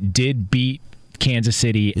 Tennessee did beat Kansas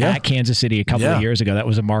City at Kansas City a couple of years ago. That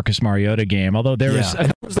was a Marcus Mariota game. Although there was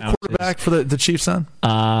the quarterback for the Chiefs then?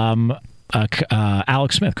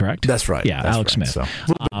 Alex Smith, correct? That's right. Yeah, that's Alex Smith. So, a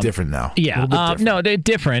little bit different now. Yeah, no, they're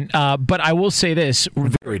different. But I will say this: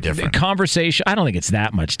 very different. The conversation. I don't think it's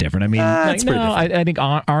that much different. I mean, I think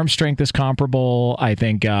arm strength is comparable. I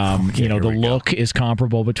think the look is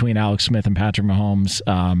comparable between Alex Smith and Patrick Mahomes.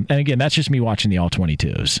 And again, that's just me watching the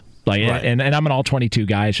All-22s. And I'm an All-22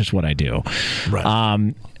 guy. It's just what I do.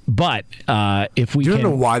 Right. But if we, do you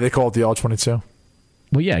know why they call it the All-22?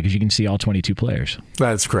 Well, yeah, because you can see all 22 players.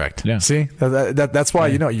 That's correct. Yeah. See, that's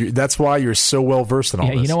why that's why you're so well versed in all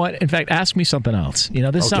this. You know what? In fact, ask me something else.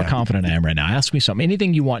 This is how confident I am right now. Ask me something.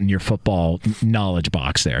 Anything you want in your football knowledge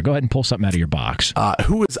box there. Go ahead and pull something out of your box.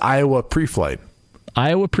 Who is Iowa Pre-Flight?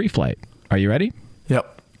 Iowa Pre-Flight. Are you ready?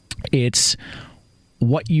 Yep. It's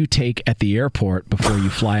what you take at the airport before you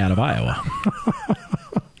fly out of Iowa.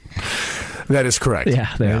 That is correct.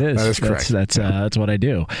 Yeah, it is. That is correct. That's what I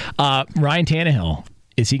do. Ryan Tannehill.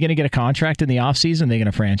 Is he going to get a contract in the offseason? Are they going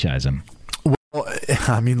to franchise him?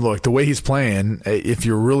 I mean, look, the way he's playing, if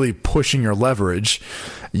you're really pushing your leverage,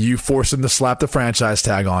 you force him to slap the franchise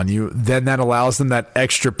tag on you. Then that allows them that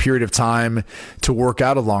extra period of time to work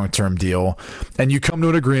out a long-term deal. And you come to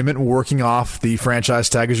an agreement working off the franchise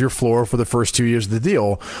tag as your floor for the first 2 years of the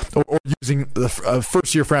deal, or using the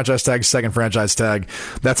first-year franchise tag, second franchise tag.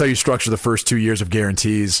 That's how you structure the first 2 years of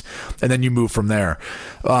guarantees, and then you move from there.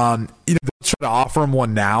 They'll try to offer him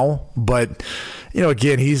one now, but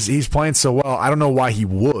again, he's playing so well. I don't know why he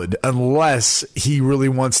would, unless he really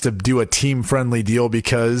wants to do a team-friendly deal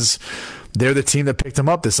because they're the team that picked him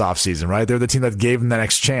up this offseason, right? They're the team that gave him the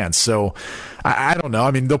next chance. So I don't know.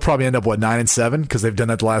 I mean, they'll probably end up, 9-7 because they've done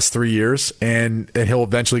that the last 3 years, and he'll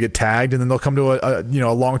eventually get tagged, and then they'll come to a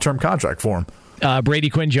long-term contract for him. Brady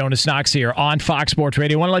Quinn, Jonas Knox here on Fox Sports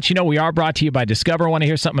Radio. I want to let you know we are brought to you by Discover. Want to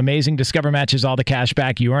hear something amazing? Discover matches all the cash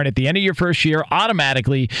back you earn at the end of your first year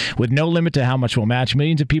automatically with no limit to how much we'll match.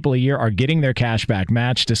 Millions of people a year are getting their cash back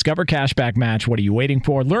match. Discover Cashback Match. What are you waiting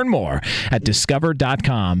for? Learn more at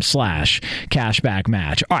discover.com/cashback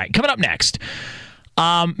match. All right, coming up next,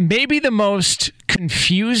 maybe the most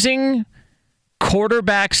confusing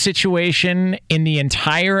quarterback situation in the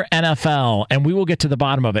entire NFL, and we will get to the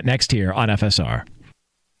bottom of it next here on FSR.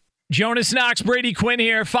 Jonas Knox, Brady Quinn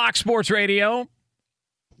here, Fox Sports Radio.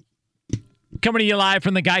 Coming to you live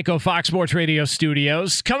from the Geico Fox Sports Radio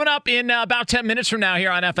studios. Coming up in about 10 minutes from now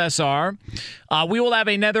here on FSR, we will have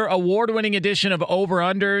another award-winning edition of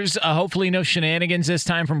Over-Unders. Hopefully no shenanigans this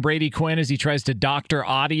time from Brady Quinn as he tries to doctor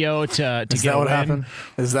audio to get Is that what happened?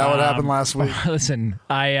 Is that what happened last week? Listen,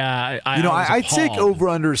 I take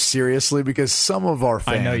Over-Unders seriously because some of our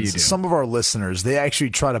fans, I know you do. Some of our listeners, they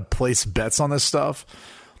actually try to place bets on this stuff.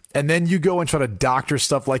 And then you go and try to doctor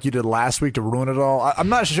stuff like you did last week to ruin it all. I'm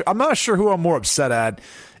not sure who I'm more upset at,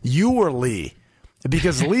 you or Lee,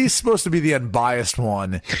 because Lee's supposed to be the unbiased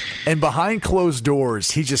one, and behind closed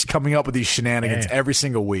doors, he's just coming up with these shenanigans every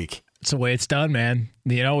single week. It's the way it's done, man.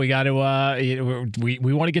 We got to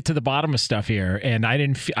we want to get to the bottom of stuff here, and I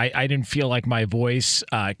didn't feel like my voice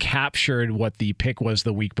captured what the pick was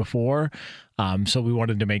the week before. So we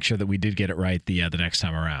wanted to make sure that we did get it right the next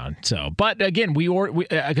time around. So, but again,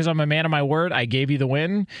 because I'm a man of my word, I gave you the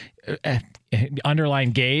win.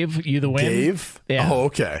 Underline gave you the win. Gave? Yeah. Oh,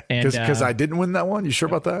 okay. Because I didn't win that one. You sure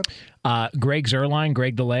about that? Greg Zuerlein,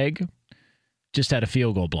 Greg the Leg, just had a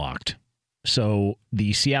field goal blocked. So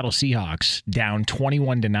the Seattle Seahawks down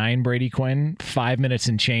 21-9, Brady Quinn, 5 minutes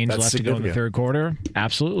and change left to go in the third quarter.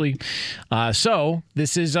 Absolutely. So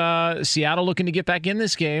this is Seattle looking to get back in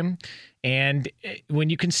this game. And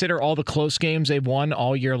when you consider all the close games they've won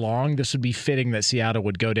all year long, this would be fitting that Seattle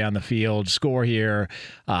would go down the field, score here,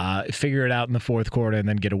 figure it out in the fourth quarter, and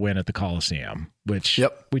then get a win at the Coliseum, which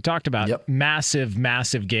we talked about. Massive,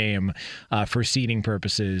 massive game for seeding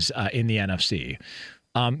purposes in the NFC.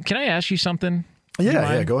 Can I ask you something?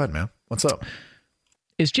 Yeah, go ahead, man. What's up?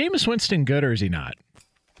 Is Jameis Winston good or is he not?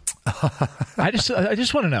 I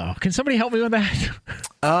just want to know. Can somebody help me with that?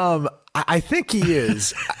 I think he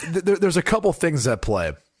is. There's a couple things at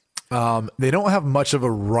play. They don't have much of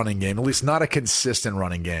a running game, at least not a consistent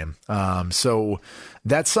running game. So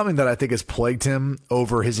that's something that I think has plagued him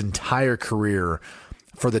over his entire career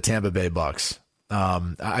for the Tampa Bay Bucks.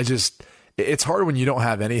 It's hard when you don't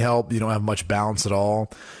have any help. You don't have much balance at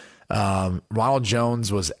all. Ronald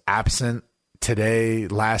Jones was absent today,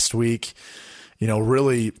 last week,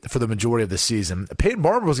 really for the majority of the season. Peyton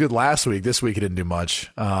Barber was good last week. This week he didn't do much.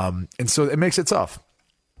 And so it makes it tough.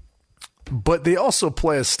 But they also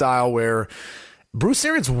play a style where Bruce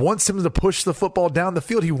Arians wants him to push the football down the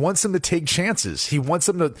field. He wants him to take chances. He wants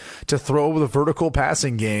him to throw with a vertical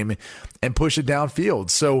passing game and push it downfield.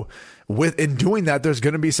 So in doing that, there's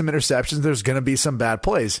going to be some interceptions. There's going to be some bad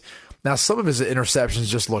plays. Now, some of his interceptions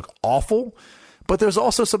just look awful, but there's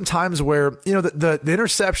also some times where, the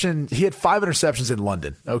interception, he had 5 interceptions in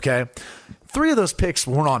London, okay? 3 of those picks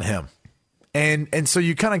weren't on him. And so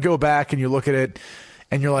you kind of go back and you look at it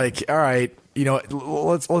and you're like, all right,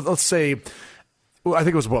 let's say, I think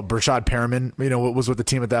it was Brashad Perriman, was with the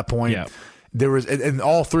team at that point. Yeah. There was, and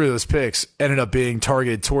all 3 of those picks ended up being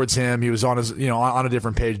targeted towards him. He was on his, on a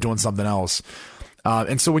different page doing something else.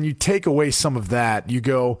 And so when you take away some of that, you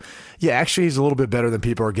go, yeah, actually he's a little bit better than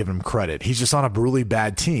people are giving him credit. He's just on a really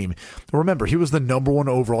bad team. Remember, he was the number 1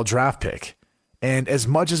 overall draft pick. And as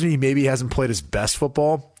much as he maybe hasn't played his best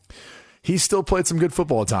football, he still played some good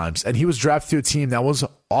football at times. And he was drafted to a team that was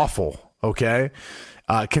awful, okay?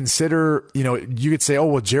 Consider, you could say, oh,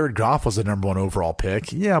 well, Jared Goff was the number 1 overall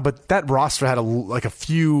pick. Yeah, but that roster had a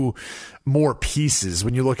few more pieces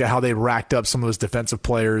when you look at how they racked up some of those defensive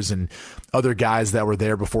players and other guys that were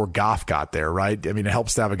there before Goff got there, right? I mean, it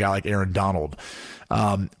helps to have a guy like Aaron Donald.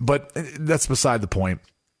 But that's beside the point.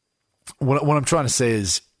 What I'm trying to say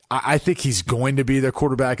is I think he's going to be the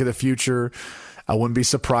quarterback of the future. I wouldn't be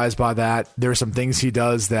surprised by that. There are some things he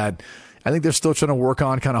does that I think they're still trying to work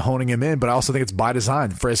on, kind of honing him in, but I also think it's by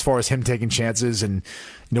design for as far as him taking chances and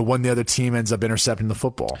when the other team ends up intercepting the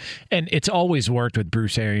football. And it's always worked with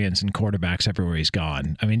Bruce Arians and quarterbacks everywhere he's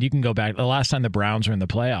gone. I mean, you can go back. The last time the Browns were in the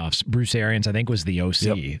playoffs, Bruce Arians, I think, was the OC.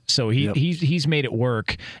 Yep. So he's made it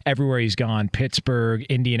work everywhere he's gone. Pittsburgh,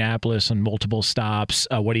 Indianapolis on multiple stops,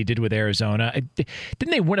 what he did with Arizona.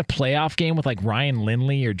 Didn't they win a playoff game with like Ryan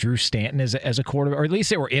Lindley or Drew Stanton as a quarterback? Or at least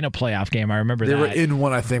they were in a playoff game. I remember they that. They were in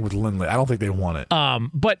one, I think, with Lindley. I don't think they won it.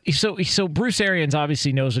 But so Bruce Arians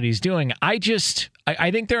obviously knows what he's doing. I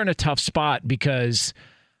think they're in a tough spot because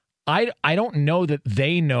I don't know that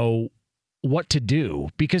they know what to do,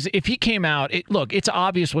 because if he came out, it's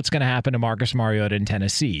obvious what's going to happen to Marcus Mariota in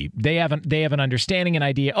Tennessee. They have an understanding, an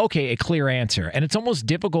idea, okay, a clear answer. And it's almost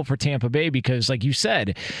difficult for Tampa Bay because, like you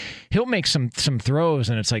said, he'll make some throws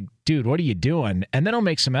and it's like, dude, what are you doing? And then he'll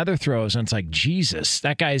make some other throws and it's like, Jesus,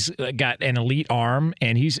 that guy's got an elite arm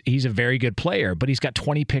and he's a very good player, but he's got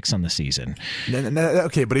 20 picks on the season.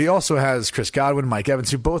 Okay, but he also has Chris Godwin, Mike Evans,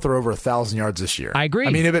 who both are over 1,000 yards this year. I agree. I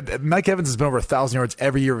mean, Mike Evans has been over 1,000 yards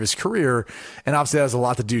every year of his career, and obviously that has a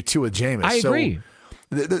lot to do too with Jameis. I agree.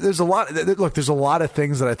 There's a lot. Look, there's a lot of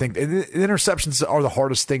things that I think interceptions are the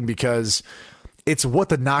hardest thing because it's what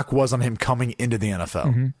the knock was on him coming into the NFL.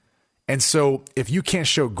 Mm-hmm. And so if you can't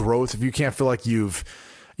show growth, if you can't feel like you've,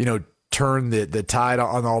 turned the tide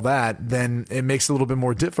on all that, then it makes it a little bit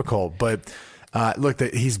more difficult. But look,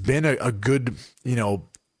 he's been a good,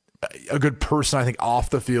 a good person, I think,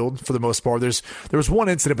 off the field for the most part. There was one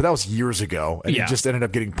incident, but that was years ago, and he just ended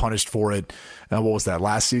up getting punished for it. What was that,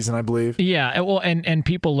 last season, I believe? Yeah, well, and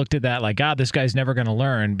people looked at that like, God, this guy's never going to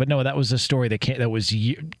learn. But no, that was a story that was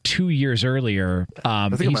 2 years earlier. I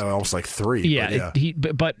think it might have almost like 3. Yeah,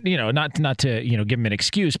 but not to give him an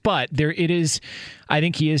excuse, but it is. I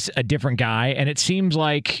think he is a different guy, and it seems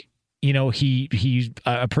like. He's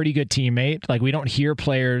a pretty good teammate. Like, we don't hear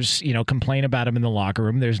players, complain about him in the locker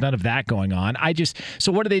room. There's none of that going on.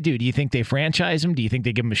 So what do they do? Do you think they franchise him? Do you think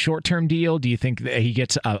they give him a short-term deal? Do you think that he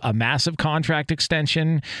gets a massive contract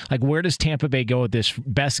extension? Like, where does Tampa Bay go with this,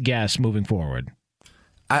 best guess, moving forward?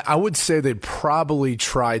 I would say they'd probably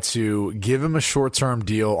try to give him a short-term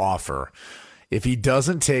deal offer. If he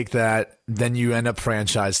doesn't take that, then you end up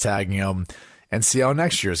franchise tagging him and see how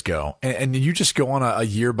next year's go. And you just go on a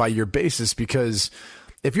year-by-year basis, because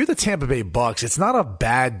if you're the Tampa Bay Bucks, it's not a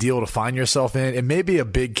bad deal to find yourself in. It may be a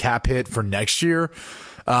big cap hit for next year,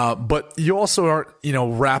 but you also aren't,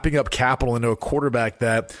 wrapping up capital into a quarterback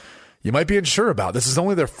that you might be unsure about. This is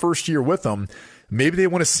only their first year with them. Maybe they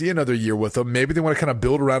want to see another year with him. Maybe they want to kind of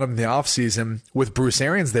build around him in the offseason with Bruce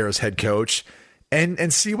Arians there as head coach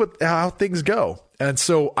and see how things go. And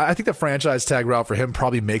so I think the franchise tag route for him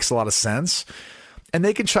probably makes a lot of sense. And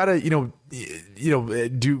they can try to,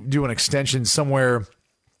 do an extension somewhere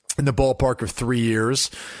in the ballpark of 3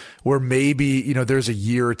 years where maybe, there's a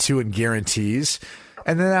year or two in guarantees.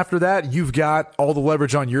 And then after that, you've got all the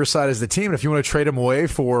leverage on your side as the team. And if you want to trade him away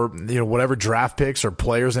for, whatever draft picks or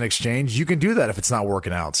players in exchange, you can do that if it's not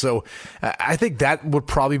working out. So I think that would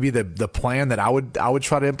probably be the plan that I would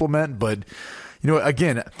try to implement. But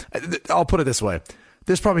again, I'll put it this way.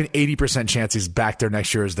 There's probably an 80% chance he's back there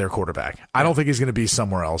next year as their quarterback. I don't think he's going to be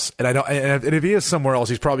somewhere else. And if he is somewhere else,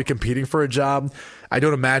 he's probably competing for a job. I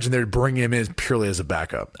don't imagine they'd bring him in purely as a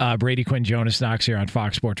backup. Brady Quinn, Jonas Knox here on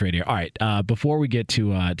Fox Sports Radio. All right, before we get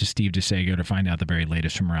to Steve DeSago to find out the very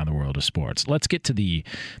latest from around the world of sports, let's get to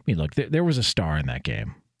look, there was a star in that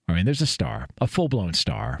game. I mean, there's a star, a full-blown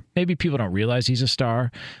star. Maybe people don't realize he's a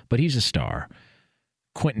star, but he's a star.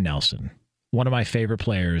 Quentin Nelson. One of my favorite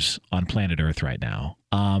players on planet Earth right now.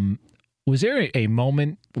 Was there a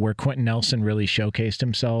moment where Quentin Nelson really showcased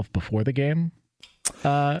himself before the game?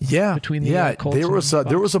 Between the Colts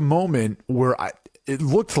there was a moment where it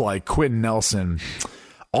looked like Quentin Nelson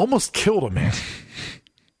almost killed a man.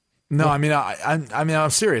 No, I mean I'm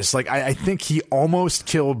serious. Like I think he almost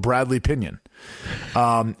killed Bradley Pinion.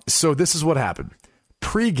 So this is what happened.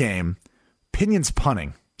 Pre-game, Pinion's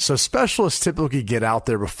punting. So specialists typically get out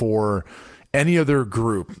there before any other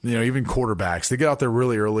group, even quarterbacks. They get out there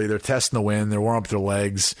really early. They're testing the wind. They're warming up their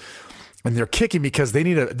legs, and they're kicking because they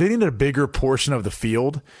need a bigger portion of the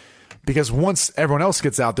field because once everyone else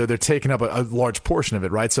gets out there, they're taking up a large portion of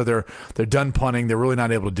it, right? So they're done punting. They're really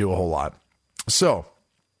not able to do a whole lot. So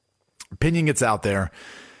Pinion gets out there.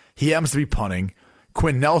 He happens to be punting.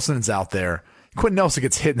 Quinn Nelson's out there. Quinn Nelson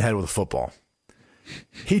gets hit in the head with a football.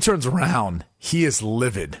 He turns around. He is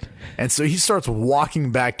livid. And so he starts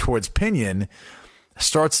walking back towards Pinion,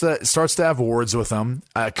 starts to have words with him.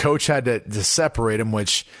 Coach had to separate him,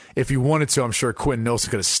 which if he wanted to, I'm sure Quinn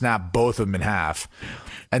Nelson could have snapped both of them in half.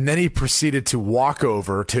 And then he proceeded to walk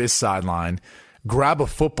over to his sideline, grab a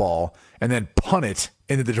football, and then punt it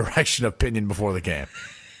into the direction of Pinion before the game.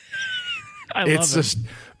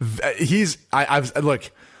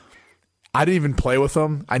 Look, I didn't even play with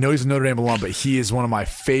him. I know he's a Notre Dame alum, but he is one of my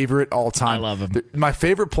favorite all-time. I love him. My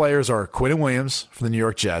favorite players are Quentin Williams from the New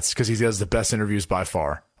York Jets because he does the best interviews by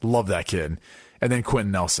far. Love that kid. And then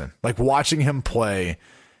Quentin Nelson. Like, watching him play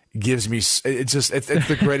gives me it's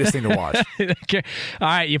the greatest thing to watch. Okay. All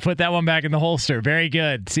right, you put that one back in the holster. Very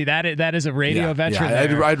good. See, that is a radio veteran.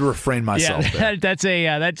 Yeah, I'd refrain myself. Yeah, that's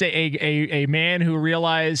a man who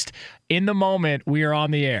realized in the moment we are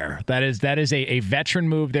on the air. That is a veteran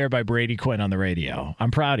move there by Brady Quinn on the radio.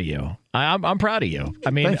 I'm proud of you. I'm proud of you.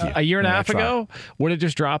 I mean, a year and a half ago, would have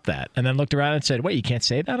just dropped that and then looked around and said, "Wait, you can't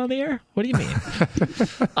say that on the air? What do you mean?"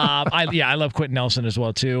 I love Quentin Nelson as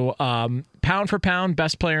well too. Pound for pound,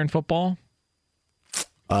 best player in football.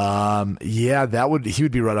 He would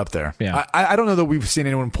be right up there. Yeah. I don't know that we've seen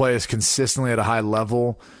anyone play as consistently at a high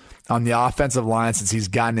level on the offensive line since he's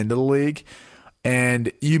gotten into the league.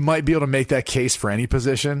 And you might be able to make that case for any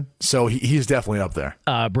position. So he's definitely up there.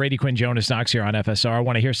 Brady Quinn, Jonas Knox here on FSR.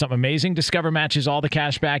 Want to hear something amazing? Discover matches all the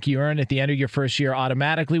cash back you earn at the end of your first year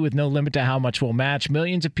automatically with no limit to how much we'll match.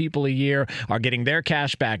 Millions of people a year are getting their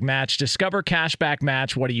cash back match. Discover Cashback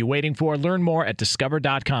Match. What are you waiting for? Learn more at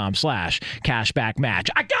discover.com/cashbackmatch.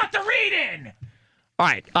 I got the read-in! All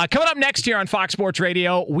right, coming up next here on Fox Sports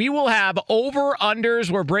Radio, we will have over-unders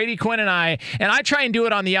where Brady Quinn and I try and do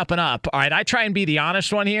it on the up and up. All right, I try and be the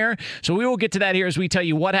honest one here. So we will get to that here as we tell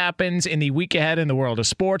you what happens in the week ahead in the world of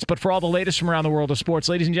sports. But for all the latest from around the world of sports,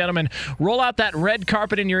 ladies and gentlemen, roll out that red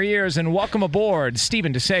carpet in your ears and welcome aboard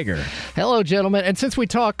Stephen DeSager. Hello, gentlemen. And since we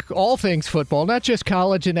talk all things football, not just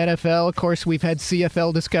college and NFL, of course, we've had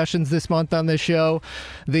CFL discussions this month on this show.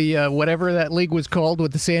 The whatever that league was called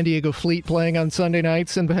with the San Diego Fleet playing on Sunday nights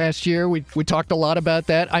in the past year. We talked a lot about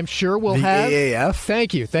that. I'm sure we'll have AAF.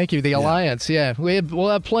 Thank you. The Alliance. Yeah, we'll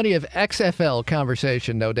have plenty of XFL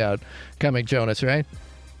conversation, no doubt, coming, Jonas.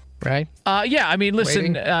 Right? Yeah, I mean,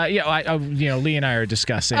 listen, Lee and I are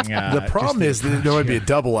discussing. The problem is that there would be a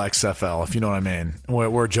double XFL, if you know what I mean,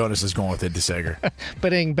 where Jonas is going with it, DeSager.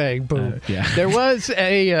 Ba-ding, bang, boom. Yeah. There was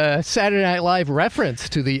a Saturday Night Live reference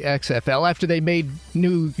to the XFL after they made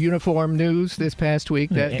new uniform news this past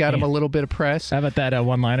week. That got him a little bit of press. How about that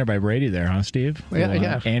one-liner by Brady there, huh, Steve?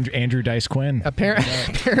 Yeah. Andrew Dice Quinn.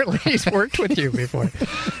 Apparently he's worked with you before.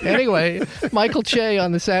 Anyway, Michael Che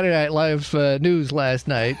on the Saturday Night Live news last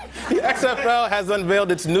night. The XFL has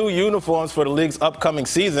unveiled its new uniforms for the league's upcoming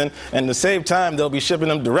season, and to save time, they'll be shipping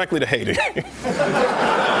them directly to Haiti.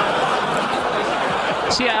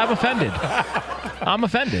 See, I'm offended.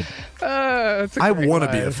 I want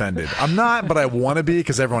to be offended. I'm not, but I want to be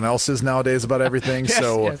because everyone else is nowadays about everything. Yes,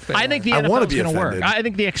 I think the NFL is going to work. I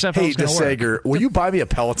think the XFL is going to work. DeSager, will you buy me a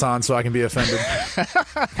Peloton so I can be offended?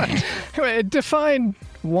 Define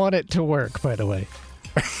want it to work, by the way.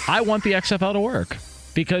 I want the XFL to work.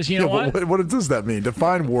 Because you know what does that mean?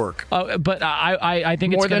 Define work. But I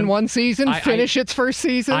think more it's than one season. Finish its first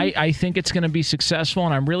season. I think it's going to be successful,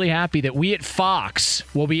 and I'm really happy that we at Fox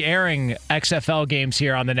will be airing XFL games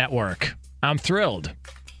here on the network. I'm thrilled.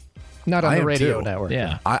 Not on the radio network.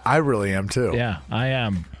 Yeah, I really am too. Yeah, I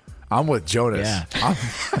am. I'm with Jonas.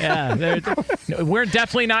 Yeah, we're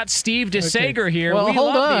definitely not Steve DeSager here. Well, we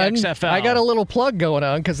hold love on. The XFL. I got a little plug going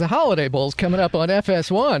on because the Holiday Bowl's coming up on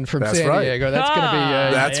FS1 from San Diego. That's going to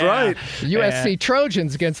be right. USC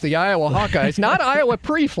Trojans against the Iowa Hawkeyes. Not Iowa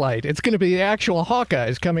pre-flight. It's going to be the actual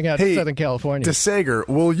Hawkeyes coming out to Southern California. DeSager,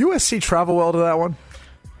 will USC travel well to that one?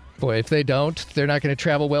 Boy, if they don't, they're not going to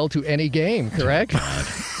travel well to any game, correct?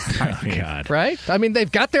 Oh, God. Right? I mean,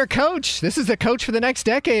 they've got their coach. This is the coach for the next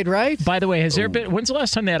decade, right? By the way, when's the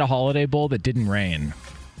last time they had a Holiday Bowl that didn't rain?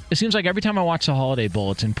 It seems like every time I watch the Holiday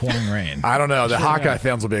Bowl, it's in pouring rain. I don't know. The Hawkeye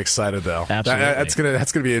fans will be excited, though. Absolutely.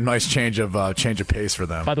 That's gonna be a nice change of pace for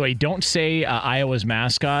them. By the way, don't say Iowa's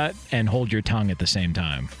mascot and hold your tongue at the same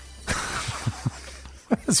time.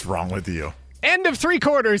 What's wrong with you? End of three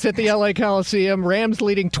quarters at the LA Coliseum. Rams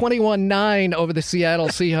leading 21-9 over the Seattle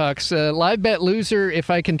Seahawks. Live bet loser,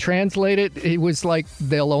 if I can translate it, it was like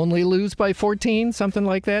they'll only lose by 14, something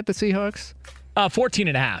like that, the Seahawks.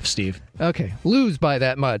 14.5, Steve. Okay, lose by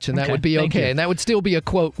that much, and that would be okay, and that would still be a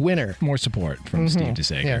quote winner. More support from Steve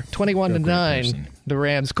DeSager. Yeah, 21-9. The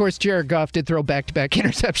Rams. Of course, Jared Goff did throw back-to-back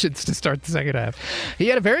interceptions to start the second half. He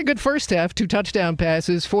had a very good first half, 2 touchdown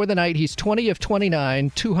passes. For the night, he's 20 of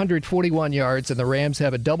 29, 241 yards, and the Rams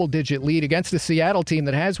have a double-digit lead against the Seattle team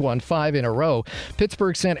that has won 5 in a row.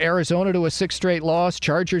 Pittsburgh sent Arizona to a 6th straight loss.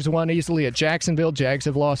 Chargers won easily at Jacksonville. Jags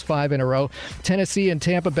have lost 5 in a row. Tennessee and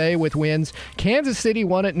Tampa Bay with wins. Kansas City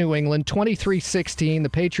won at New England, 23-16. The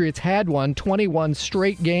Patriots had won 21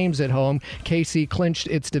 straight games at home. KC clinched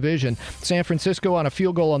its division. San Francisco on a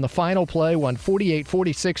field goal on the final play won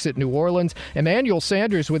 48-46 at New Orleans. Emmanuel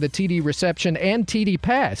Sanders with a TD reception and TD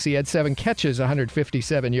pass. He had 7 catches,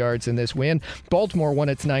 157 yards in this win. Baltimore won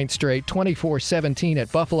its 9th straight, 24-17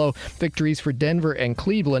 at Buffalo. Victories for Denver and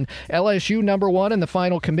Cleveland. LSU number 1 in the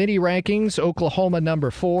final committee rankings. Oklahoma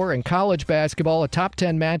number 4. In college basketball, a top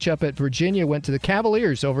 10 matchup at Virginia went to the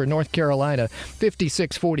Cavaliers over North Carolina,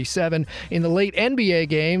 56-47. In the late NBA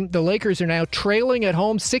game, the Lakers are now trailing at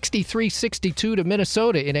home 63-62 to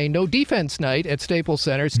Minnesota in a no-defense night at Staples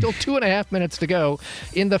Center. Still 2.5 minutes to go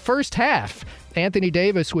in the first half. Anthony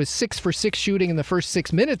Davis was 6 for 6 shooting in the first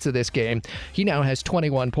 6 minutes of this game. He now has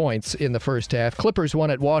 21 points in the first half. Clippers won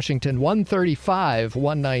at Washington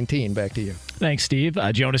 135-119. Back to you. Thanks, Steve.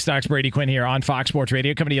 Jonas Knox, Brady Quinn here on Fox Sports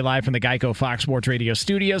Radio, coming to you live from the Geico Fox Sports Radio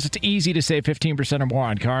studios. It's easy to save 15% or more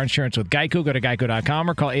on car insurance with Geico. Go to geico.com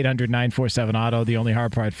or call 800-947-AUTO. The only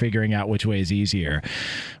hard part, figuring out which way is easier.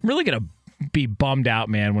 I'm really going to be bummed out,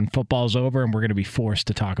 man, when football's over and we're going to be forced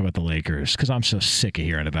to talk about the Lakers because I'm so sick of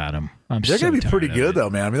hearing about them. They're going to be pretty good, though,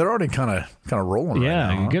 man. I mean, they're already kind of rolling. Yeah,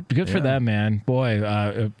 right now, huh? good for them, man. Boy,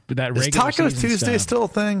 that is Tacos Tuesday still a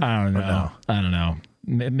thing? I don't know. No? I don't know.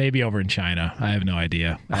 Maybe over in China. I have no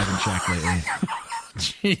idea. I haven't checked lately.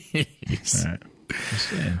 Jeez. All right.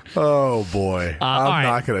 Oh boy, I'm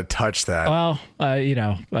not going to touch that. Well,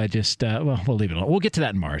 I just we'll leave it alone. We'll get to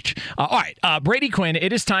that in March. All right, Brady Quinn.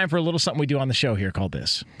 It is time for a little something we do on the show here called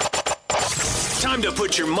this. Time to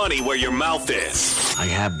put your money where your mouth is. I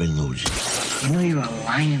have been losing. You know you're a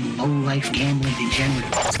lying, low-life gambling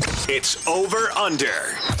degenerate. It's Over Under.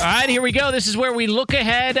 All right, here we go. This is where we look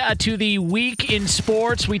ahead to the week in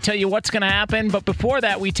sports. We tell you what's going to happen. But before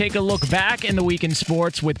that, we take a look back in the week in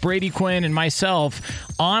sports with Brady Quinn and myself,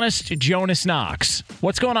 Honest Jonas Knox.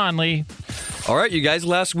 What's going on, Lee? All right, you guys.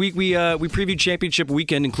 Last week we previewed championship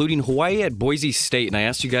weekend, including Hawaii at Boise State, and I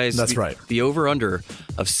asked you guys the over-under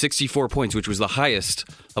of 64 points, which was the highest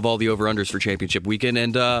of all the over-unders for championship weekend.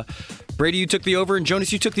 And Brady, you took the over, and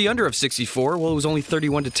Jonas, you took the under of 64. Well, it was only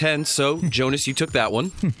 31-10, so Jonas, you took that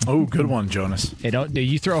one. Oh, good one, Jonas. Hey, do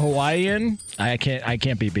you throw Hawaii in? I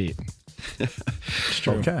can't be beat. It's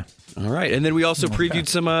true. Okay. All right, and then we also previewed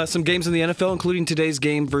some games in the NFL, including today's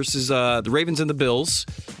game versus the Ravens and the Bills.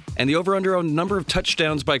 And the over-under on number of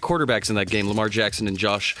touchdowns by quarterbacks in that game, Lamar Jackson and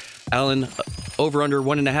Josh Allen, over-under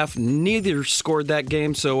 1.5. Neither scored that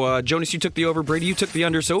game. So, Jonas, you took the over. Brady, you took the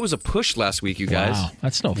under. So it was a push last week, you guys. Wow,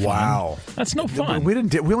 that's no fun. Wow. That's no fun. We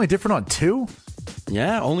only different on 2?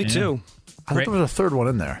 Yeah, only 2. I thought there was a third one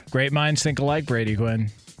in there. Great minds think alike, Brady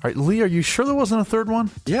Quinn. All right, Lee, are you sure there wasn't a third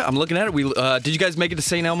one? Yeah, I'm looking at it. Did you guys make it to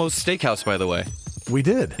St. Elmo's Steakhouse, by the way? We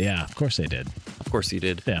did. Yeah, of course they did. Of course you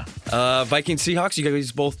did. Yeah. Vikings Seahawks, you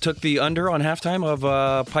guys both took the under on halftime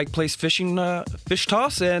of Pike Place fish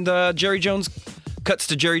toss, and Jerry Jones cuts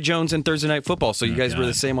to Jerry Jones and Thursday Night Football. So you guys were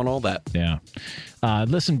the same on all that. Yeah.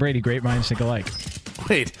 Listen, Brady, great minds think alike.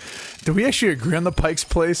 Wait, did we actually agree on the Pike's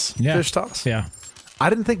Place fish toss? Yeah. I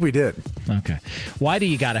didn't think we did. Okay. Why do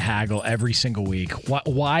you got to haggle every single week?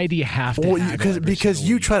 Why do you have to haggle because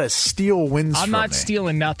you try to steal wins from me. I'm not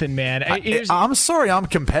stealing nothing, man. I'm sorry I'm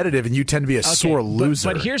competitive and you tend to be a sore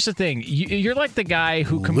loser. But here's the thing. You're like the guy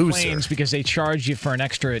who complains because they charge you for an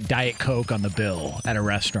extra Diet Coke on the bill at a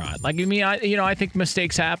restaurant. Like, I think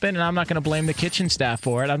mistakes happen, and I'm not going to blame the kitchen staff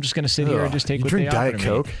for it. I'm just going to sit here and just take what they offer Diet me.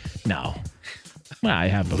 Coke? No. Well, I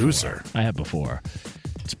have before. Loser. I have before.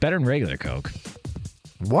 It's better than regular Coke.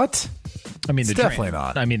 What? I mean, it's definitely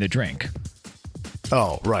not. I mean, the drink.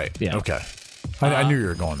 Oh, right. Yeah. Okay. I knew you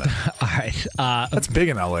were going there. All right. That's big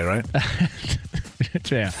in LA, right?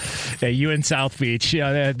 Yeah, you in South Beach.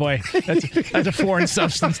 Yeah, boy, that's a foreign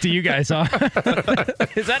substance to you guys, huh?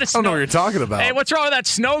 Is that a snow? I don't know what you're talking about. Hey, what's wrong with that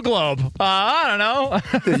snow globe? I don't know.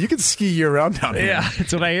 Yeah, you can ski year-round down here. Yeah,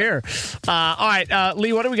 that's what I hear. All right,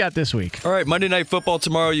 Lee, what do we got this week? All right, Monday Night Football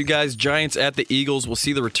tomorrow, you guys. Giants at the Eagles. We'll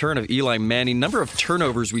see the return of Eli Manning. Number of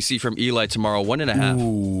turnovers we see from Eli tomorrow, 1.5.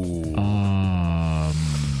 Ooh.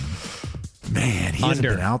 Man, he hasn't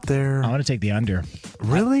been out there. I want to take the under.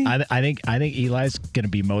 Really? I think Eli's going to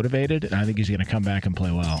be motivated, and I think he's going to come back and play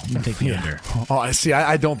well. I'm going to take the under. Oh, I see.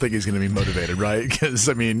 I don't think he's going to be motivated, right? Because,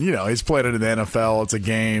 I mean, he's played it in the NFL. It's a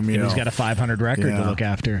game. He's got a 500 record to look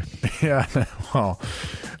after. Yeah. Well,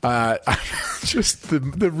 just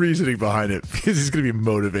the reasoning behind it, because he's going to be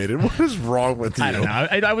motivated. What is wrong with you? I don't know.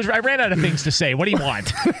 I ran out of things to say. What do you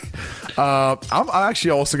want? I'm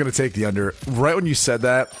actually also going to take the under. Right when you said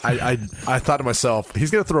that, I thought to myself, he's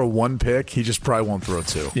going to throw one pick. He just probably won't throw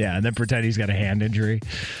two. Yeah, and then pretend he's got a hand injury.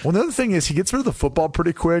 Well, the other thing is he gets rid of the football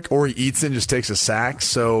pretty quick, or he eats it and just takes a sack.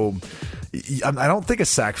 So I don't think a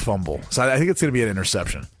sack fumble. So I think it's going to be an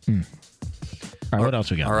interception. All right, what else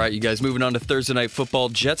we got? All right, you guys, moving on to Thursday Night Football.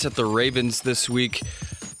 Jets at the Ravens this week.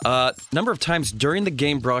 Number of times during the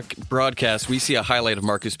game broadcast, we see a highlight of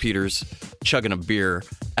Marcus Peters chugging a beer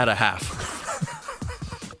at a half.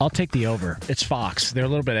 I'll take the over. It's Fox. They're a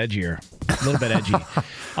little bit edgier. A little bit edgy.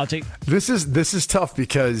 I'll take. This is tough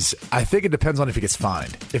because I think it depends on if he gets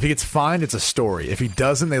fined. If he gets fined, it's a story. If he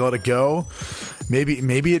doesn't, they let it go. Maybe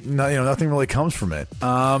it, nothing really comes from it.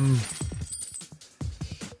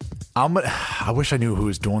 I wish I knew who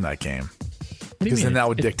was doing that game, because then that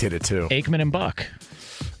would dictate it too. Aikman and Buck.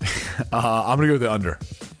 I'm gonna go with the under.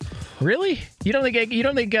 Really? You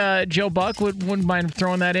don't think Joe Buck wouldn't mind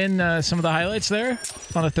throwing that in some of the highlights there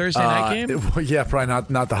on a Thursday night game? Yeah, probably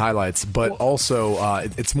not the highlights, but also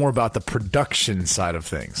it's more about the production side of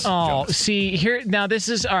things. Oh, Jonas. see here now. This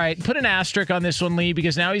is all right. Put an asterisk on this one, Lee,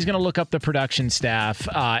 because now he's going to look up the production staff,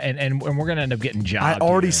 and we're going to end up getting jobbed. I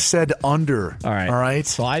already said under. All right. All right.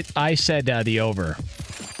 So I said the over.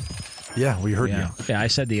 Yeah, we heard you. Yeah, I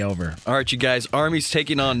said the over. All right, you guys. Army's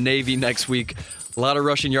taking on Navy next week. A lot of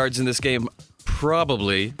rushing yards in this game.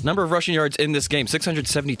 Probably. Number of rushing yards in this game,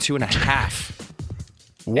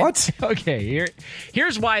 672.5. What? Okay,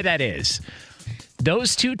 here's why that is.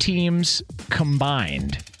 Those two teams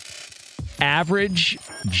combined average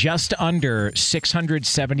just under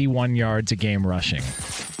 671 yards a game rushing.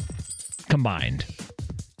 Combined.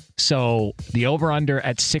 So the over-under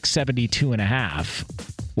at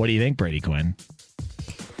 672.5. What do you think, Brady Quinn?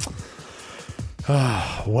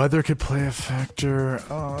 Weather could play a factor.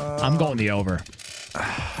 I'm going the over.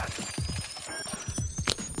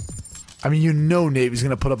 I mean, Navy's going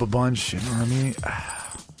to put up a bunch. You know what I mean?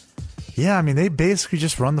 Yeah, I mean, they basically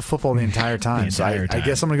just run the football the entire time. I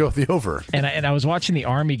guess I'm going to go with the over. And I was watching the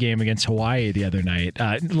Army game against Hawaii the other night.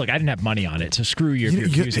 Look, I didn't have money on it, so screw you.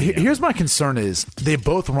 Here's my concern is they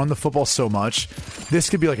both run the football so much. This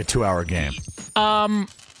could be like a 2-hour game.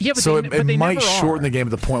 Yeah, but so they it might never shorten are. the game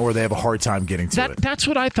to the point where they have a hard time getting to it. That's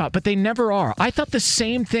what I thought, but they never are. I thought the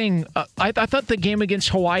same thing. I thought the game against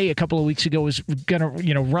Hawaii a couple of weeks ago was gonna,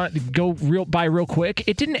 go real quick.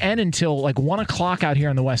 It didn't end until like 1:00 out here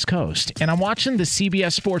on the West Coast. And I'm watching the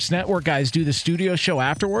CBS Sports Network guys do the studio show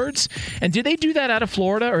afterwards. And do they do that out of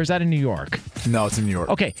Florida or is that in New York? No, it's in New York.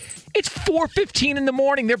 Okay. It's 4:15 in the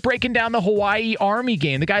morning. They're breaking down the Hawaii Army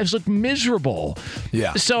game. The guys look miserable.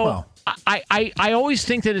 Yeah. So. Well. I always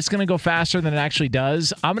think that it's going to go faster than it actually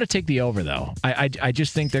does. I'm going to take the over though. I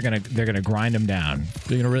just think they're going to grind them down.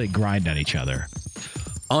 They're going to really grind on each other.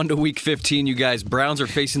 On to Week 15, you guys. Browns are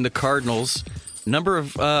facing the Cardinals. Number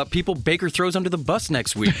of people Baker throws under the bus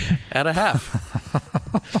next week at a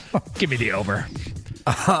half. Give me the over.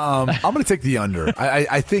 I'm going to take the under.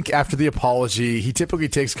 I think after the apology, he typically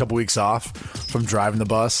takes a couple weeks off from driving the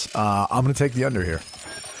bus. I'm going to take the under here.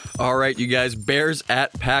 All right, you guys. Bears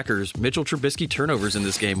at Packers. Mitchell Trubisky turnovers in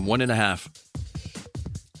this game,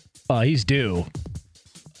 1.5. He's due.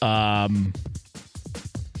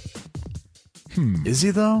 Is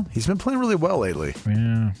he, though? He's been playing really well lately.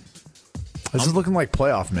 Yeah. This is looking like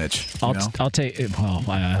playoff Mitch. I'll take it. Well,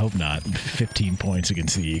 I hope not. 15 points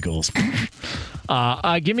against the Eagles.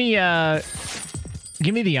 Give me the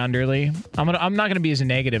underly. I'm not gonna be as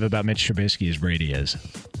negative about Mitch Trubisky as Brady is.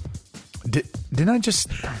 Didn't I just?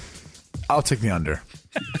 I'll take the under.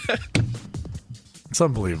 It's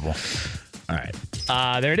unbelievable. All right.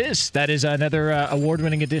 There it is. That is another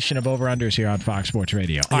award-winning edition of Over-Unders here on Fox Sports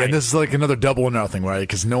Radio. All right. This is like another double or nothing, right?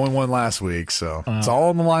 Because no one won last week, so it's all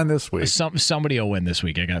on the line this week. Somebody will win this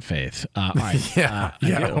week. I got faith. All right.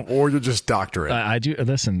 yeah. Or you'll just doctor it. I do.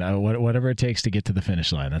 Listen, whatever it takes to get to the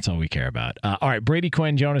finish line. That's all we care about. All right. Brady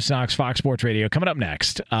Quinn, Jonas Knox, Fox Sports Radio. Coming up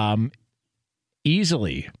next.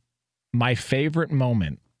 Easily my favorite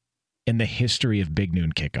moment in the history of Big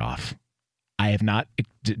Noon Kickoff. I have not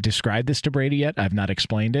described this to Brady yet. I've not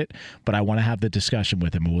explained it, but I want to have the discussion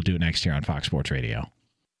with him, and we'll do it next year on Fox Sports Radio.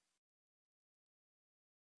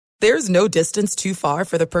 There's no distance too far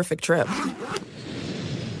for the perfect trip.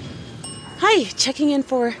 Hi, checking in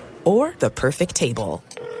for... Or the perfect table.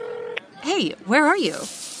 Hey, where are you?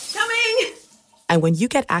 Coming! And when you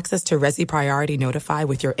get access to Resi Priority Notify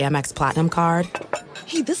with your Amex Platinum card...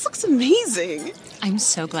 Hey, this looks amazing! I'm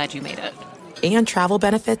so glad you made it. And travel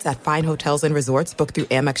benefits at fine hotels and resorts booked through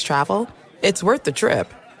Amex Travel, it's worth the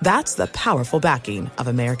trip. That's the powerful backing of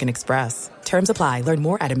American Express. Terms apply. Learn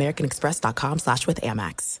more at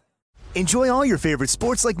americanexpress.com/withAmex. Enjoy all your favorite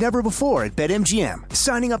sports like never before at BetMGM.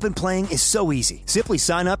 Signing up and playing is so easy. Simply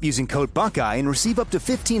sign up using code Buckeye and receive up to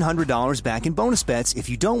 $1,500 back in bonus bets if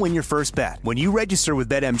you don't win your first bet. When you register with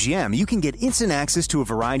BetMGM, you can get instant access to a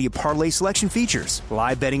variety of parlay selection features,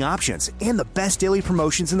 live betting options, and the best daily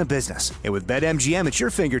promotions in the business. And with BetMGM at your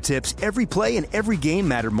fingertips, every play and every game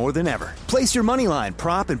matter more than ever. Place your moneyline,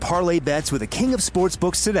 prop, and parlay bets with the king of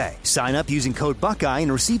sportsbooks today. Sign up using code Buckeye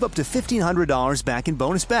and receive up to $1,500 back in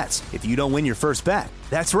bonus bets if you don't win your first bet.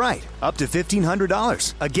 That's right, up to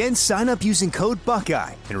 $1,500. Again, sign up using code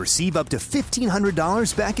Buckeye and receive up to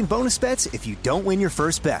 $1,500 back in bonus bets if you don't win your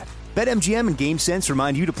first bet. BetMGM and GameSense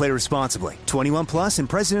remind you to play responsibly. 21 plus and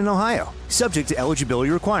present in Ohio. Subject to eligibility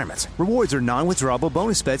requirements. Rewards are non-withdrawable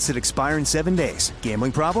bonus bets that expire in 7 days.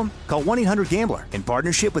 Gambling problem? Call 1-800-GAMBLER in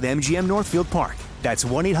partnership with MGM Northfield Park. That's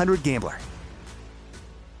 1-800-GAMBLER.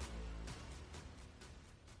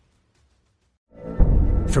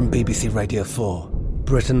 From BBC Radio 4,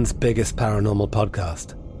 Britain's biggest paranormal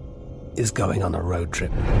podcast is going on a road trip.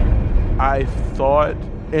 I thought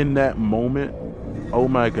in that moment, oh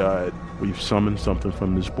my God, we've summoned something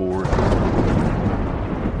from this board.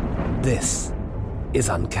 This is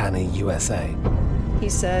Uncanny USA. He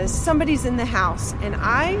says, somebody's in the house, and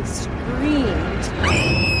I screamed.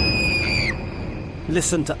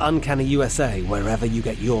 Listen to Uncanny USA wherever you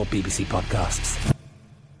get your BBC podcasts,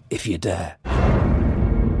 if you dare.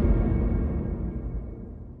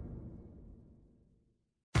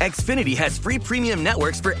 Xfinity has free premium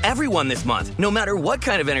networks for everyone this month, no matter what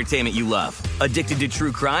kind of entertainment you love. Addicted to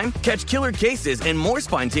true crime? Catch killer cases and more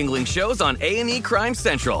spine-tingling shows on A&E Crime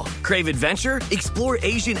Central. Crave adventure? Explore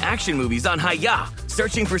Asian action movies on Hi-YAH.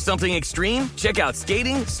 Searching for something extreme? Check out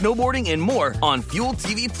skating, snowboarding, and more on Fuel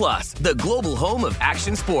TV Plus, the global home of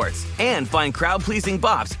action sports. And find crowd-pleasing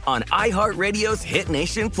bops on iHeartRadio's Hit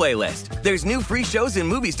Nation playlist. There's new free shows and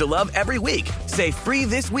movies to love every week. Say free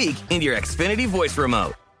this week in your Xfinity voice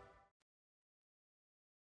remote.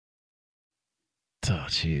 Oh,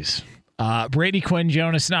 jeez. Brady Quinn,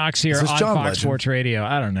 Jonas Knox here on Fox Legend? Sports Radio.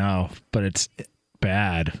 I don't know, but it's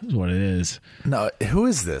bad is what it is. No, who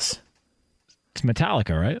is this? It's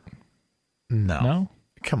Metallica, right? No.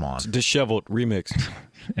 Come on. It's Disheveled remix.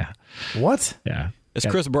 Yeah. What? Yeah. It's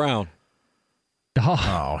Chris Brown.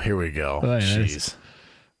 Oh, here we go. Jeez.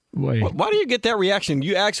 Wait. Why do you get that reaction?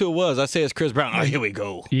 You asked who it was. I say it's Chris Brown. Oh, here we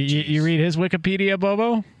go. You read his Wikipedia,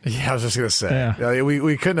 Bobo? Yeah, I was just going to say. Yeah.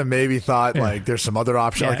 We couldn't have maybe thought like there's some other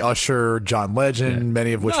option like Usher, John Legend,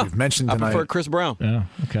 many of which we've mentioned tonight. I prefer Chris Brown. Yeah,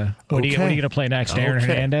 okay. What are you going to play next? Aaron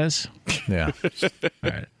Hernandez? Yeah. All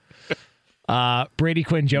right. Brady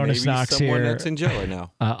Quinn, Jonas Knox here. That's in jail right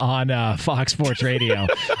now. On Fox Sports Radio.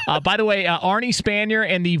 By the way, Arnie Spanier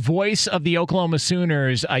and the voice of the Oklahoma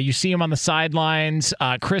Sooners, you see him on the sidelines.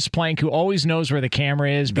 Chris Plank, who always knows where the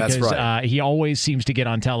camera is because he always seems to get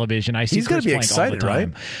on television. I see He's Chris gonna be Plank excited, all the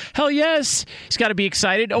time. right? Hell yes. He's got to be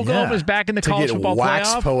excited. Oklahoma's back in the college football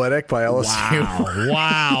waxed playoff. Poetic by LSU.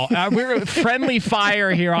 Wow. We're friendly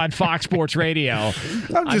fire here on Fox Sports Radio.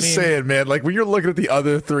 I'm just saying, man, like when you're looking at the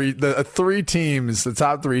other three teams, the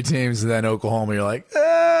top three teams, and then Oklahoma, you're like,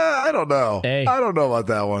 I don't know. Hey, I don't know about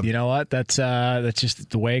that one. You know what? That's just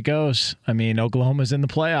the way it goes. I mean, Oklahoma's in the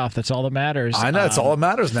playoff. That's all that matters. I know. It's all that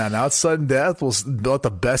matters now. Now it's sudden death. We'll let the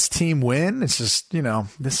best team win. It's just,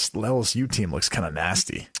 this LSU team looks kind of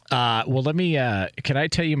nasty. Well, let me, can I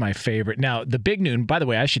tell you my favorite? Now, the Big Noon, by the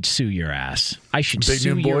way, I should sue your ass. I should Big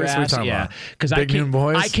sue Noon your Boys? ass. What are you talking about? Because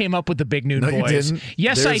I came up with the Big Noon No, Boys. you didn't.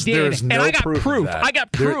 Yes, I did. And I got proof. I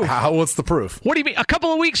got proof. What's the proof? What do you mean? A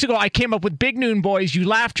couple of weeks ago, I came up with Big Noon Boys. You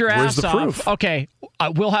laughed your Where's ass the off. proof? Okay,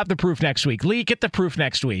 we'll have the proof next week. Lee, get the proof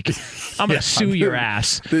next week. I'm going to sue your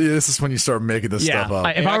ass. This is when you start making this stuff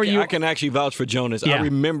up. If I were you, I can actually vouch for Jonas. Yeah. I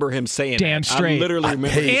remember him saying Damn that. straight. I literally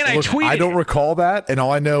remember. I tweeted. I don't recall that, and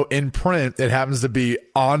all I know in print, it happens to be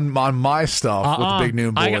on my stuff with the Big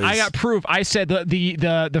Noon Boys. I got proof. I said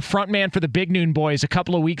the front man for the Big Noon Boys a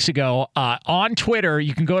couple of weeks ago on Twitter.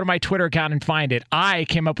 You can go to my Twitter account and find it. I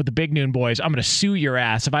came up with the Big Noon Boys. I'm going to sue your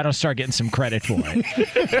ass if I don't start getting some credit for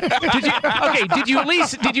it. Did you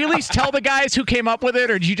at least tell the guys who came up with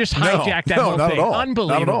it, or did you just hijack that whole not thing? At all.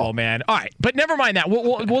 Unbelievable, not at all. man. All right, but never mind that.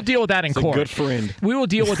 We'll deal with that in court. A good friend. We will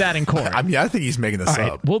deal with that in court. I mean, I think he's making this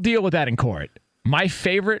up. We'll deal with that in court. My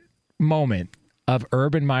favorite moment of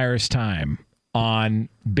Urban Meyer's time on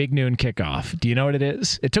Big Noon Kickoff. Do you know what it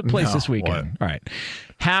is? It took place this weekend. What? All right.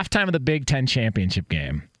 Halftime of the Big Ten championship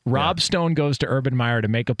game. Rob Stone goes to Urban Meyer to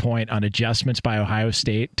make a point on adjustments by Ohio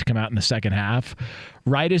State to come out in the second half,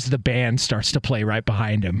 right as the band starts to play right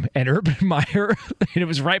behind him. And Urban Meyer, it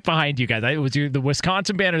was right behind you guys. It was the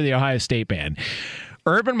Wisconsin band or the Ohio State band.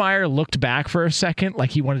 Urban Meyer looked back for a second like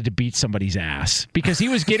he wanted to beat somebody's ass because he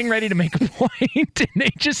was getting ready to make a point, and they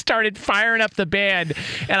just started firing up the band.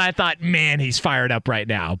 And I thought, man, he's fired up right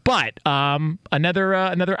now. But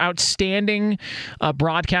another outstanding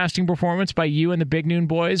broadcasting performance by you and the Big Noon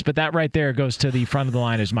boys. But that right there goes to the front of the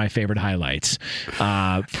line as my favorite highlights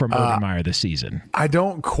from Urban Meyer this season. I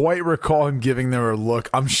don't quite recall him giving them a look.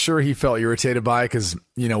 I'm sure he felt irritated by it because,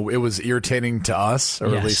 it was irritating to us,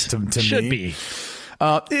 or at least to me. Should be.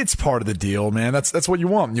 It's part of the deal, man. That's what you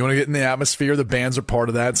want. You want to get in the atmosphere. The bands are part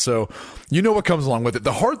of that, so you know what comes along with it.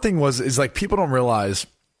 The hard thing is like people don't realize.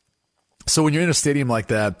 So when you're in a stadium like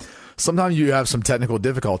that, sometimes you have some technical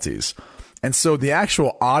difficulties, and so the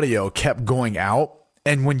actual audio kept going out.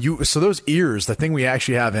 And so those ears, the thing we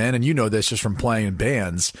actually have in, and you know this just from playing in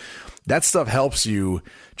bands, that stuff helps you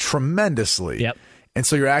tremendously. Yep. And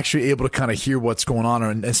so you're actually able to kind of hear what's going on,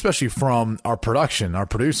 and especially from our production, our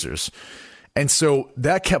producers. And so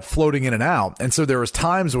that kept floating in and out. And so there was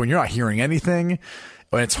times when you're not hearing anything,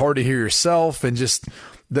 and it's hard to hear yourself, and just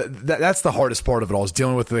that's the hardest part of it all, is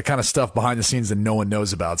dealing with the kind of stuff behind the scenes that no one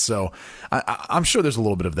knows about. So I'm sure there's a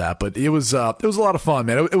little bit of that, but it was a lot of fun,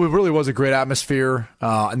 man. It really was a great atmosphere,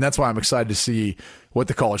 and that's why I'm excited to see what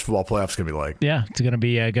the college football playoffs going to be like. Yeah, it's going to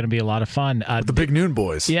be a lot of fun. The Big Noon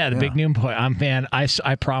boys. Yeah, the Big Noon boy. Man,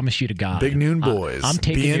 I promise you to God. Big Noon boys. I'm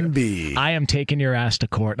taking B&B. I am taking your ass to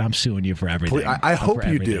court, and I'm suing you for everything. I hope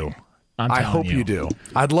you do. I hope you do.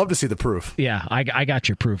 I'd love to see the proof. Yeah, I got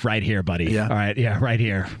your proof right here, buddy. Yeah. All right, yeah, right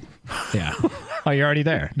here. Yeah. Oh, you're already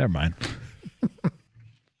there. Never mind.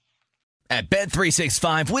 At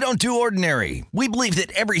Bet365, we don't do ordinary. We believe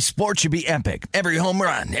that every sport should be epic. Every home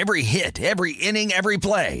run, every hit, every inning, every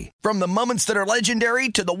play. From the moments that are legendary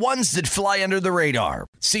to the ones that fly under the radar.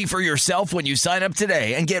 See for yourself when you sign up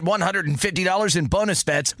today and get $150 in bonus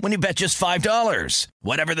bets when you bet just $5.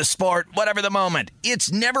 Whatever the sport, whatever the moment,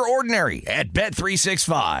 it's never ordinary at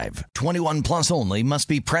Bet365. 21 plus only. Must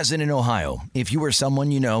be present in Ohio. If you or someone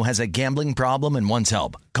you know has a gambling problem and wants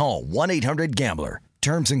help, call 1-800-GAMBLER.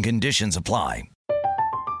 Terms and conditions apply.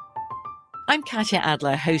 I'm Katya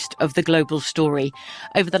Adler, host of The Global Story.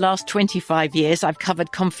 Over the last 25 years, I've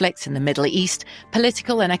covered conflicts in the Middle East,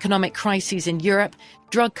 political and economic crises in Europe,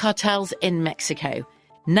 drug cartels in Mexico.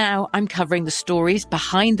 Now I'm covering the stories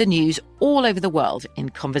behind the news all over the world in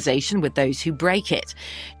conversation with those who break it.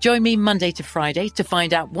 Join me Monday to Friday to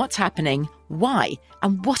find out what's happening, why,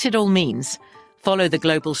 and what it all means. Follow The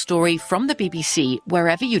Global Story from the BBC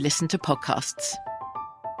wherever you listen to podcasts.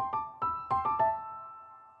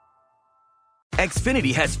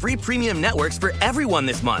 Xfinity has free premium networks for everyone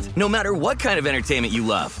this month, no matter what kind of entertainment you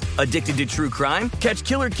love. Addicted to true crime? Catch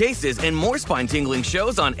killer cases and more spine-tingling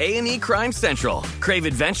shows on A&E Crime Central. Crave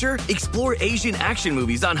adventure? Explore Asian action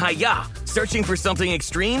movies on Hi-Ya. Searching for something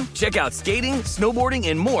extreme? Check out skating, snowboarding,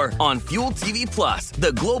 and more on Fuel TV Plus,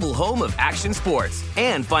 the global home of action sports.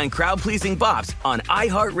 And find crowd-pleasing bops on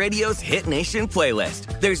iHeartRadio's Hit Nation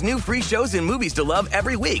playlist. There's new free shows and movies to love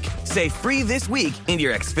every week. Say free this week in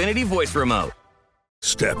your Xfinity voice remote.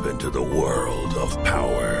 Step into the world of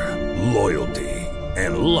power, loyalty,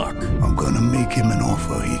 and luck. I'm gonna make him an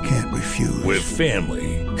offer he can't refuse. With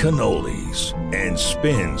family, cannolis, and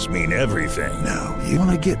spins mean everything. Now, you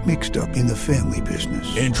wanna get mixed up in the family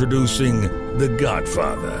business. Introducing The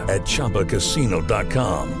Godfather at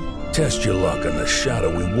ChumbaCasino.com. Test your luck in the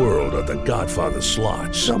shadowy world of The Godfather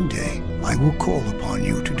slot. Someday, I will call upon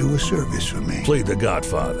you to do a service for me. Play The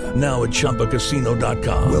Godfather, now at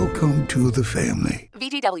ChumbaCasino.com. Welcome to the family.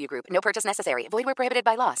 VGW Group. No purchase necessary. Void where prohibited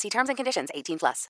by law. See terms and conditions. 18+.